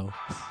dance, though.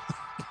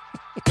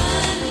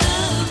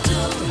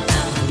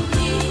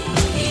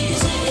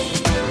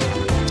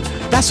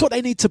 That's what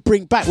they need to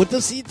bring back. Well,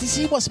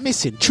 see what's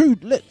missing? True,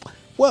 look,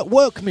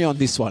 work me on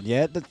this one,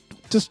 yeah?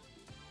 Just,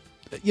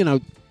 allow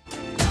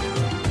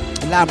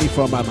me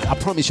for a moment. I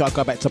promise you I'll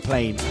go back to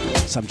playing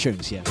some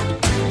tunes, yeah?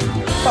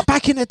 But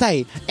back in the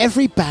day,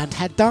 every band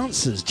had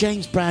dancers.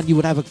 James Brown, you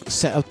would have a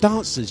set of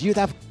dancers. You'd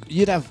have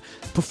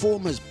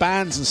performers,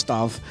 bands and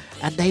stuff,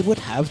 and they would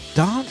have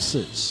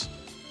dancers.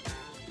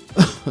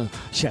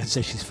 Shan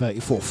says she's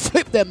 34.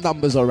 Flip them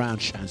numbers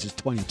around, Shan. She's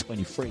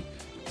 2023.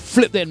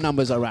 Flip them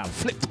numbers around.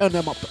 Turn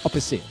them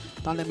opposite.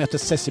 Don't let me have to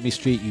Sesame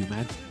Street you,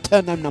 man.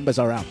 Turn them numbers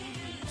around.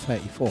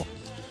 34.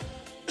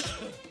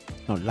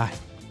 Don't lie.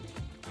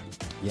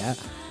 Yeah.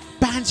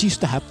 Bands used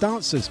to have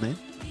dancers, man.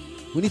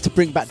 We need to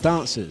bring back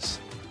dancers.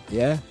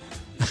 Yeah.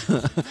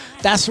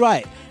 That's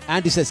right.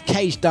 Andy says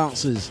cage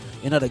dancers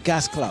in the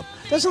gas club.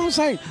 That's what I'm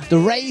saying. The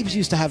raves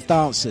used to have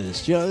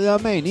dancers. Do you know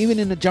what I mean? Even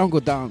in the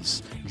jungle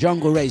raves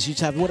used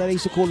to have, what they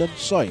used to call them?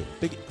 Sorry,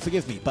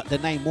 forgive me, but the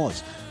name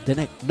was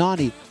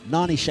Nani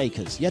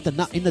shakers. You had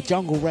in the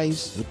jungle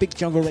raves, the big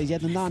jungle raves, you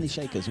had the Nani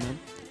shakers, man.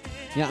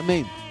 You know what I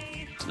mean?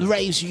 The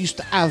raves used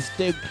to have,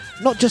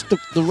 not just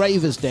the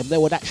ravers, they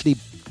would actually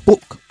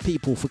book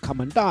people for come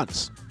and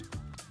dance.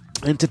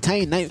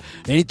 Entertain. They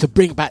need to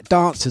bring back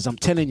dancers, I'm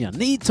telling you.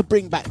 Need to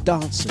bring back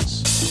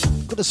dancers.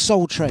 Got a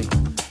Soul Train.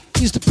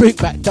 Used to bring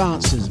back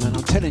dancers, man,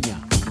 I'm telling you.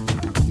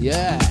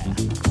 Yeah.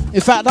 In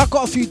fact, I've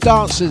got a few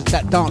dancers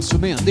that dance for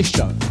me on this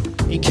show,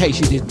 in case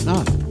you didn't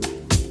know.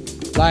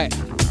 Like,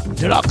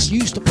 Dlux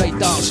used to play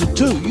dancing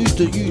too. Used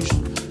to use,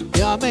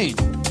 you know what I mean?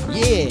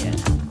 Yeah.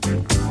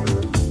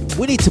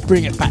 We need to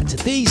bring it back to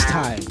these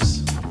times.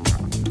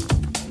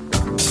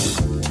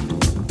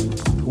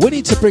 We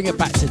need to bring it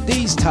back to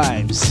these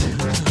times.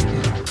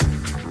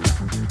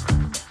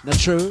 Not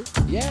true?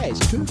 Yeah,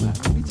 it's true, man.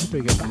 We need to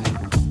bring it back.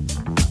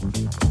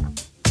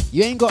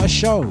 You ain't got a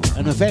show,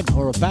 an event,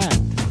 or a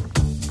band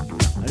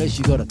unless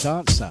you got a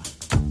dancer.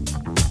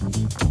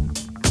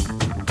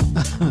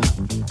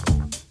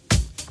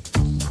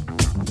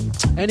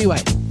 Anyway,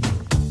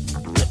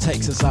 that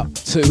takes us up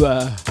to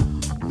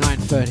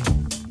 9:30.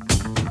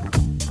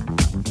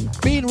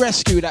 Being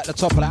rescued at the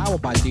top of the hour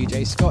by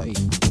DJ Scotty.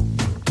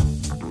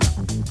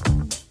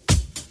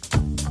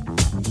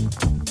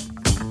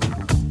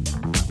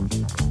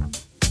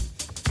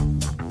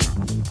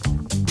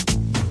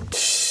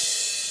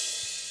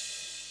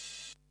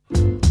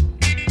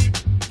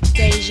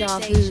 Deja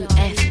Vu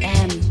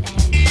FM.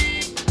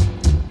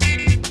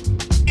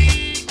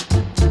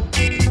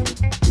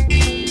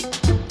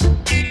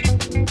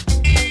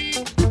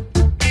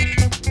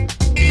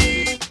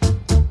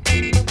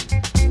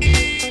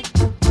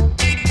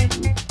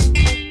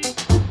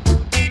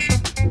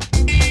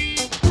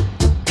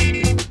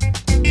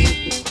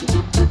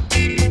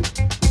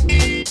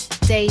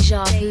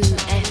 Deja Vu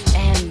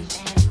FM.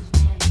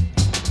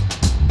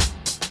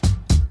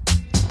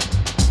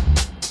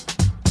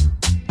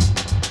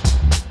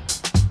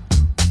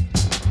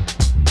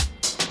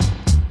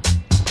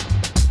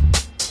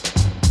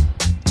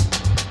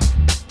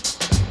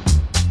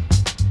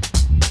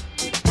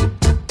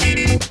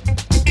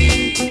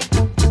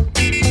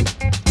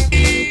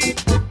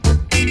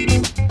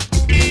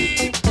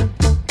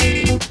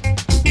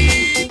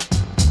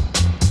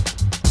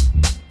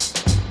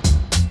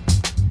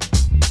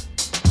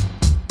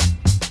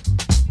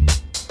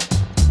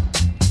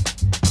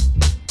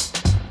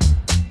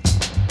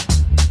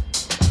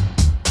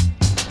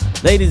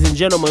 Ladies and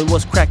gentlemen,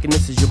 what's cracking?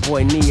 This is your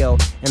boy Neo,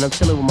 and I'm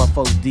chilling with my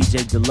folks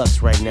DJ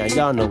Dlux right now.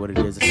 Y'all know what it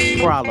is.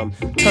 It's a problem.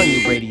 Turn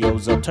your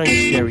radios up, turn your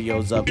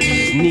stereos up.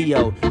 It's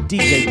Neo,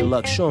 DJ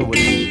Dlux, show 'em what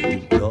it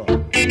is.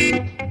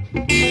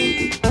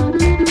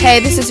 Hey,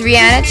 this is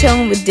Rihanna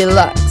chilling with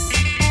Dlux.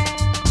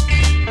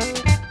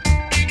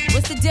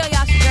 What's the deal,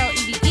 y'all? It's your girl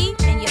EVE,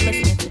 and you're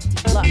listening to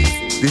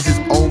Dlux. This is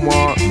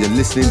Omar. You're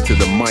listening to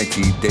the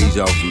mighty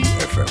Deja Vu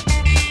FM.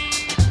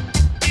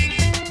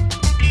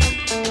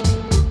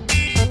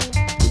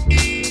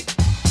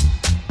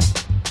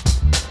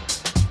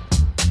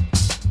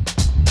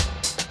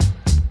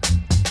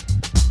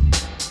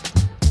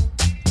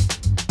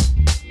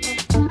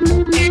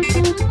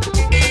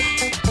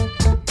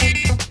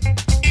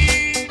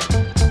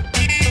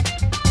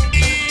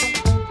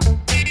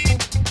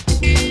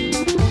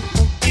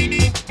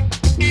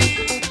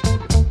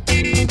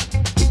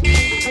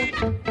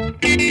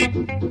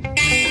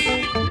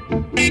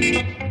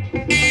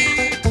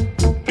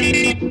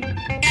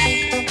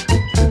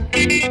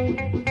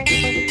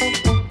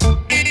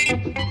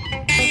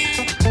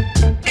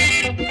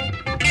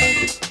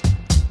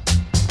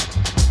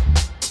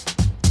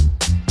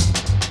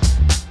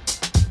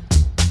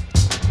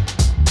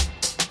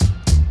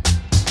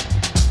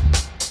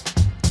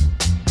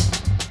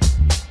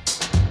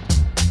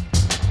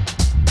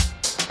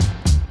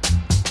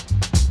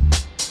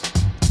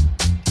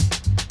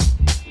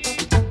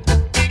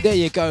 There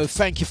you go.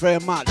 Thank you very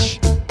much.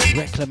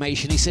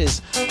 Reclamation. He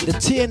says the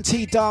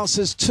TNT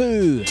dancers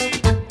too.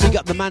 Big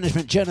up the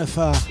management,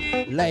 Jennifer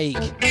Lake.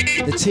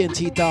 The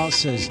TNT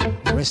dancers.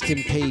 Rest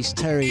in peace,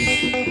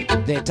 Terry.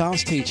 Their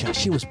dance teacher.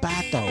 She was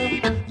bad though.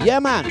 Yeah,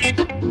 man.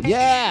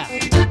 Yeah.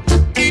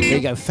 There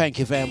you go. Thank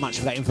you very much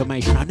for that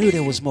information. I knew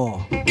there was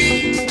more.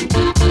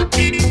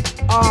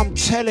 I'm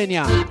telling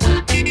ya.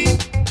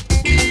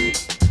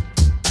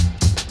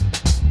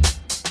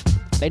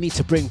 They need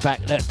to bring back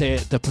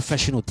the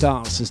professional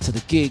dancers to the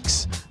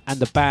gigs and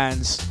the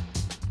bands.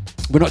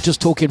 We're not just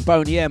talking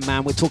Boney M,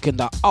 man. We're talking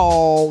the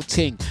whole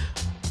thing.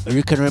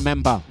 Who can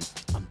remember?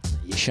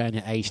 You're showing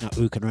your age now.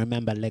 Who can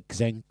remember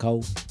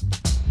Legzenko?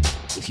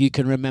 If you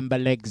can remember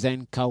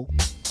Legzenko.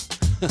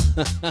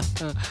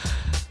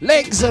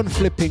 Legs and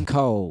flipping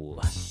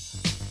coal.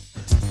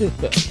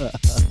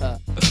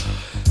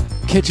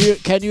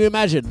 Can you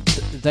imagine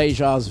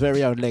Deja's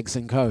very own Legs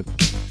and Co?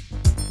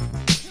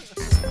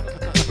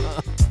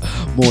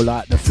 More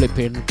like the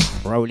flipping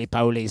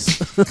roly-polies.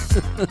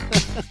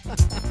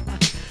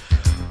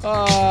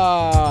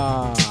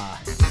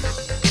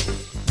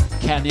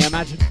 Can you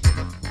imagine?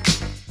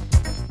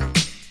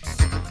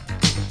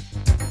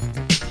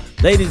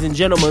 Ladies and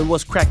gentlemen,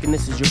 what's cracking?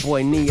 This is your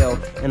boy Neo,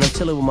 and I'm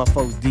chilling with my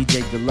folks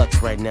DJ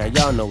Dlux right now.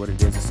 Y'all know what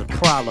it is. It's a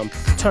problem.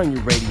 Turn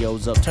your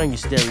radios up, turn your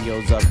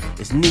stereos up.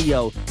 It's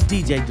Neo,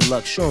 DJ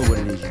Dlux, showing what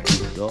it is you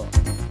do, dog.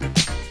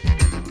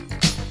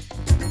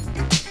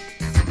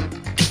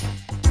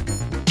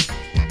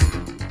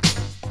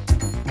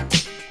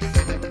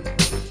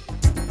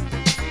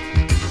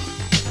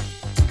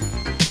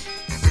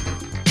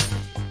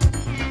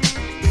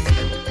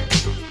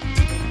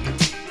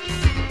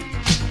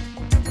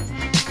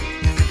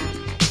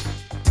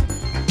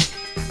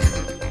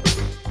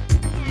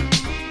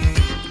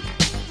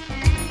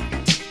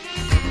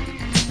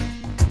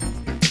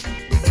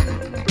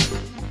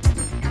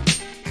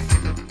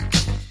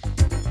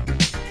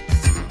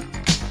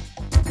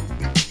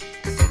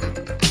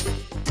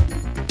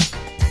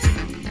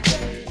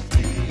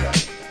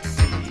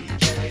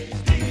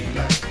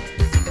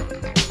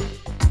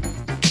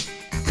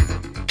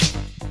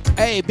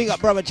 Hey, big up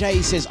brother Jay.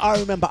 He says, I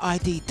remember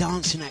ID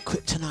dancing at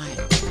Kryptonite.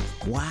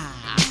 Wow.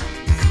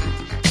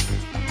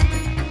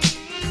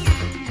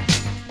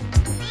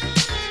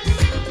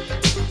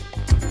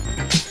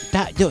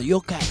 That, dude,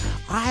 your guy.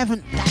 I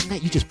haven't done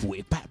that. You just brought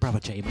it back, brother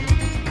Jay, man.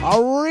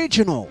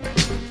 Original.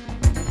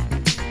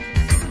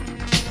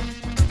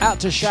 Out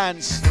to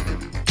Shans.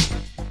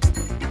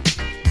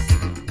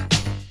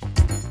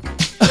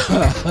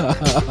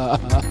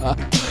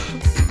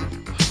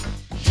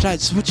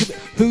 Shans, what you mean?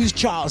 Whose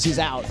Charles is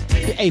out?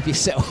 Behave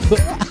yourself.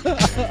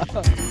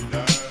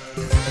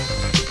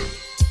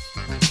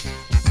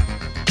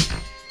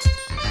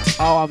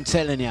 Oh, I'm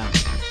telling ya,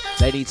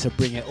 they need to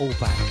bring it all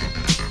back.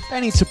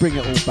 They need to bring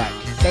it all back.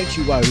 Don't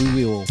you worry,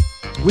 we will.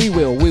 We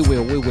will, we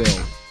will, we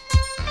will.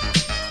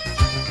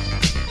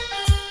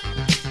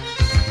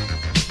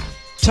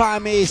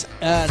 Time is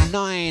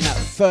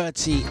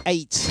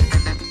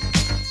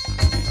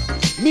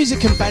 9:38.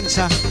 Music and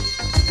banter.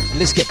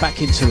 Let's get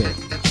back into it.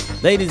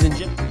 Ladies and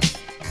gentlemen.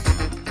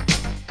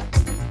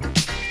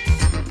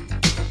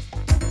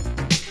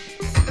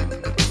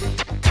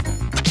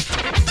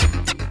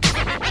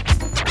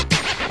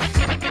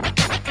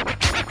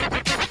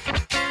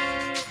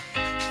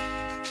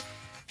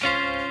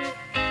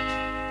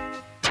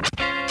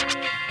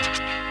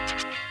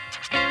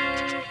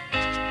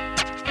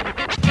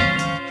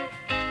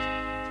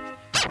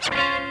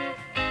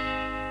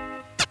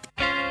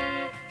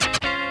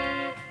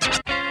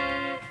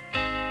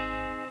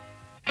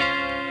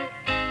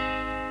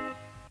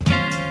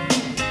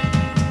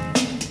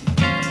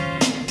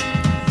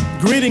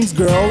 Greetings,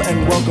 girl,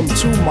 and welcome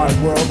to my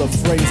world of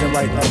phrasing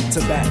right up to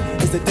bat.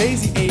 It's the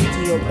daisy age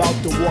and you're about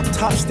to walk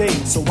top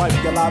stage, so wipe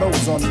your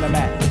lottos on the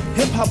mat.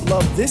 Hip-hop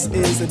love this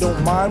is, and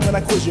don't mind when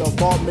I quiz your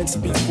involvements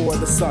before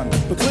the sun.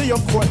 But clear your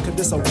court, cause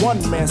this a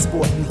one-man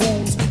sport, and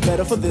who's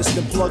better for this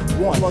than plug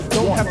one?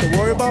 Don't have to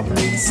worry about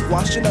me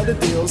squashing other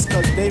deals,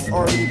 cause they've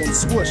already been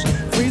squished.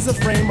 Freeze the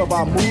frame of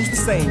our moves the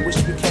same, which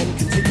we can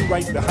continue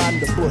right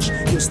behind the bush.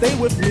 You'll stay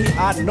with me,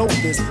 I know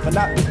this, but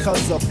not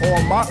because of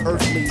all my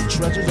earthly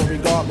treasures, or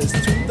regardless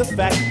to the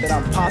fact that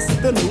I'm past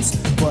the noose,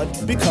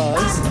 but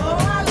because I know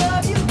I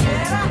love you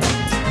better.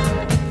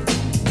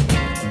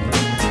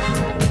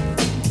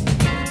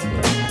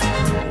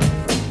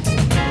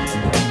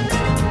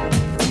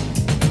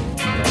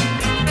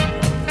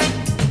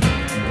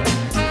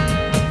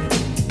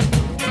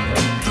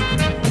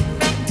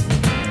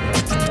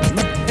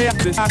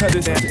 I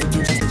just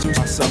introduce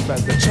myself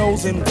as the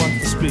chosen one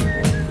to speak.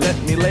 Let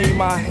me lay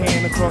my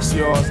hand across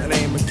yours and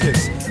aim a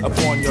kiss.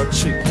 upon your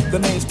cheek. The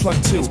name's Plug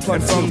 2,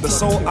 and from the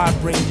soul I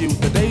bring you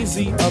the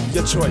daisy of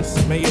your choice.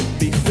 May it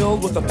be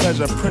filled with a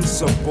pleasure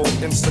principle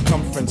in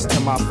circumference to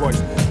my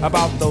voice.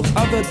 About those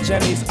other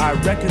Jennies I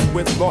reckoned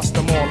with, lost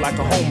them all like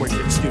a homework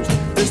excuse.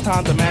 This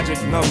time the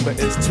magic number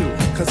is 2,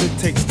 cause it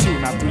takes 2,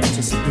 not 3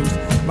 to seduce.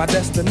 My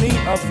destiny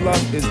of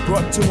love is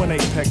brought to an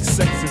apex.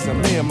 Sex is a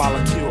mere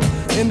molecule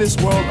in this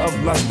world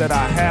of lust that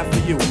I have for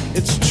you.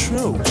 It's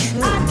true.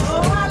 I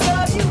know I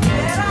love you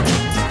better.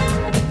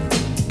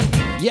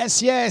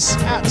 Yes, yes,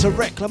 out to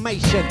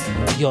Reclamation.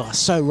 You're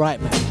so right,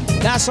 man.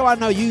 That's how I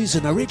know you's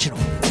an original.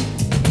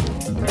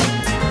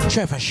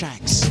 Trevor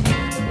Shanks.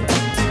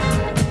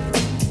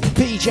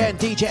 PJ and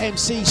DJ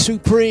MC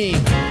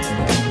Supreme.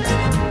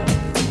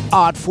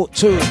 Hard Foot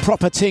 2,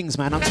 proper things,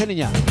 man. I'm telling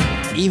you.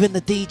 Even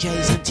the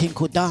DJs and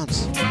Tinkle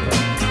dance.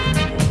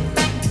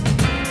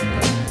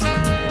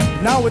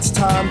 Now it's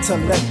time to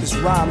let this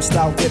rhyme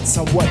style get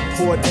somewhat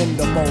poured in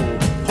the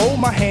mold. Hold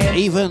my hand.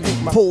 Even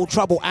Paul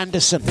Trouble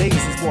Anderson.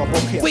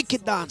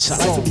 Wicked dancer.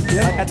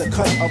 At the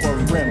cut of a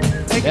rim.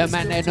 Yeah,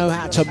 man, they know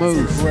how to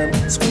move.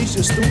 Squeeze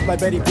your stoop like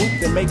Betty Boop,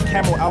 then make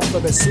camel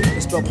alphabet soup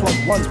and spell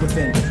plug ones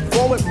within.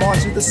 Forward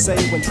march is the say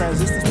when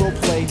transistors will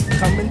play.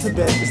 Come into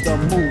bed is the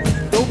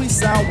move. Dolby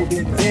sound will be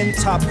then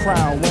top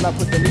crown when I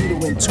put the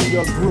needle into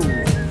your groove.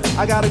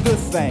 I got a good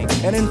thing,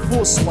 and in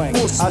full swing.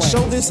 I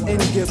show this in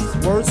gifts,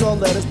 words or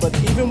letters, but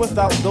even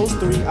without those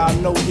 3, I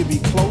know you'd be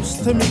close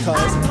to me, cause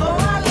I know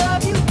I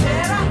love you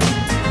better.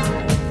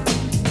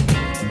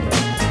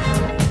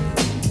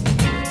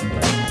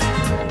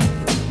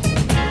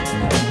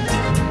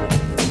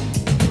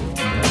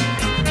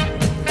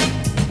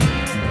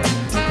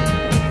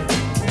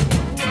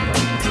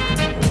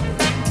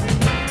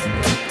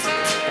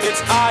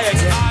 it's I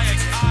again.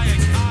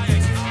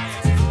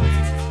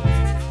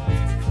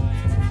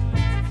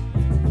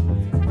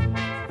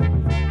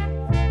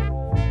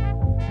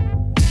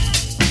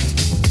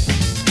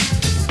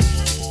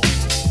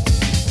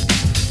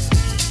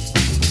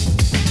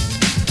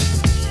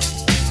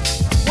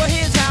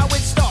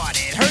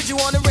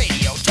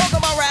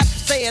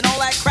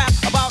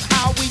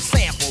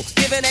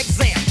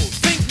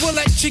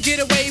 You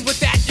get away with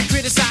that, you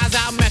criticize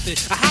our method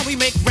of how we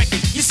make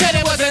records. You said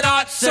it wasn't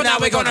art, so now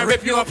we're gonna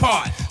rip you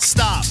apart.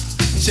 Stop,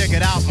 check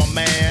it out, my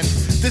man.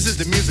 This is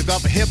the music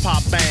of a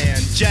hip-hop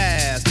band.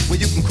 Jazz, well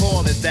you can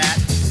call it that.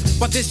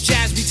 But this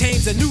jazz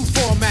retains a new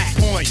format.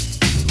 Point,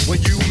 when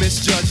you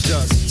misjudged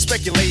us,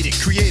 speculated,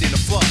 created a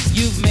fuss.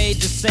 You've made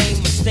the same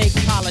mistake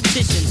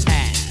politicians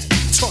have.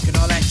 Talking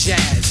all that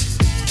jazz.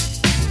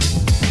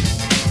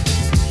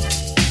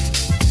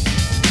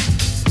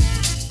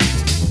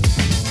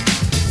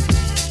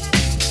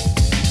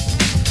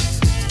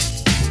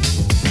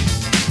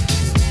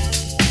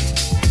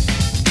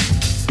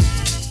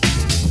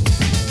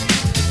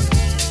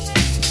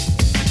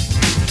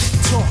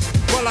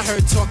 I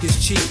heard talk is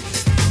cheap,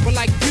 but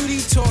like beauty,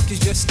 talk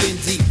is just skin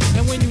deep.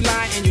 And when you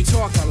lie and you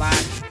talk a lot,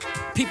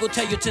 people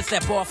tell you to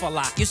step off a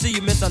lot. You see,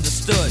 you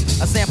misunderstood.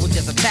 A sample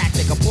just a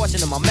tactic, a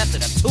portion of my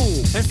method, a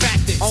tool. In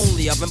fact, it's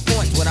only of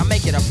importance when I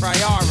make it a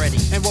priority.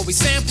 And what we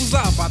samples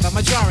love by the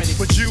majority.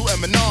 But you a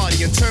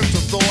minority in terms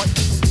of thought,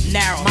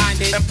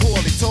 narrow-minded and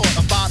poorly taught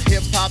about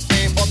hip-hop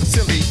fame or the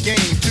silly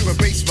game to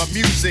erase my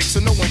music so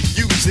no one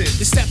can use it.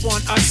 You step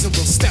on us and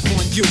we'll step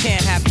on you.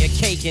 Can't have your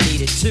cake and eat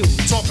it too.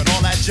 Talking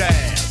all that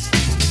jazz.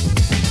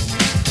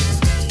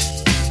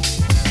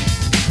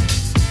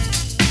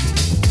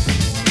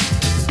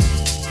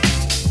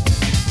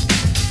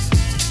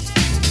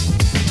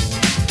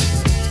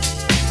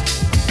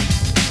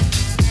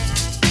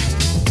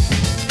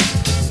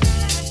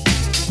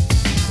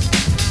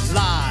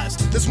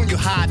 That's when you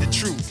hide the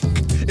truth.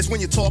 It's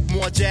when you talk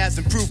more jazz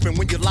than proof, and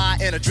when you lie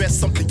and address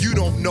something you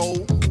don't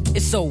know.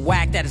 It's so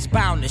whack that it's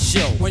bound to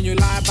show. When you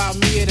lie about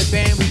me and the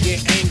band, we get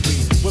angry.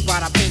 Whip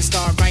out our pen,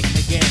 start writing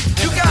again.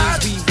 You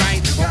got we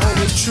write are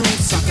always true.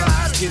 Sucker,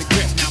 get a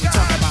grip. Now we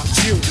talk about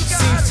you.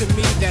 Seems to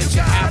me that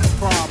you have a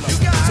problem,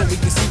 so we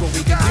can see what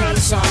we can do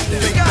to solve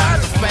it. Think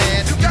about the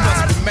fan, you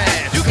must be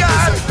mad. You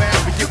got it. So bad,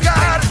 but you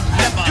got it.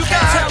 Never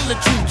tell the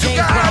truth.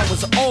 James Brown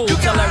was old.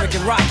 Tell Eric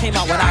and Rock came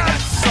out when I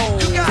got soul.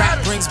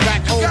 Rap brings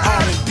back old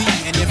R&B,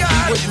 and if we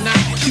would not,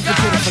 people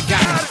could have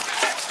forgotten.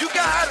 You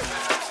got it.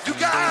 You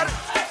got it.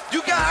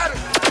 You got it.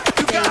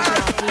 You got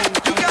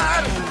it. You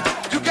got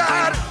it. You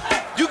got it.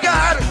 You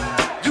got it.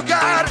 You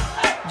got it.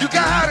 You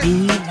got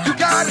it. You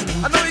got it.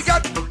 I know you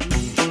got it.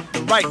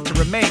 The right to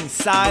remain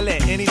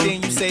silent.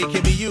 Anything you say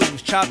can be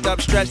used. Chopped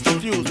up, stretched,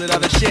 and fused with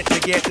other shit to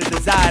get the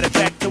desired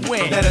effect to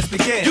win. Let us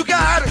begin. You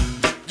got it.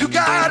 You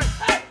got it.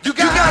 You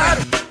got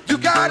it. You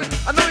got it.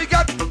 I know you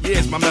got it.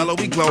 Years my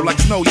melody glow like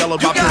snow yellow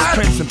by Prince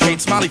Prince and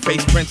paint smiley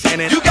face prints in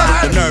it. You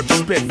got the nerve to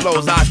spit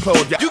flows, eyes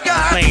closed. Yeah. You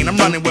got lane. I'm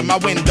running with my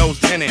windows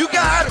tinted. You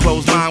got it.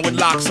 Closed line with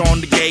locks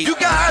on the gate. You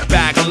got it.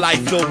 Bag of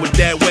life filled with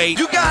dead weight.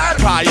 You got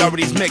it.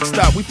 Priorities mixed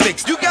up, we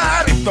fixed. You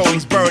got it. And throw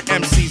these bird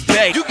MCs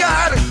day. You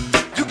got it.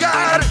 You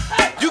got it.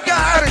 You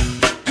got it.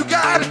 You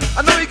got it.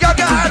 I know you got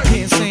it. You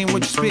can't say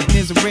what you're spitting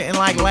isn't written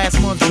like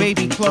last month's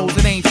baby clothes.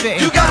 It ain't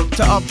fitting. You got it.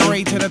 To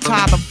upgrade to the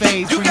toddler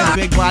phase, bringing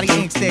big body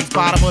ink sticks,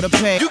 bottom of the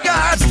page.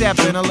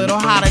 Stepping a little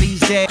hotter these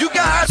days.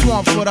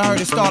 Swamp foot, I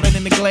heard it started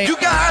in the glade.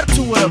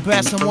 Two of the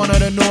best and one of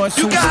the north.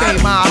 Who stay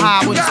mile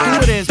high with the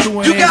stewardess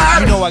doing it.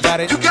 You know I got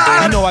it. You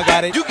know I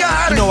got it. You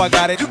know I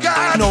got it. You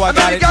know I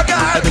got it.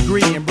 A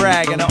degree in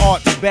brag and an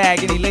art to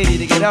bag any lady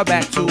to get her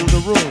back to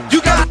the room.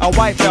 A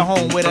wife at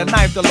home with a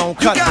knife alone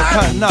cut for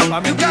cutting up.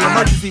 I'm in the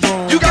emergency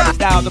room.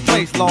 Style the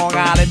place, Long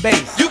Island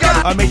base.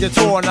 A major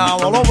tour now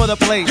all over the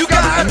place.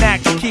 A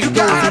knack to keep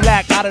those who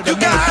lack out of the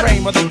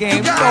mainframe of the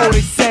game. You know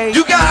they say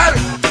you got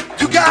it.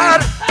 You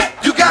got it.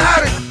 You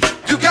got it.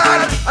 You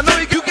got it. I know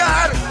you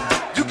got it.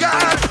 You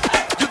got it.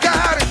 You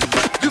got it.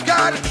 You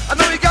got it. I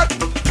know you got it.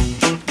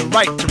 The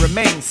right to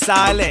remain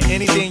silent.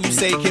 Anything you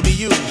say can be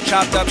used.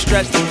 Chopped up,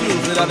 stretched, and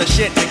fused with other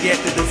shit to get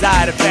the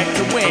desired effect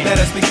to win. Let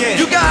us begin.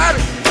 You got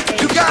it.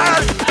 You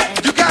got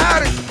it. You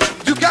got it.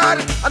 You got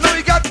it. I know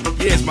you got it.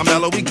 Here's my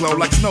mellow, we glow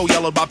like snow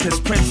yellow by piss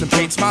prints and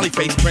paint smiley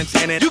face prints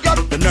in it. You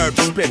got the nerve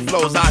to spit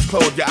flows, eyes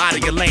closed, you're out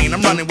of your lane.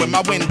 I'm running with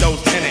my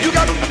windows tinted. You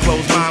got I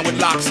close mine with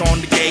locks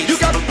on the gate. You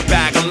got a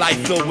bag of life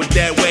filled with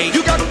dead weight.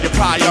 You got your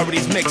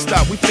priorities mixed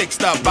up. We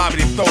fixed up Bobby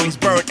to throw these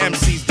bird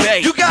MCs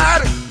bay. You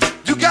got it.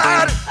 You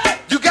got it.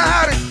 You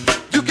got it.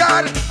 You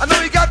got it. I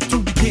know you got it. To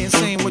begin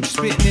saying what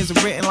you're spitting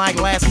isn't written like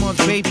last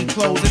month's baby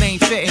clothes. It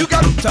ain't fitting. You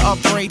got to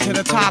upgrade to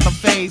the toddler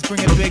phase,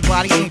 bringing big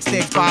body ink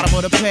sticks, bottom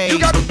of the page. You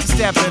got to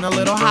step in a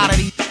little hotter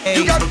these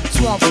days.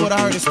 Swamp foot,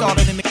 I heard it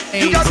started in the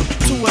age.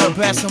 Two of the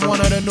best and one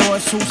of the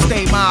north. Who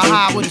stay mile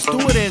high with the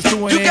stewardess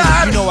doing it.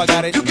 You know I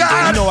got it. You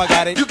know I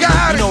got it. You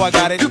know I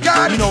got it. You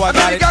know I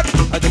got it.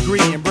 A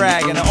degree in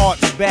brag and an art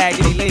to bag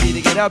any lady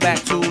to get her back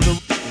to the.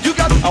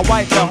 A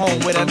wife at home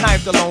with a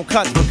knife alone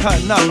cuts for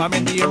cutting up. I'm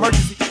in the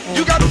emergency room.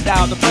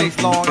 Style the place,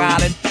 Long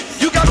Island.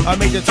 A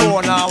major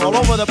tour now all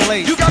over the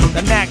place.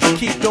 The knack to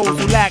keep those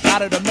who lack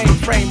out of the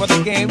mainframe of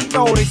the game. You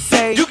know they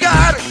say you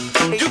got it.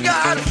 You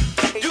got it.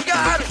 You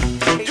got it.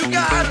 You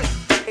got it.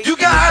 You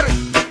got it.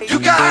 You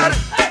got it.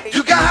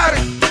 You got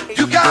it.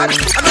 You got it.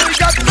 I know you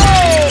got to go.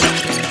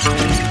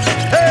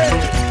 Hey,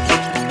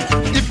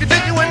 if you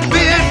think you wouldn't be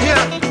in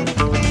here,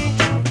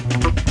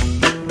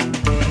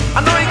 I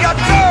know you got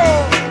to go.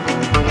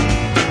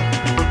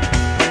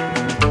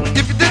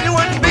 If you think you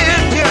wouldn't be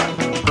in here,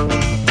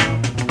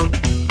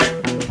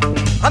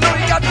 I know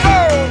you got to go.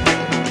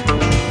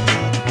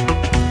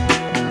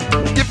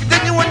 If you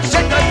think you wouldn't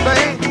shake that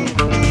thing,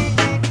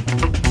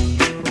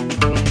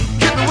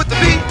 hit me with the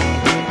beat.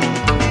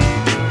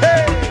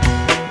 Hey,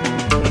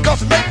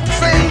 because it makes me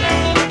sing.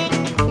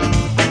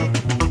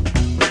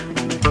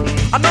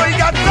 I know you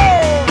got to go.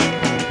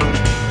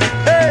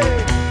 Hey,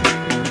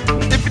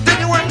 if you think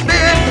you wouldn't be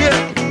in here,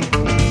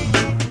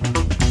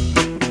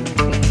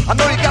 I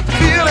know you got the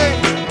feeling.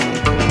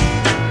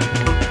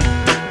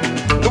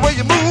 The way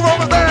you move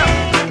over there.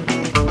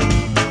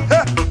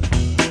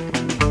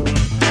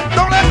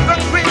 Don't let the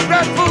green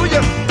grass fool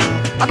you.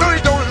 I know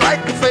you don't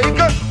like the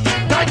faker.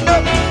 Tighten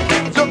up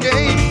your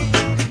game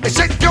and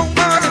shake your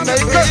money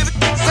maker.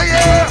 Say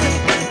yeah.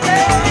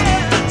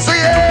 Say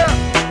yeah.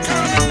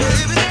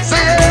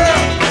 Say yeah.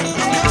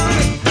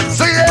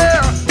 Say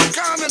yeah.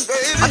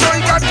 I know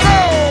you got to go.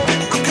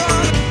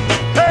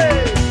 Hey.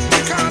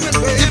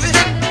 If you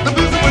think the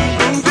music was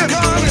grooving,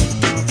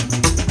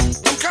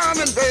 I'm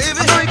coming, baby.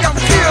 I know you got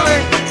the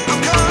feeling. I'm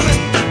coming.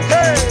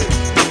 Hey.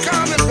 I'm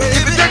coming, baby.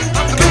 If you think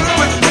the music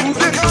was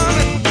grooving,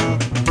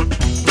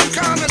 I'm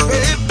coming,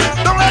 baby.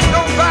 Don't let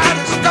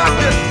nobody stop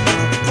you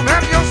from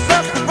having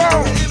yourself a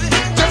ball.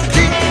 Just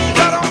keep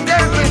right on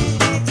dancing,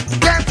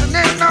 dancing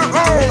in the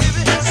hole.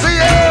 See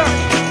ya.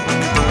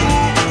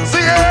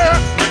 See ya.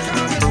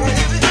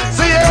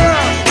 See ya.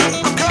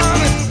 I'm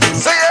coming.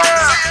 See ya.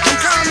 I'm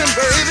coming,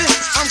 baby.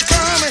 I'm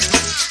coming.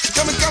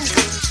 Coming,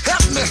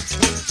 help me.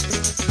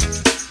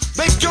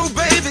 Make your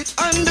baby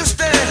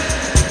understand.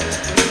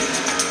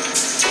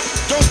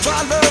 Don't try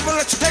love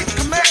unless you take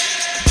command.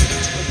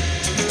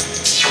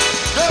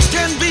 Love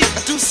can be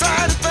a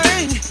two-sided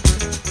thing.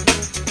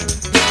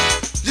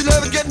 You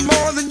never get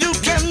more than you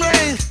can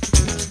bring.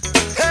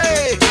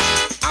 Hey,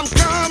 I'm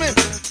coming,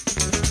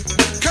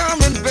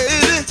 coming,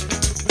 baby.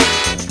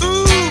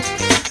 Ooh,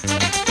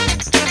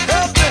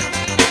 help me.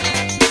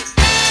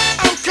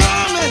 I'm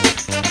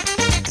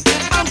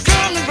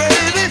coming,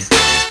 baby.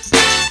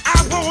 I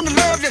wanna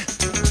love you.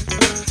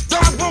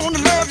 Don't I wanna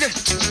love you?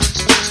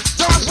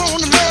 Don't I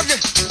wanna love you?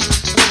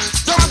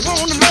 Don't I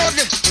wanna love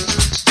you?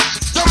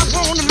 Don't I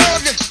wanna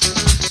love you?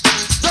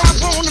 Don't I wanna love you? Don't I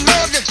wanna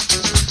love you?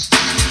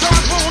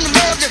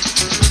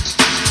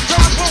 Don't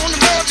I wanna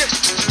love you?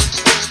 Don't I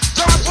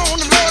wanna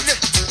love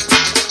you?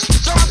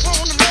 Don't I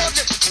wanna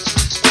love you?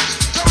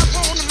 Don't I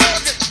wanna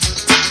love you?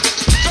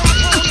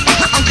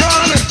 I'm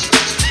coming.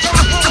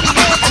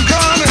 I'm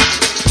coming.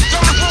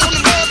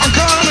 I'm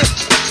coming.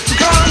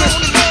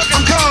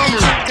 I'm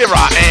coming. Here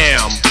I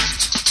am,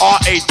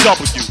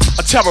 R-A-W,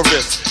 a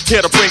terrorist, here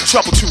to bring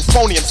trouble to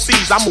phony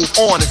MCs. I move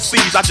on and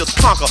seize, I just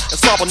conquer and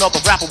solve another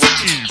rapper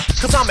with ease.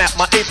 Cause I'm at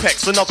my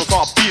apex and others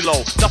are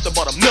below, nothing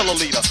but a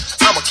milliliter.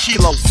 I'm a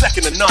kilo,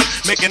 second to none,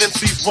 making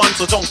MCs run,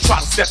 so don't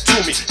try to step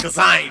to me, cause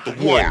I ain't the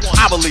one.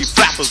 I believe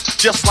rappers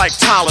just like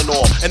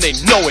Tylenol, and they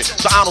know it,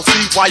 so I don't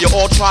see why you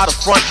all try to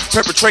front,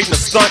 perpetrating a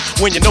stunt,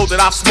 when you know that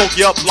I smoke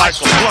you up like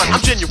a blunt.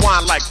 I'm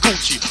genuine like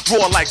Gucci,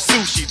 raw like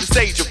sushi, the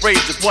stage of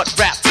rage is what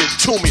rap did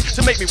to me,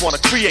 to make me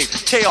wanna create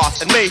chaos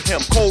and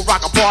mayhem, cold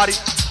rock a party.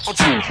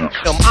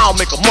 I'll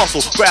make a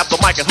muscle, grab the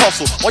mic and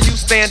hustle. While you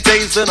stand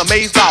dazed and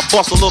amazed, I'll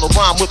bust a little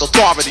rhyme with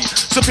authority,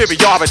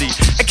 superiority,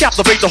 and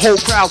captivate the whole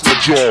crowd with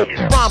joy.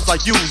 Rhymes I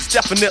use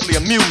definitely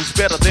amuse,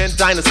 better than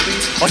Dynasty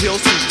or Hill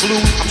Street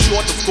Blues. I'm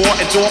sure to score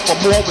and door for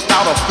more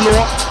without a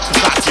floor,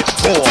 cause I get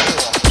bored.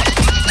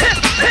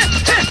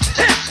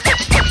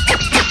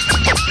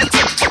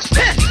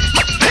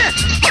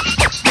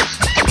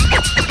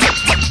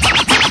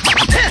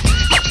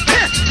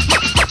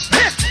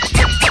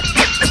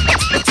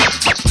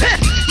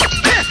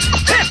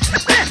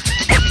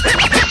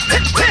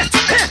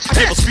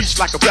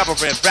 Like a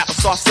reverend, rappers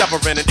start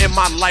severing, and in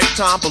my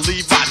lifetime,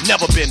 believe I've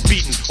never been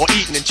beaten or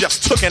eaten and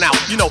just tooken out.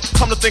 You know,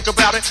 come to think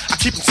about it, I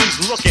keep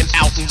MCs looking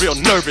out and real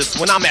nervous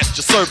when I'm at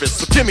your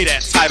service. So give me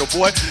that title,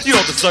 boy. You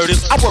don't deserve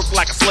this. I work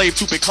like a slave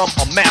to become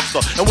a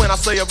master, and when I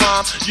say a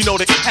rhyme, you know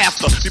that it has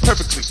to be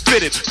perfectly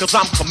fitted, cause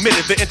I'm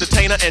committed. The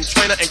entertainer and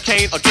trainer and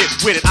Kane are get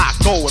with it. I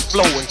go and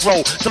flow and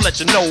grow to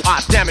let you know I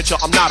damage you.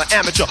 I'm not an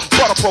amateur,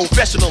 but a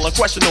professional,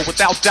 unquestionable,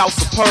 without doubt,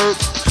 superb.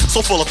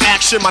 So full of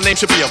action, my name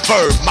should be a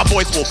verb. My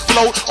voice will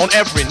float on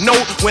every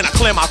note when I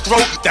clear my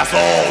throat. That's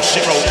all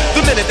shit wrote.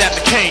 The minute that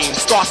the cane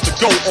starts to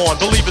go on,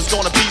 believe it's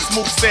gonna be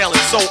smooth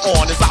sailing, so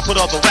on. As I put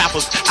other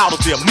rappers out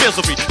of their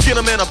misery, get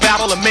them in a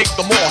battle and make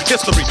them more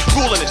history.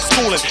 Ruling and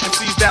schooling, and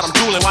sees that I'm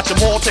dueling. Watch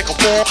them all take a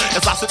fall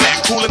as I sit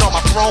back cooling on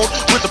my throne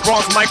with the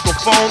bronze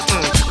microphone.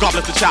 God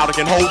bless the child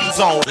that can hold his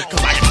own,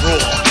 cause I can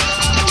roar.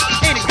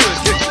 Any good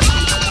dick.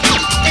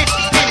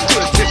 Any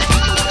good dick.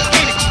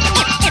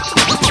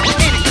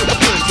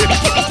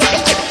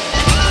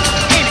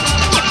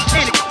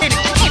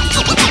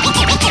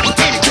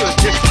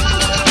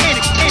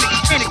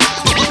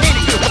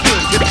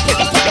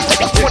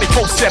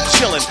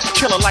 Chillin',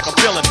 killin' like a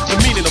villain. The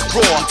meaning of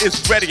raw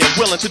is ready and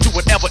willing to do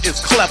whatever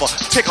is clever.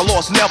 Take a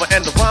loss never,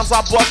 and the rhymes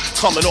I bust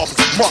coming off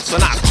as must,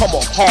 and I come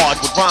off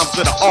hard with rhymes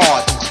that are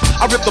odd.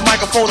 I rip the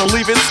microphone and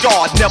leave it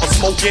scarred. Never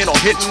smoking or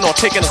hitting or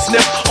taking a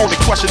sniff. Only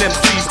crushing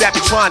MCs that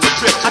be trying to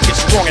grip. I get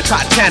strong and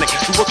Titanic.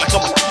 You look like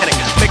a mechanic.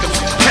 Make them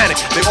panic.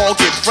 They all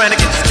get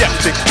frantic and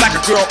skeptic. Like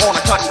a girl on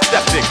a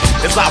contraceptic.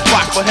 As I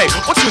rock, but hey,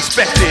 what you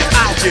expected?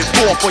 I'll get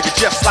more for you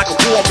just like a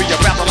warrior,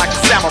 rather like a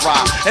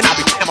samurai. And I'll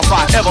be damned if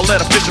I ever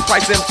let a Fisher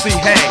Price MC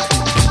hang.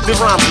 The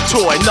rhyme's a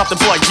toy,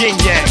 nothing but yin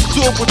yang.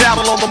 Do it without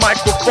it on the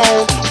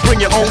microphone. Bring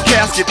your own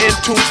casket in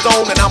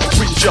tombstone, and I'ma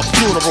preach your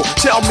funeral.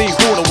 Tell me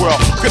who in the world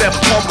could ever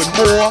come with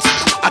more.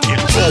 I get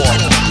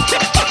bored.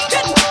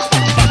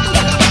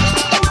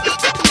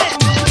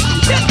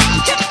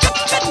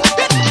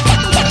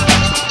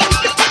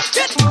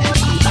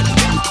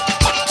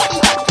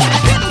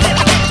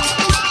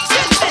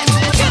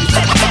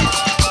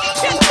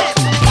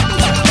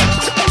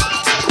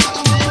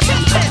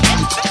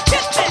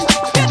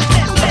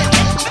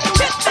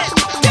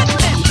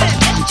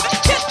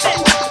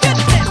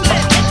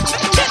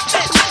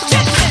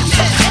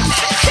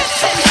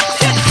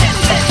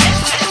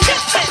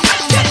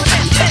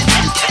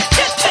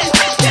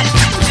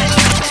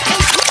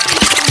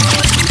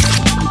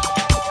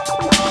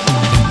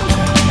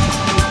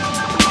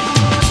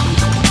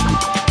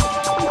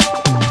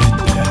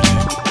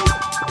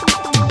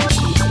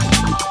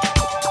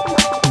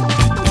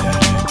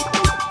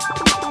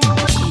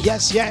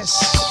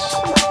 Yes,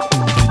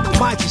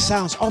 mighty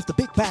sounds of the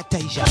Big Bad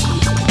Deja.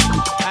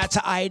 Out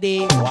to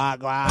ID,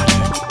 wagwan.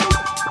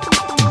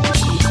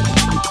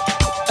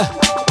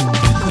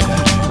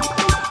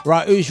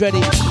 Right, who's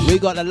ready? We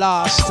got the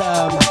last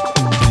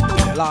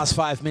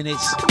 5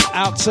 minutes.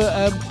 Out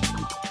to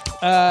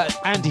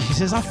Andy. He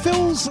says, I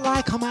feels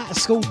like I'm at a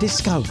school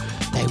disco.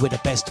 They were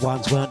the best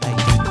ones, weren't they?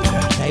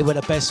 They were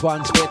the best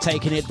ones. We're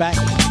taking it back.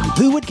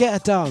 Who would get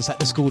a dance at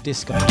the school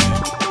disco?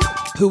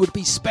 Who would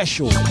be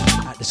special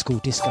at the school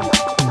disco?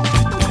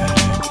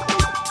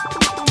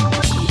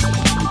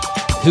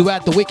 Who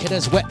had the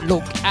wickedest wet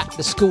look at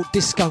the school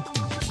disco?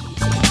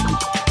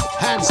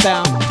 Hands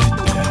down.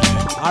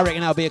 I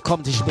reckon that'll be a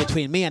competition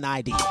between me and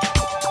ID.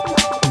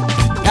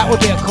 That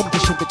would be a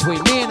competition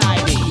between me and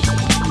ID.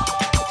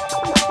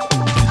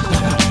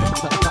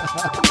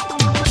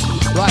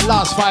 Right,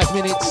 last 5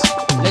 minutes.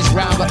 Let's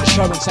round up the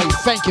show and say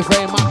thank you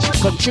very much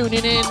for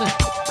tuning in.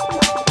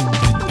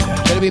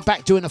 Going to be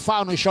back doing the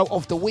final show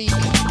of the week.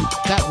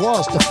 That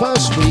was the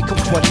first week of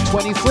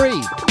 2023.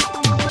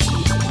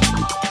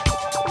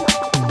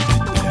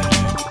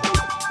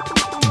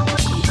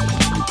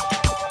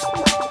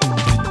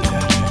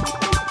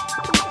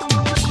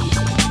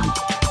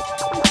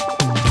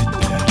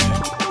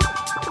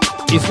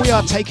 If we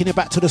are taking it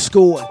back to the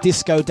school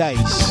disco days,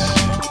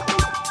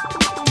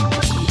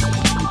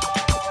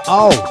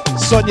 Oh,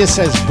 Sonia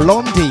says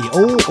Blondie.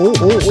 Oh,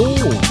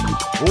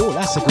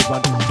 that's a good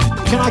one.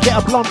 Can I get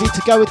a Blondie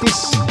to go with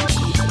this?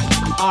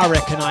 I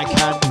reckon I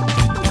can.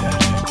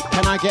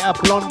 Can I get a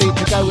Blondie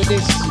to go with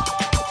this?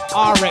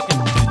 I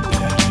reckon.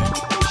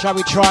 Shall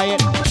we try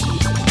it?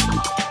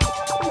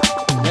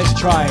 Let's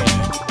try it.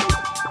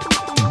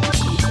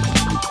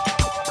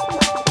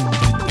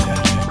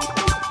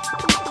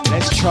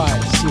 Let's try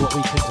it, see what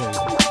we can do.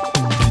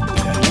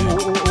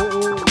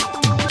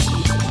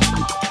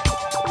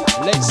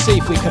 Let's see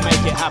if we can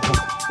make it happen.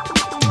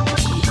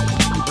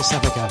 Let's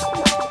have a go.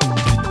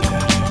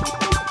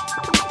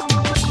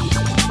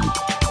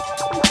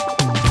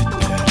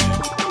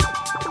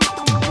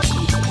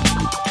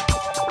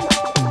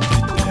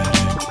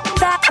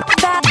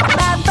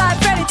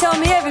 Freddy told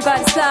me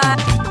everybody's fly.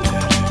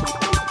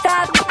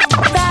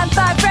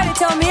 Freddy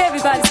told me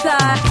everybody's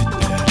fly.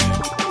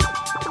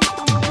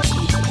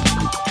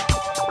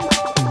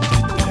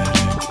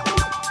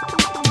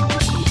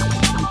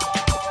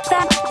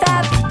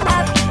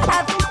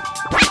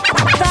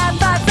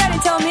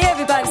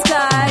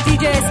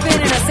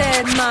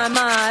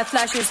 My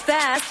flash is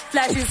fast,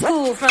 flash is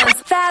cool. Front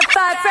Fab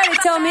Five Freddy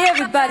told me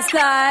everybody's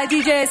fly.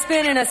 DJ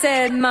spinning, I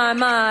said my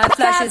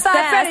flash is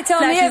fast. Freddy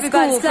told me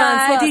everybody's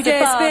fly.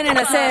 DJ spinning,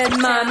 I said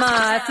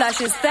my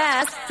flash is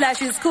fast,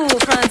 flash is cool.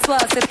 Francois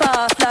c'est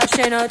pas flash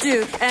ain't no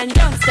juke and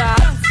don't stop.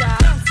 Don't stop.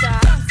 Don't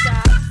stop. Don't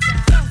stop.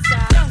 Don't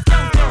stop.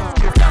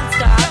 Don't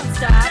stop. Don't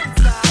stop.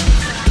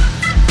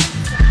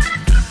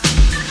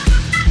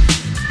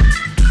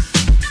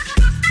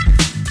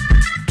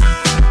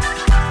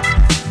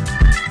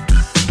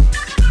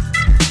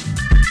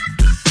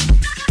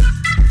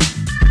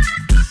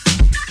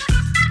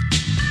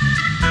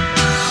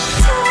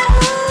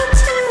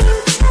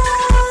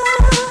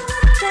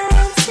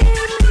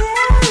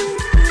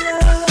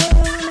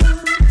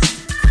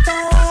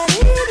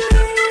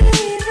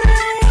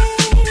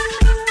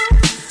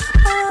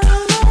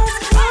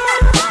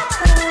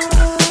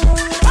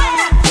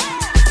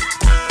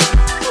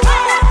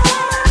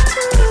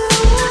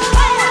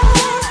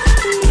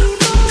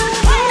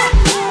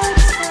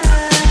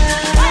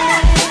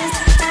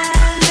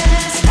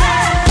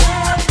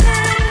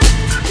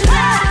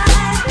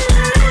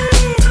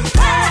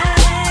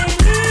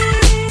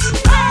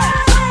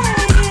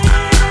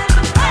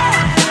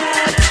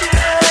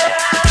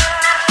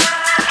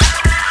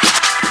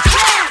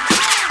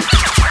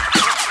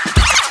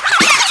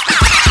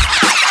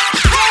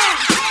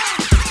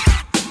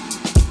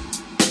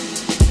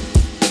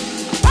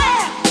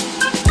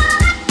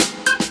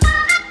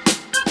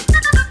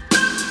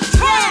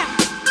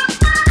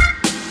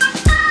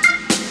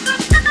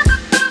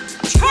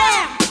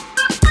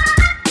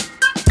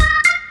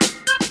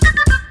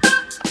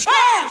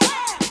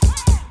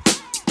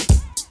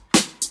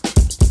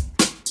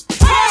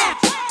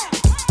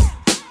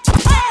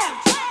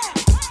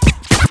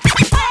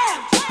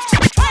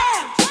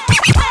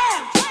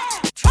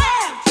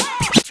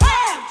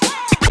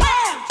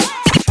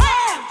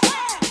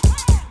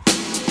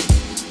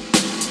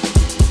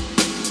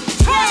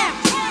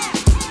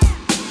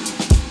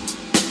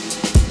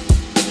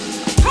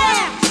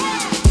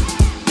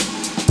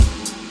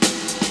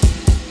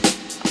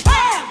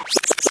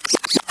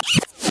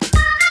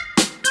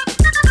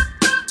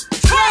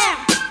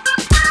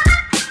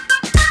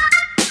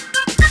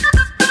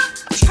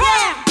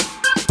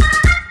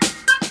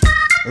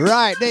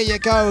 Right, there you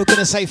go. We're going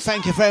to say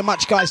thank you very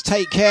much, guys.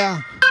 Take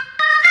care.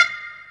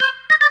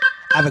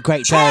 Have a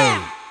great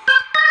day.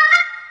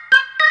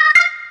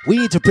 We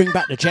need to bring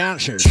back the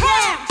dancers.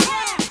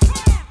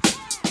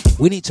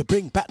 We need to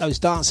bring back those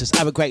dancers.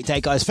 Have a great day,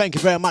 guys. Thank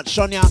you very much,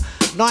 Sonia.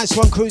 Nice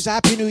one, Cruiser.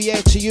 Happy New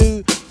Year to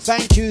you.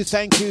 Thank you,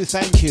 thank you,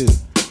 thank you.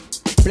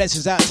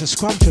 Blessings out to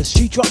Scrumptious.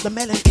 She dropped the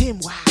Melon Kim.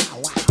 Wow,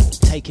 wow.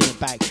 Taking it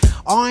back.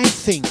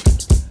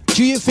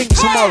 Do you think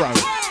tomorrow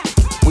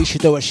we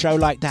should do a show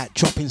like that?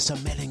 Dropping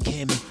some Melon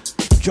Kim,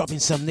 dropping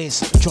some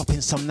this,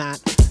 dropping some that.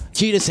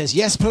 Gina says,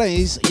 yes,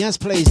 please. Yes,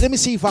 please. Let me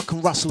see if I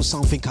can rustle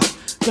something up.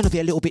 Going to be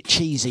a little bit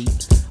cheesy,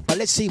 but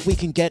let's see if we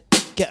can get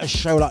a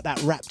show like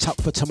that wrapped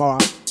up for tomorrow.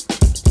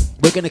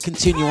 We're going to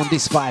continue on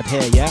this vibe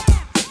here, yeah?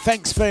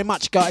 Thanks very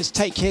much, guys.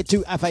 Take care.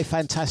 Do have a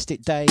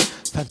fantastic day,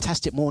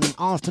 fantastic morning,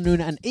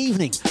 afternoon, and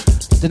evening.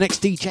 The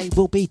next DJ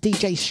will be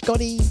DJ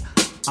Scotty.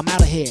 I'm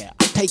out of here.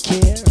 Take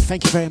care.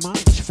 Thank you very much.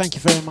 Thank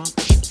you very much.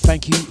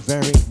 Thank you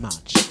very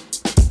much.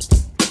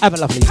 Have a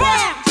lovely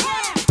day.